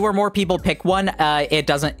two or more people pick one, it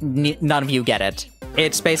doesn't none of you get it.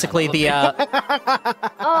 It's basically the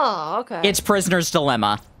Oh, okay. it's Prisoner's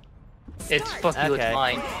Dilemma. It's fuck you. Okay. It's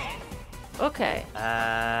mine. okay.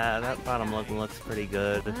 That bottom looks pretty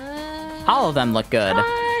good. All of them look good.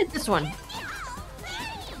 This one.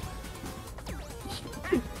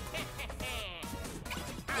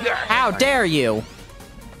 How dare you?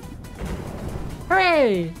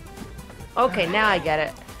 Hooray! Okay, now I get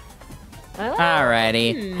it.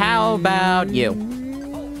 Alrighty. How about you?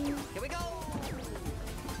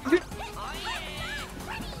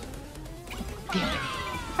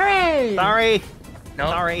 Hooray! Sorry. No,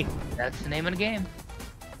 Sorry. that's the name of the game.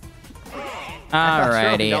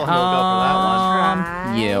 Alrighty. No one will go for that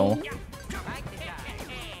one. You.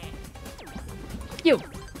 You.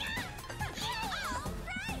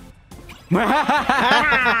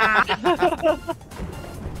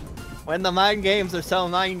 When the mind games are so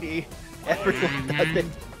 90, everyone does it.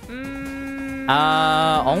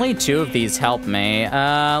 Only 2 of these help me.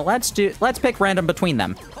 Let's pick random between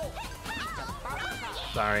them.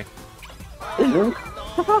 Sorry. Hell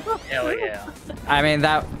yeah. I mean,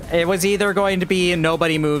 it was either going to be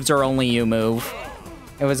nobody moves or only you move.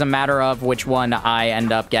 It was a matter of which one I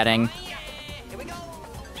end up getting.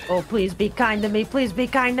 Oh, please be kind to me. Please be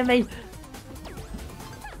kind to me.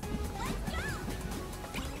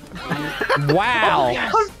 Wow.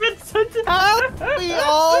 We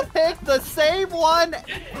all pick the same one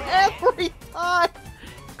every time.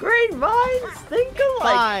 Great minds think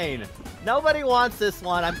alike. Fine. Nobody wants this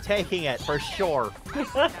one. I'm taking it for sure.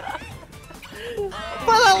 But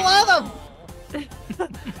I love them.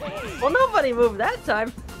 Well, nobody moved that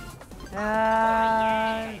time.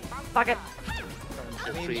 Fuck it.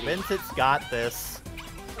 I mean, Vincent's got this.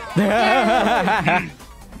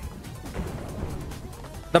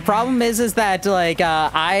 The problem is that like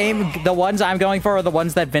the ones I'm going for are the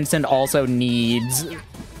ones that Vincent also needs.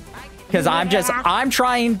 Because I'm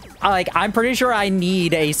trying, like, I'm pretty sure I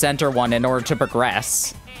need a center one in order to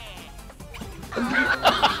progress.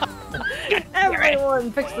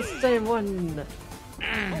 Everyone picks the same one.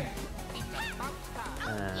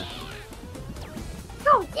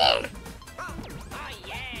 Oh, yeah.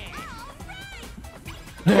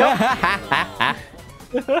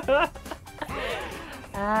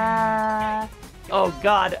 Oh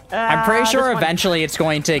God. I'm pretty sure this one. eventually it's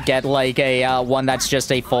going to get like a one that's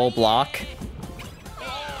just a full block.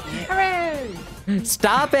 Hooray!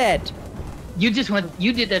 Stop it! You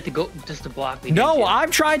did that to go just to block me. No, didn't you?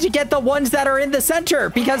 I'm trying to get the ones that are in the center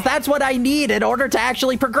because that's what I need in order to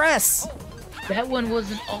actually progress. That one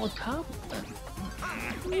wasn't all top.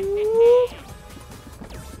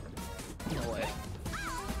 No way.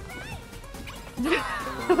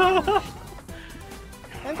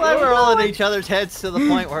 I'm glad we're all in each other's heads to the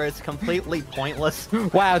point where it's completely pointless.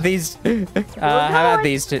 Wow, these. How about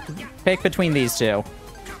these two? Pick between these two.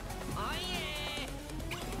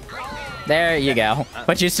 There you go.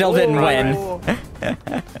 But you still didn't win.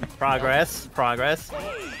 Progress. Progress.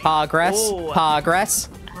 Ooh. Progress.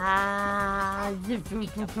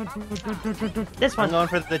 This I'm one. going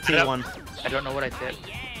for the T one. I don't know what I picked.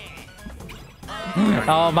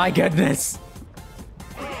 Oh my goodness.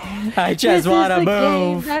 I just want to This is the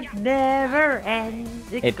game move. that never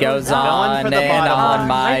ends. It goes Going on for and the bottom on, one.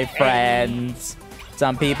 my friends.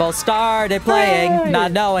 Some people started playing,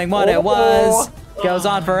 not knowing what it was. Goes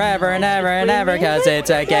on forever and ever and ever, cause it's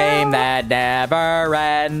a game that never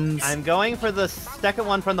ends. I'm going for the second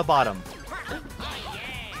one from the bottom.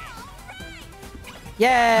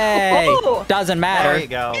 Yay! Oh! Doesn't There matter. you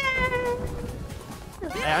go.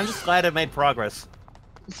 Hey, I'm just glad I made progress.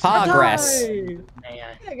 Progress. Man.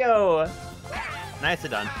 There you go. Nicely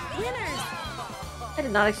done. Winners. I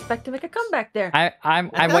did not expect to make a comeback there. I'm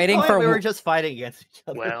At that waiting point, for we were just fighting against each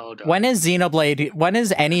other. Well done. when is Xenoblade? When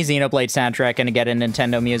is any Xenoblade soundtrack gonna get in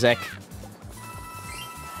Nintendo Music?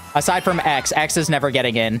 Aside from X, X is never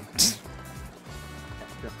getting in.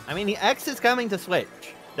 I mean, the X is coming to Switch.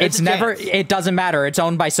 There's It's a never. chance. It doesn't matter. It's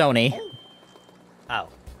owned by Sony. Oh.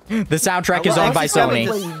 The soundtrack is Well, owned by X is coming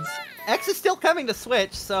Sony. to- X is still coming to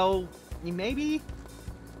Switch, so maybe.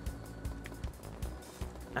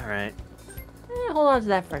 All right. Hold on to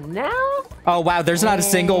that for now. Oh wow, there's not a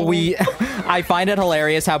single Wii. I find it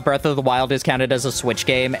hilarious how Breath of the Wild is counted as a Switch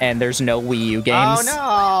game, and there's no Wii U games.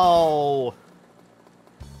 Oh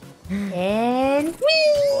And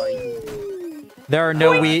There are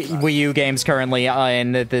no Wii U games currently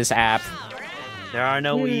in this app. no! There are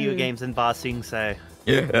no Wii U games in Ba Sing Se.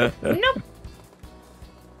 nope.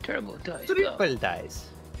 Terrible dice. Triple dice.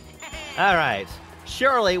 All right.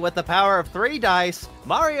 Surely, with the power of 3 dice,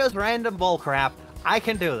 Mario's random bullcrap, I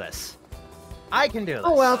can do this. I can do this.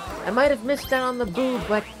 Oh well, I might have missed out on the boo,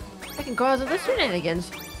 but I can cause other shenanigans.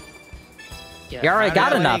 Yeah. You already got What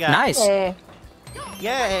do you enough. got? Nice.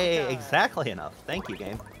 Yay! Exactly enough. Thank you,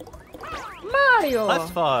 game. Mario. Let's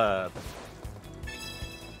fun.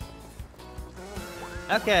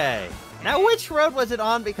 Okay. Now, which road was it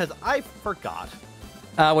on? Because I forgot.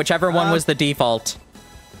 Whichever one was the default.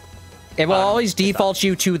 It will always it's up. default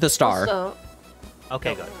you to the star. Also,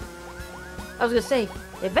 Okay, good. I was gonna say,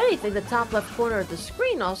 if anything, the top left corner of the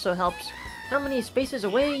screen also helps how many spaces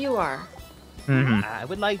away you are. Mhm. I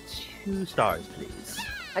would like 2 stars, please.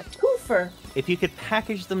 A twofer. If you could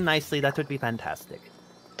package them nicely, that would be fantastic.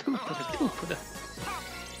 Put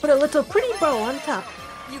a little pretty bow on top.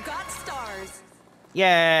 You got stars.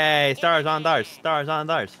 Yay! Stars on stars. Stars on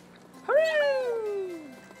stars.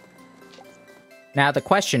 Now the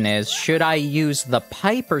question is, should I use the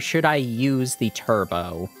pipe or should I use the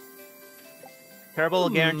turbo? Turbo will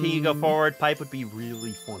guarantee you go forward. Pipe would be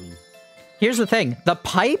really funny. Here's the thing: the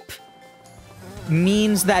pipe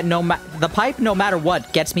means that no matter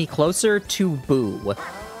what, gets me closer to Boo.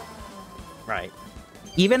 Right.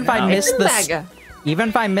 Even if I No. miss the Maga. even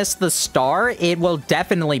if I miss the star, it will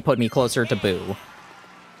definitely put me closer to Boo.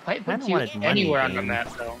 Pipe I puts don't you want it money, anywhere on the game. map,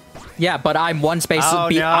 though. Yeah, but I'm one space. Oh,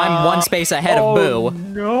 no. I'm one space ahead of Boo.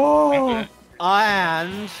 No.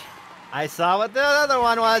 And I saw what the other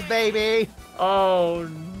one was, baby. Oh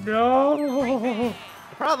no.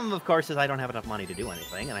 The problem, of course, is I don't have enough money to do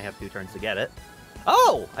anything, and I have 2 turns to get it.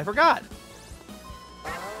 Oh, I forgot.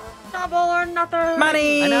 Double or nothing.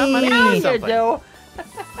 Money. I know money Yeah, means you something. do.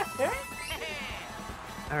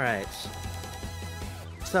 All right.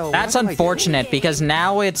 So That's what do I do? unfortunate because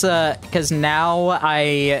now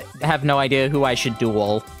I have no idea who I should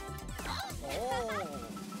duel.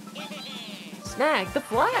 Snag the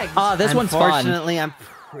flags. This one's fun. Unfortunately, I'm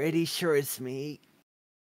pretty sure it's me.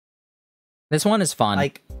 This one is fun.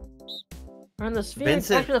 Like, On the sphere,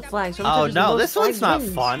 Vincent- after the flags. oh Whichever's the no, most this one's flags not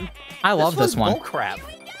wins. fun. I love this one. Bullcrap.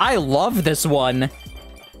 I love this one.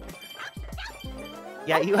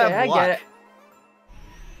 Yeah, you Okay, have I luck. get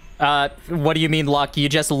it. What do you mean luck? You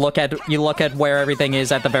just look at where everything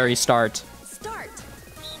is at the very start. Start.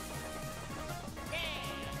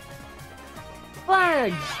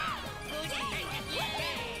 Flags.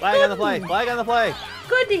 Flag on the play. Flag on the play.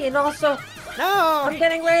 Goody, and also No. I'm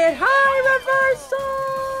getting raided. Hi, reversal.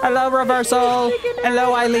 Hello, reversal.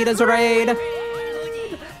 Hello, Aelita's raid.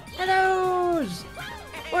 Hellos.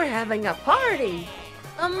 We're having a party.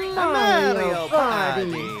 A Mario Mario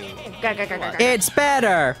party. party. It's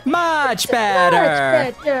better. Much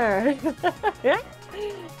better. Much better.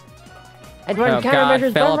 And when Oh god, countermeasures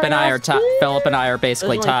done Philip and I right are off screen, Philip and I are there's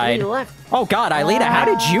basically only tied. 3 left. Oh god, Aelita, how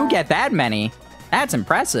did you get that many? That's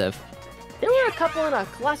impressive. There were a couple in a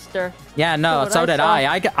cluster. Yeah, no, What so I did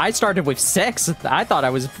saw. I started with 6. I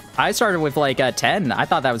started with like 10. I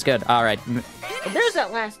thought that was good. All right. And there's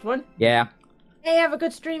that last one. Yeah. Hey, have a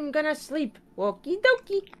good stream. Gonna sleep. Okie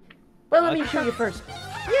dokie. Well, let me show you first.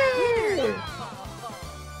 Yay!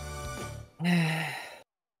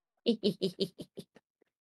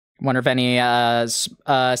 Wonder if any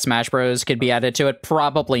Smash Bros could be added to it.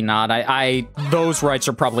 Probably not. Those rights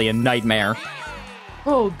are probably a nightmare.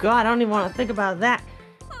 Oh God, I don't even want to think about that.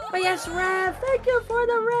 But yes, Rev, thank you for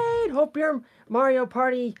the raid. Hope your Mario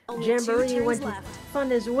Party Only 2 Jamboree turns went left.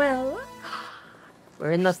 fun as well.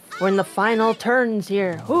 We're in the final turns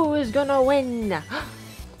here. Who is gonna win?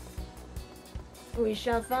 We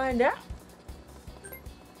shall find out.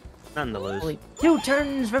 Nothing to lose. Only 2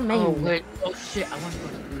 turns remain. Oh wait. Oh shit. I want to go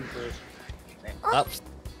to blue first. Up.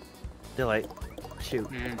 Delay. Shoot.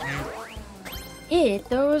 Hit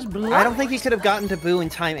those blue. I don't think he could have gotten to Boo in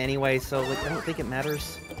time anyway, so like, I don't think it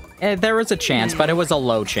matters. There was a chance, but it was a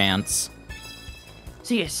low chance.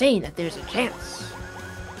 So you're saying that there's a chance?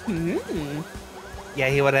 Yeah,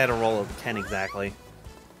 he would have had a roll of 10 exactly.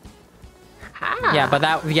 Ah.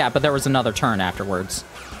 Yeah, but there was another turn afterwards.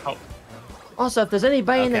 Also, if there's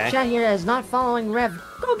anybody in the Okay. chat here that is not following Rev,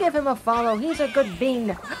 go give him a follow. He's a good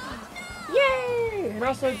bean. Yay! And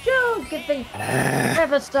also, Joe, good thing.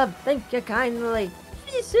 Rev a sub. Thank you kindly.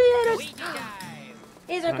 Appreciate it.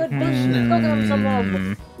 He's a good bean. Go give him some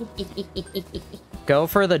love. Go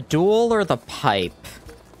for the duel or the pipe?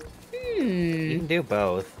 You can do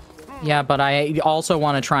both. Yeah, but I also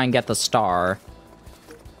want to try and get the star.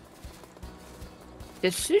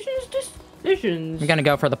 Decisions. I'm gonna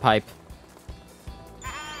go for the pipe.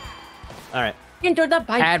 Alright. Into the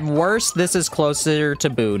pipe. At worst, this is closer to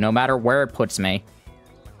Boo, no matter where it puts me.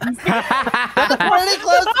 Pretty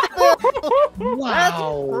close to Boo!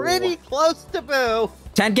 Wow. That's pretty close to Boo!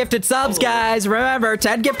 10 gifted subs, guys! Remember,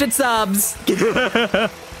 10 gifted subs! Please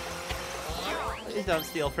don't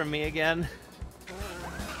steal from me again.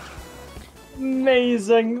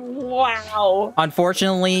 Amazing. Wow.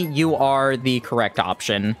 Unfortunately, you are the correct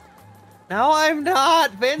option. No, I'm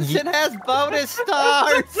not! Vincent has bonus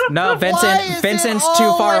stars! No, Why is it Vincent's too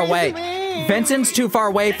far always away. me? Vincent's too far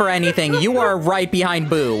away for anything. You are right behind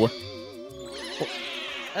Boo.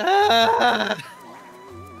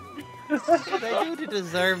 What did I do to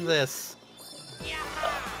deserve this?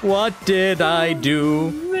 What did I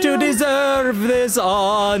do to deserve this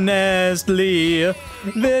honestly?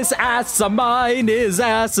 This ass of mine is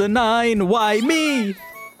asinine. Why me?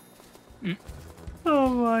 Oh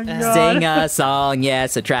my Sing a song,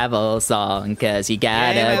 yes, a travel song, cause you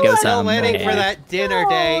gotta Damn, go I'm still waiting for somewhere. that dinner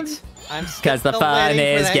date. I'm Cause the still fun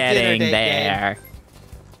waiting for is that dinner getting date there.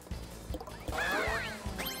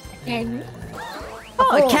 And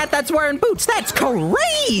Oh, a cat that's wearing boots, that's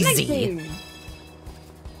crazy! 19.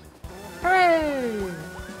 Hooray!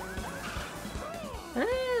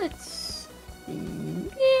 Let's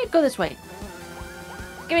go this way.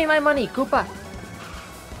 Give me my money, Koopa.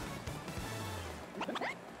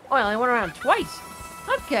 Oh, I only went around twice.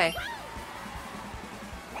 Okay.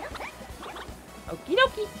 Okie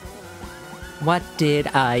dokie. What did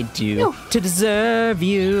I do to deserve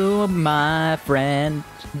you, my friend?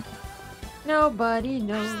 Nobody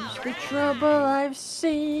knows the trouble I've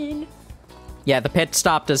seen. Yeah, the pit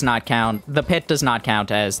stop does not count. The pit does not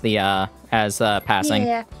count as the passing.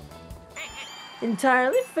 Yeah.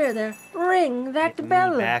 Entirely fair there. Ring that Give me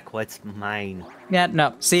bell. back what's mine. Yeah,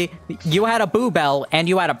 no. See, you had a Boo Bell and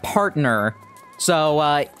you had a partner.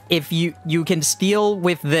 So, if you can steal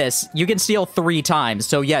with this, you can steal 3 times.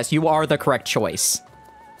 So yes, you are the correct choice.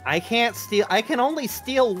 I can't steal. I can only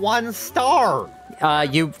steal 1 star.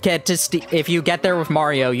 You get to if you get there with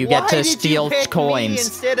Mario, you get to steal Why did you pick me coins.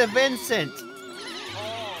 instead of Vincent?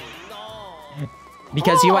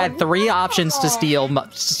 Because you had 3 options to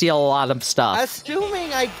steal a lot of stuff.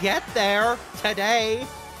 Assuming I get there today.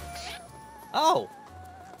 Oh,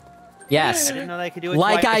 Yes. I didn't know that I could do it.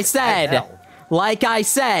 Like twice I as said. well. Like I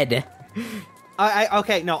said.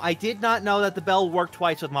 Okay, no, I did not know that the bell worked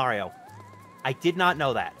twice with Mario. I did not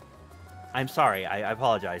know that. I'm sorry. I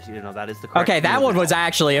apologize. You know that is the correct. Okay, that move. one was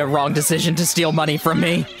actually a wrong decision to steal money from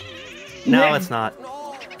me. No, it's not.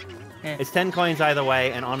 It's 10 coins either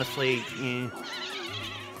way, and honestly,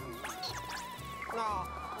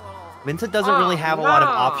 Vincent doesn't really have a lot of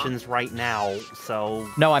options right now, so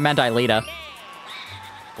No, I meant Aelita.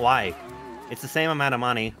 why? It's the same amount of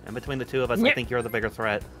money, and between the two of us, I think you're the bigger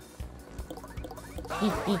threat.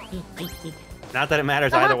 Not that it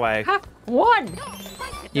matters either way. One.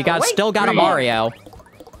 You still got a 3. Mario.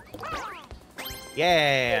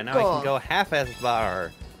 Yeah, now I can go half as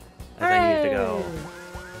far as I need to go.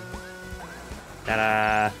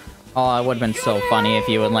 Ta-da! Oh, it would have been so funny if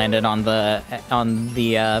you had landed on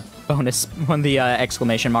the bonus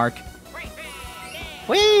exclamation mark.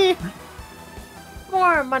 Whee!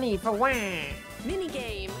 More money for one.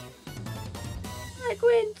 Minigame. Like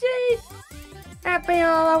Wednesday. Happy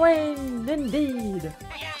Halloween, indeed.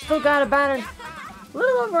 Still got about a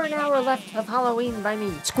little over an hour left of Halloween by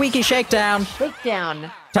me. Squeaky shakedown. Shakedown.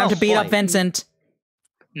 Time Oh, to beat up boy. Vincent.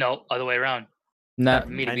 No, other way around. No. For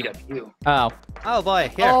me to beat up you. Oh. Oh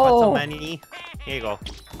boy, here, want some money? Here you go.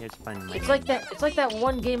 Here's fun money. It's like that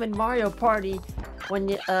one game in Mario Party when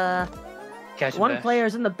you Catch one back.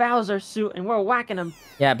 player's in the Bowser suit and we're whacking him.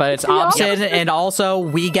 Yeah, but it's the opposite, opposite. and also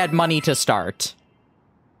we get money to start.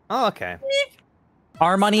 Oh, okay.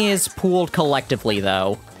 Our money is pooled collectively,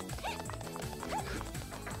 though.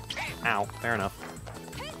 Ow, fair enough.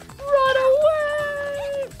 Run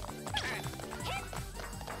away!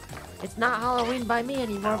 It's not Halloween by me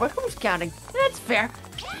anymore, but who's counting? That's fair.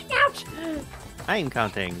 Ouch! I'm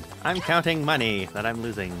counting. I'm counting money that I'm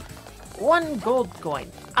losing. 1 gold coin.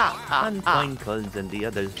 One coin coins and the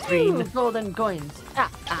other's 2 green. golden coins.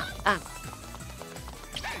 And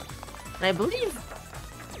I believe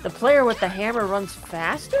the player with the hammer runs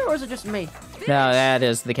faster, or is it just me? No, that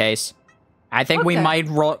is the case. I think we Okay. might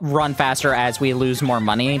run faster as we lose more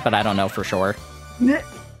money, but I don't know for sure.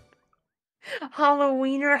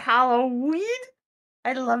 Halloweener Halloween?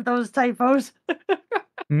 I love those typos.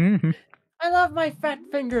 Mm-hmm. I love my fat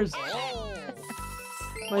fingers.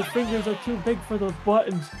 My fingers are too big for the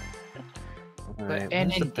buttons. Alright, But N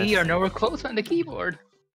what's the and D best- are nowhere close on the keyboard.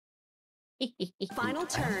 Final I don't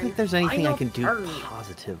turn. think there's anything I can do Turn.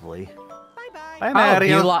 positively. Bye-bye. Bye, Oh,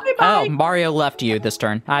 Mario. oh, Mario left you this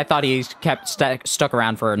turn. I thought he kept stuck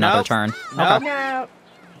around for another Nope. turn. Nope. No.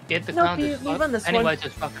 Get the No, clown you run this one. Anyway,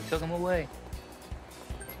 just fucking took him away.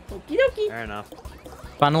 Okie dokie. Fair enough.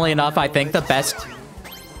 Funnily enough, I think the best...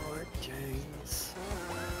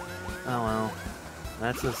 Oh well.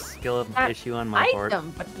 That's a skill That issue on my part.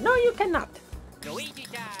 Item, but no, you cannot.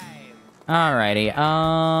 Alrighty,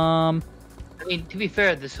 I mean, to be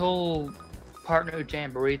fair, this whole partner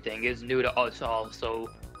Jamboree thing is new to us all, so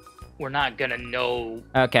we're not gonna know.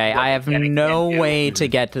 Okay, I have mechanic no can do. way to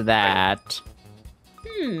get to that.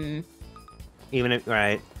 Even if,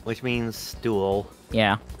 right, which means duel.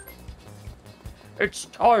 Yeah. It's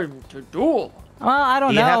time to duel. Well, I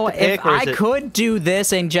don't Do you have know to if pick, or is I it- could do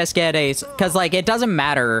this and just get a, because like it doesn't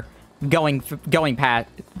matter going past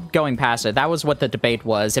it. That was what the debate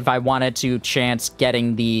was. If I wanted to chance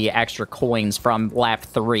getting the extra coins from lap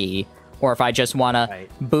 3, or if I just want to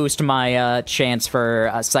boost my chance for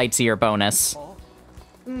a sightseer bonus.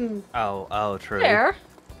 Oh, true. Fair.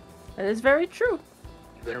 That is very true.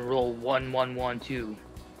 You're gonna roll 1, 1, 1, 2.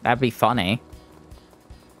 That'd be funny.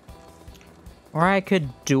 Or I could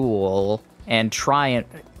duel and try it.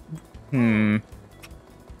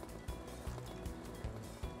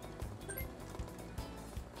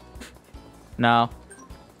 No.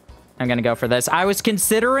 I'm gonna go for this. I was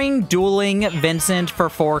considering dueling Vincent for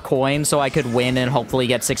 4 coins so I could win and hopefully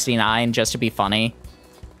get 69 just to be funny.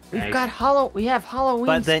 We've Nice. got we have Halloween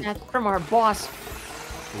But then- stats from our boss.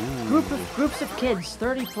 Groups of kids,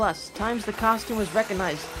 30 plus. Times the costume was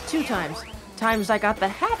recognized, 2 times. Times I got the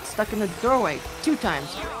hat stuck in the doorway, 2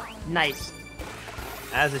 times. Nice.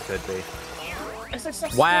 As it should be. A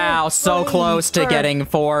successful Wow, so Halloween close to for- getting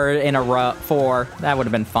 4 in a row. 4. That would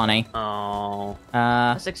have been funny. Oh.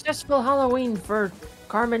 a successful Halloween for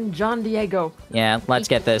Carmen John Diego. Yeah, let's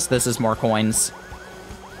get this. This is more coins.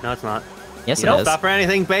 No, it's not. Yes, You it don't is. stop for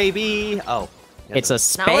anything, baby. Oh. It's a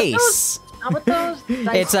Not with those- space. Not with those.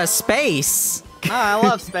 It's a space. Ah, I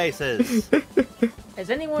love spaces. Has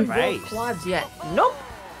anyone rolled Right. quads yet? Nope.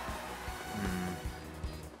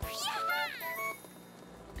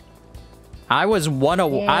 I was one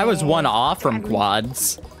off from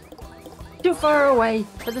quads. Too far away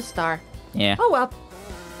for the star. Yeah. Oh well.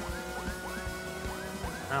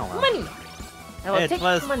 Oh well. Money. I will It take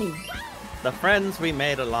was- the money. The friends we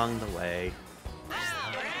made along the way.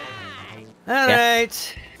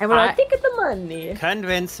 Alright. I will I- take the money.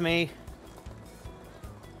 Convince me.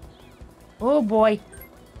 Oh boy.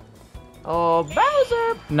 Oh,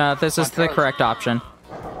 Bowser! No, this is the correct option.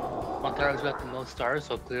 Montaro's got the most stars,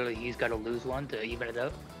 so clearly he's got to lose one to even it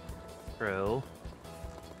out. True.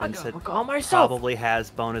 I Vincent gotta call myself. probably has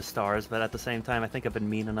bonus stars, but at the same time, I think I've been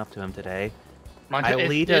mean enough to him today.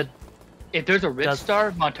 If there's a rich does-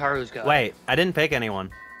 star, Montaro's got it. Wait, I didn't pick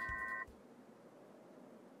anyone.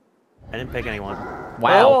 I didn't pick anyone.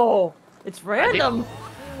 Wow. Oh, it's random.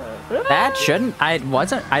 That shouldn't. I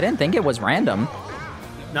didn't think it was random.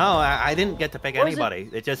 No, I didn't get to pick What is it? anybody.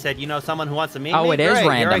 It just said, you know, someone who wants to meet me. Oh, it is Great,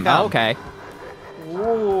 here I random. come. Okay.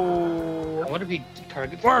 Whoa. I wonder if he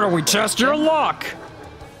targets. Why don't we test your luck?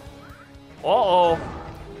 Uh-oh.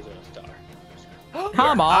 There's a star.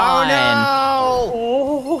 Come Oh on. no!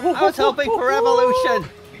 Oh. I was hoping for evolution.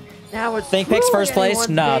 Now it's Think picks truly first place? anyone's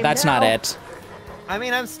No, game that's now. not it. I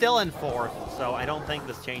mean, I'm still in 4th, so I don't think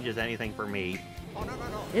this changes anything for me.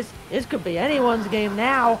 This could be anyone's game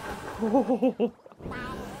now.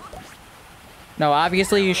 No,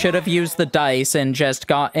 obviously you should have used the dice and just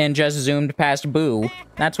zoomed past Boo.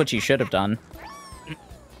 That's what you should have done.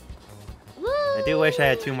 I do wish I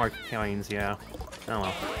had 2 more coins, yeah.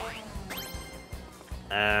 Oh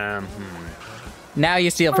well. Now you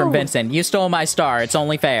steal from Vincent. You stole my star. It's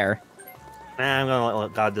only fair. I'm gonna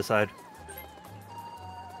let God decide.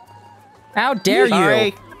 How dare Sorry.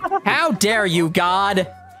 you? How dare you, God?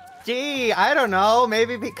 Gee, I don't know.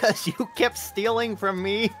 Maybe because you kept stealing from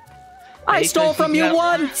me. I stole from you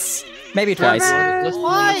once. Maybe twice.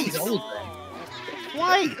 Twice.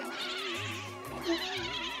 Twice.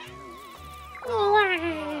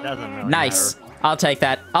 Doesn't really Nice. matter. I'll take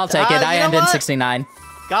that. I'll take it. I you know end in what? 69.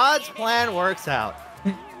 God's plan works out.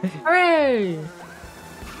 Hooray!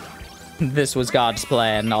 This was God's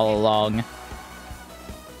plan all along.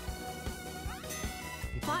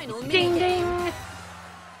 Final Ding minute. ding!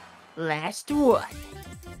 Last one.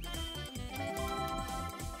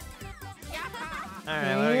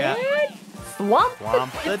 Alright, what do we got? Swamp,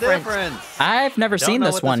 Swamp the difference. I've never Don't seen know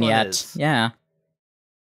this what one this one yet. is. Yeah.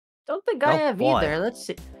 Don't think I Oh, have boy. either. Let's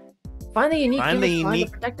see. Find the unique Find image, the find unique-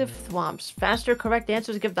 the protective thwomps. Faster correct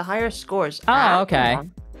answers give the higher scores. Oh, okay.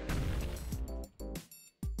 come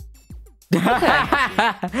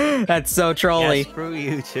That's so Yeah, trolly. screw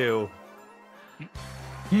you too.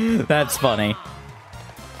 That's funny.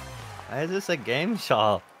 Why is this a game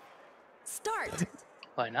show? Start.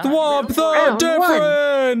 Why not? Swamp the Round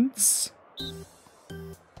one. difference.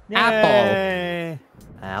 Apple. Yay.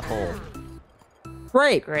 Apple.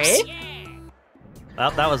 Great. Great.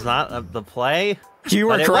 Well, that was not the play. You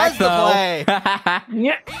were But it correct, was the though. play.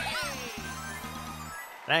 Yeah.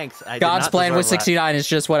 Thanks. I did God's not plan was deserve that. 69 is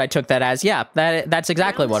just what I took that as. Yeah, that's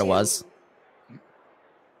exactly what it was.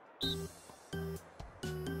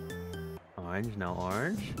 Orange, no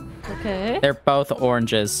orange. Okay. They're both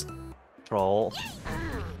oranges. Troll.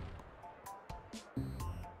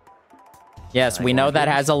 Yes, Like we know that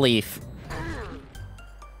oranges? has a leaf.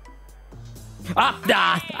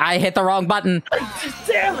 I hit the wrong button.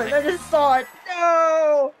 Damn it! I just saw it.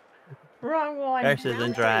 No. Wrong one. Versus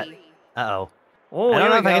and drat. Uh-oh. Oh, I don't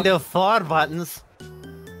know here if we I can go. do 4 buttons.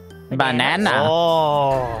 Banana.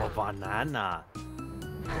 Oh, banana.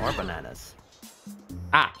 More bananas.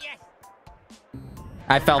 Ah.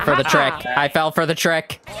 I fell for the trick. I fell for the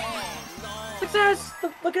trick. Success!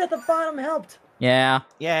 Looking at the bottom helped. Yeah.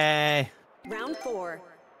 Yay. Round 4.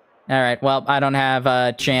 All right. Well, I don't have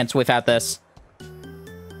a chance without this.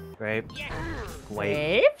 Grape.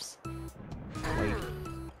 Wait. Grapes? Wait.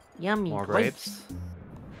 Yummy. More grapes.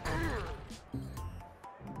 grapes.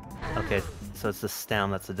 Okay, so it's the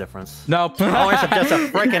stem that's the difference. Nope. Oh, it's just a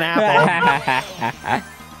freaking apple.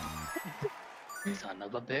 Son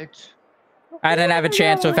of a bitch. I didn't have a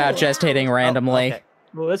chance without just hitting randomly. Oh, okay.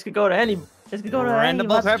 Well, this could go to any. This could go to Random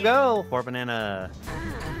any of us. bullcrap go. 4 banana.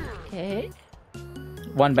 Okay.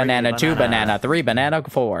 1 banana, 2 banana, 3 banana,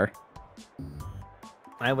 4.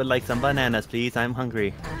 I would like some bananas, please. I'm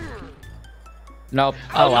hungry. Nope.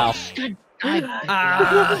 Oh well.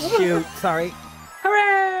 Ah, shoot. Sorry.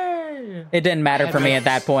 Hooray! It didn't matter for me at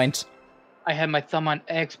that point. I had my thumb on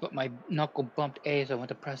X, but my knuckle bumped A, so I went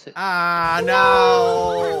to press it. Ah,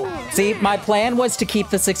 no. See, my plan was to keep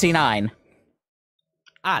the 69.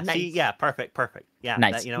 Ah, Nice. see, yeah, perfect. Yeah,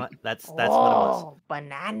 Nice. that, you know what? That's what it was. Oh,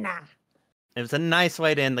 banana. It was a nice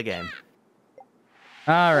way to end the game.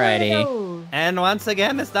 Alrighty. Oh. And once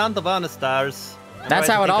again, it's down to bonus stars. That's Otherwise,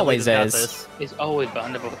 how I it think the always leaders got is. this. It's always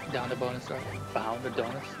bound to down to bonus star. Bound to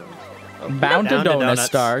bonus star. Bound to Down to donut donuts.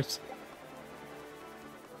 stars.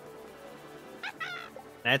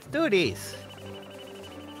 Let's do these.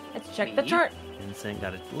 Let's check the chart. Vincent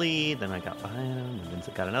got a lead, then I got behind him, and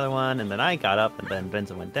Vincent got another one, and then I got up, and then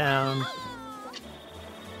Vincent went down.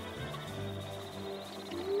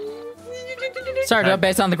 Sorry to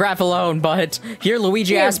based on the graph alone, but here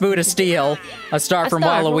Luigi asked Boo to steal a star from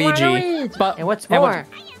Waluigi. But And what's and more?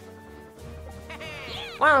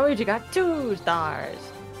 Waluigi got 2 stars.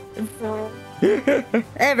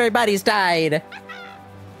 Everybody's died.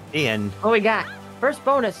 Ian. What we got? First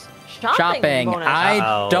bonus. Shopping. Bonus. I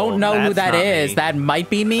Uh-oh, don't know who that's that not is. me. That might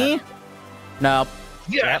be me. Nope.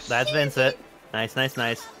 Yep, that's Vincent. Nice. Wow,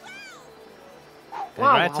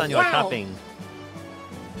 Congrats wow, on your wow. shopping.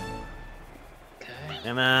 Okay.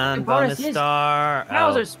 Come on, The bonus bonus is star.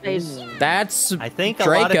 Bowser Oh, space. That's I think a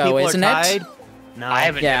lot of Draco, people isn't are it? tied. No, I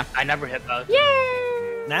haven't. Yeah. I never hit those.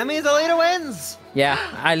 Yay! that means Alita wins. Yeah,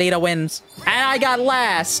 Alita wins. And I got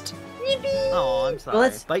last. Oh, I'm sorry. Well,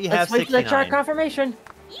 let's but you have wait for the chart 69, confirmation.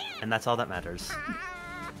 and that's all that matters.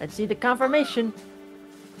 Let's see the confirmation.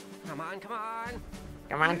 Come on, come on.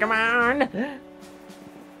 Come on, come on.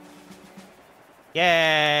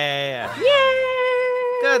 Yay!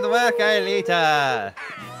 Yay! Good work, Aelita!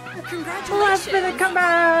 Last minute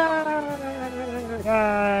comeback!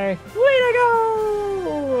 Way to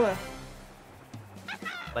go!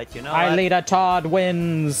 But you know what? Aelita Todd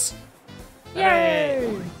wins.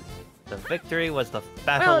 Yay! The victory was the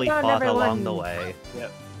battle we done, fought everyone. along the way.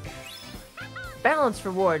 Yep. Balance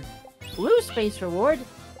reward. Blue space reward.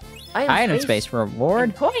 Item space reward.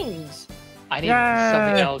 and coins. I need Yay.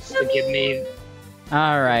 something else to give me. What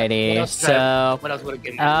Alrighty, else so What else would it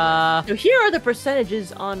give me? So here are the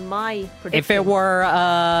percentages on my prediction. if it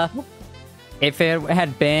were if it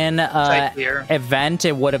had been Sightseer. event,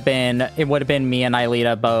 it would have been me and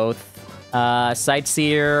Aelita both.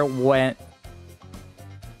 Sightseer went.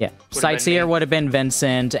 Yeah, been Sightseer me. would have been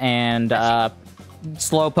Vincent, and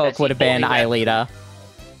Slowpoke That's would have been equally Aelita.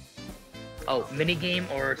 Oh, minigame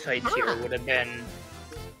or sightseer Ah. would have been.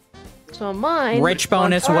 So mine. Rich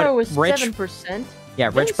bonus would- Montaro was rich- 7%. Yeah,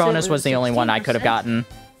 Rich Vincent bonus was was the only one I could have 16%. gotten.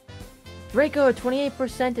 Draco at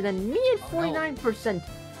 28%, and then me at 49%.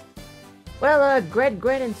 Well,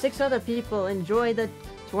 Gred, and 6 other people enjoy the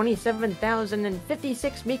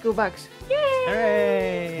 27,056 Miku bucks. Yay!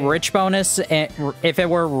 Hooray! Rich bonus, if it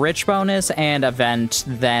were rich bonus and event,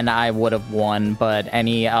 then I would have won, but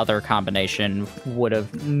any other combination would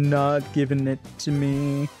have not given it to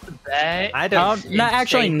me. That I don't- is no,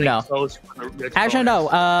 actually, insanely no. close for the rich Actually,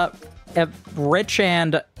 bonus. no, if Rich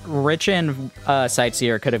and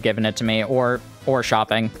Sightseer could have given it to me, or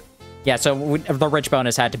shopping. Yeah, so the rich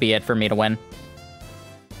bonus had to be it for me to win.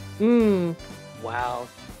 Wow.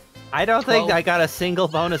 I don't think 12. I got a single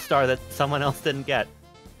bonus star that someone else didn't get.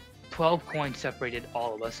 12 coins separated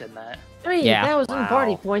all of us in that. 3,000 Wow.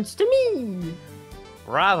 party points to me!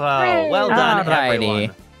 Bravo! Hooray! Well done, Alrighty.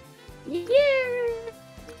 everyone.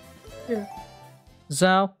 Yeah!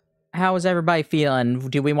 So, how is everybody feeling?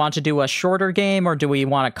 Do we want to do a shorter game, or do we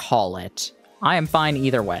want to call it? I am fine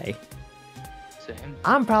either way. Same.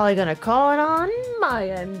 I'm probably gonna call it on my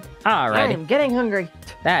end. I Alrighty, am getting hungry.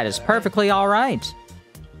 that is perfectly alright.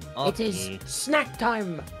 It is snack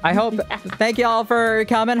time. I hope, thank you all for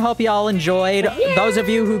coming. Hope you all enjoyed. Those of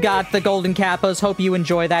you who got the golden kappas, hope you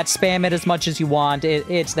enjoy that. Spam it as much as you want.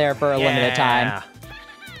 It's there for a limited time.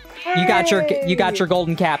 You got your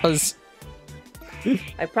golden kappas.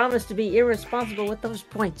 I promise to be irresponsible with those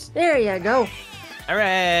points. There you go.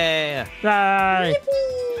 Hooray! Bye.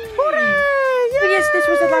 Hooray! Yes, this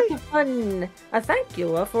was a lot of fun. Thank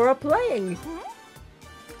you for playing.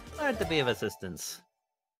 Glad to be of assistance.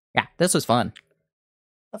 Yeah, this was fun.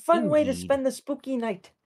 A fun way to Indeed. spend the spooky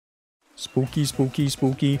night. Spooky, spooky,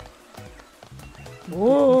 spooky.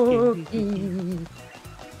 Spooky.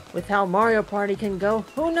 With how Mario Party can go,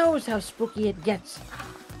 who knows how spooky it gets.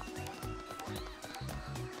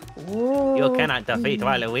 You cannot defeat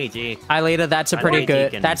Waluigi. Aelita, that's a pretty Waluigi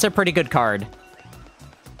good. can- That's a pretty good card.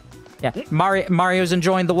 Yeah, Mario's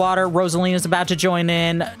enjoying the water. Rosalina's about to join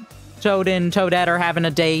in. Toad and Toadette are having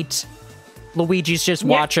a date. Luigi's just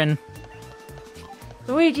watching.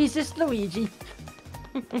 Luigi's just Luigi.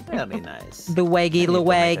 Really nice. Luigi, I need to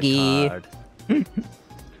make a Luigi. card.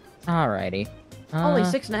 Alrighty. Only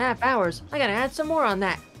 6.5 hours. I gotta add some more on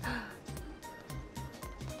that.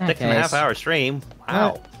 6.5 hour stream.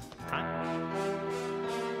 Wow.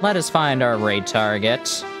 Let us find our raid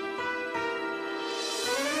target.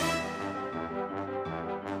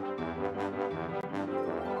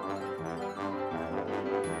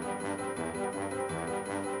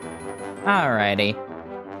 Alrighty.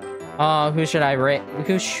 Oh, who should I raid?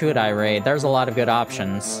 Who should I raid? There's a lot of good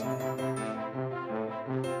options.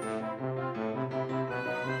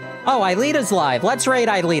 Oh, Aelita's live. Let's raid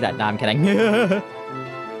Aelita. No, I'm kidding.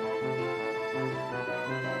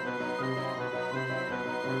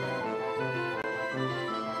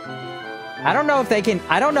 I don't know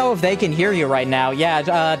if they can hear you right now.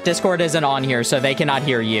 Yeah, Discord isn't on here, so they cannot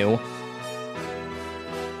hear you.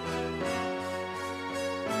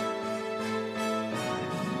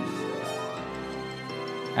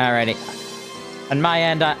 Alrighty. On my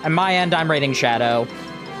end, I'm rating Shadow.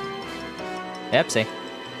 Oopsie.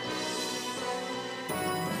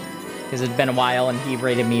 Because it's been a while and he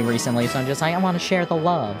rated me recently, so I'm just like, I want to share the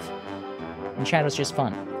love. And Shadow's just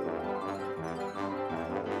fun.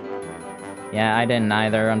 Yeah, I didn't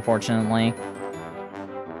either, unfortunately.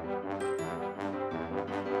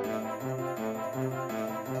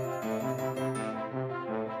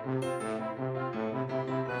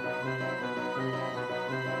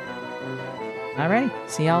 Alrighty,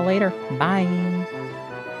 see y'all later. Bye.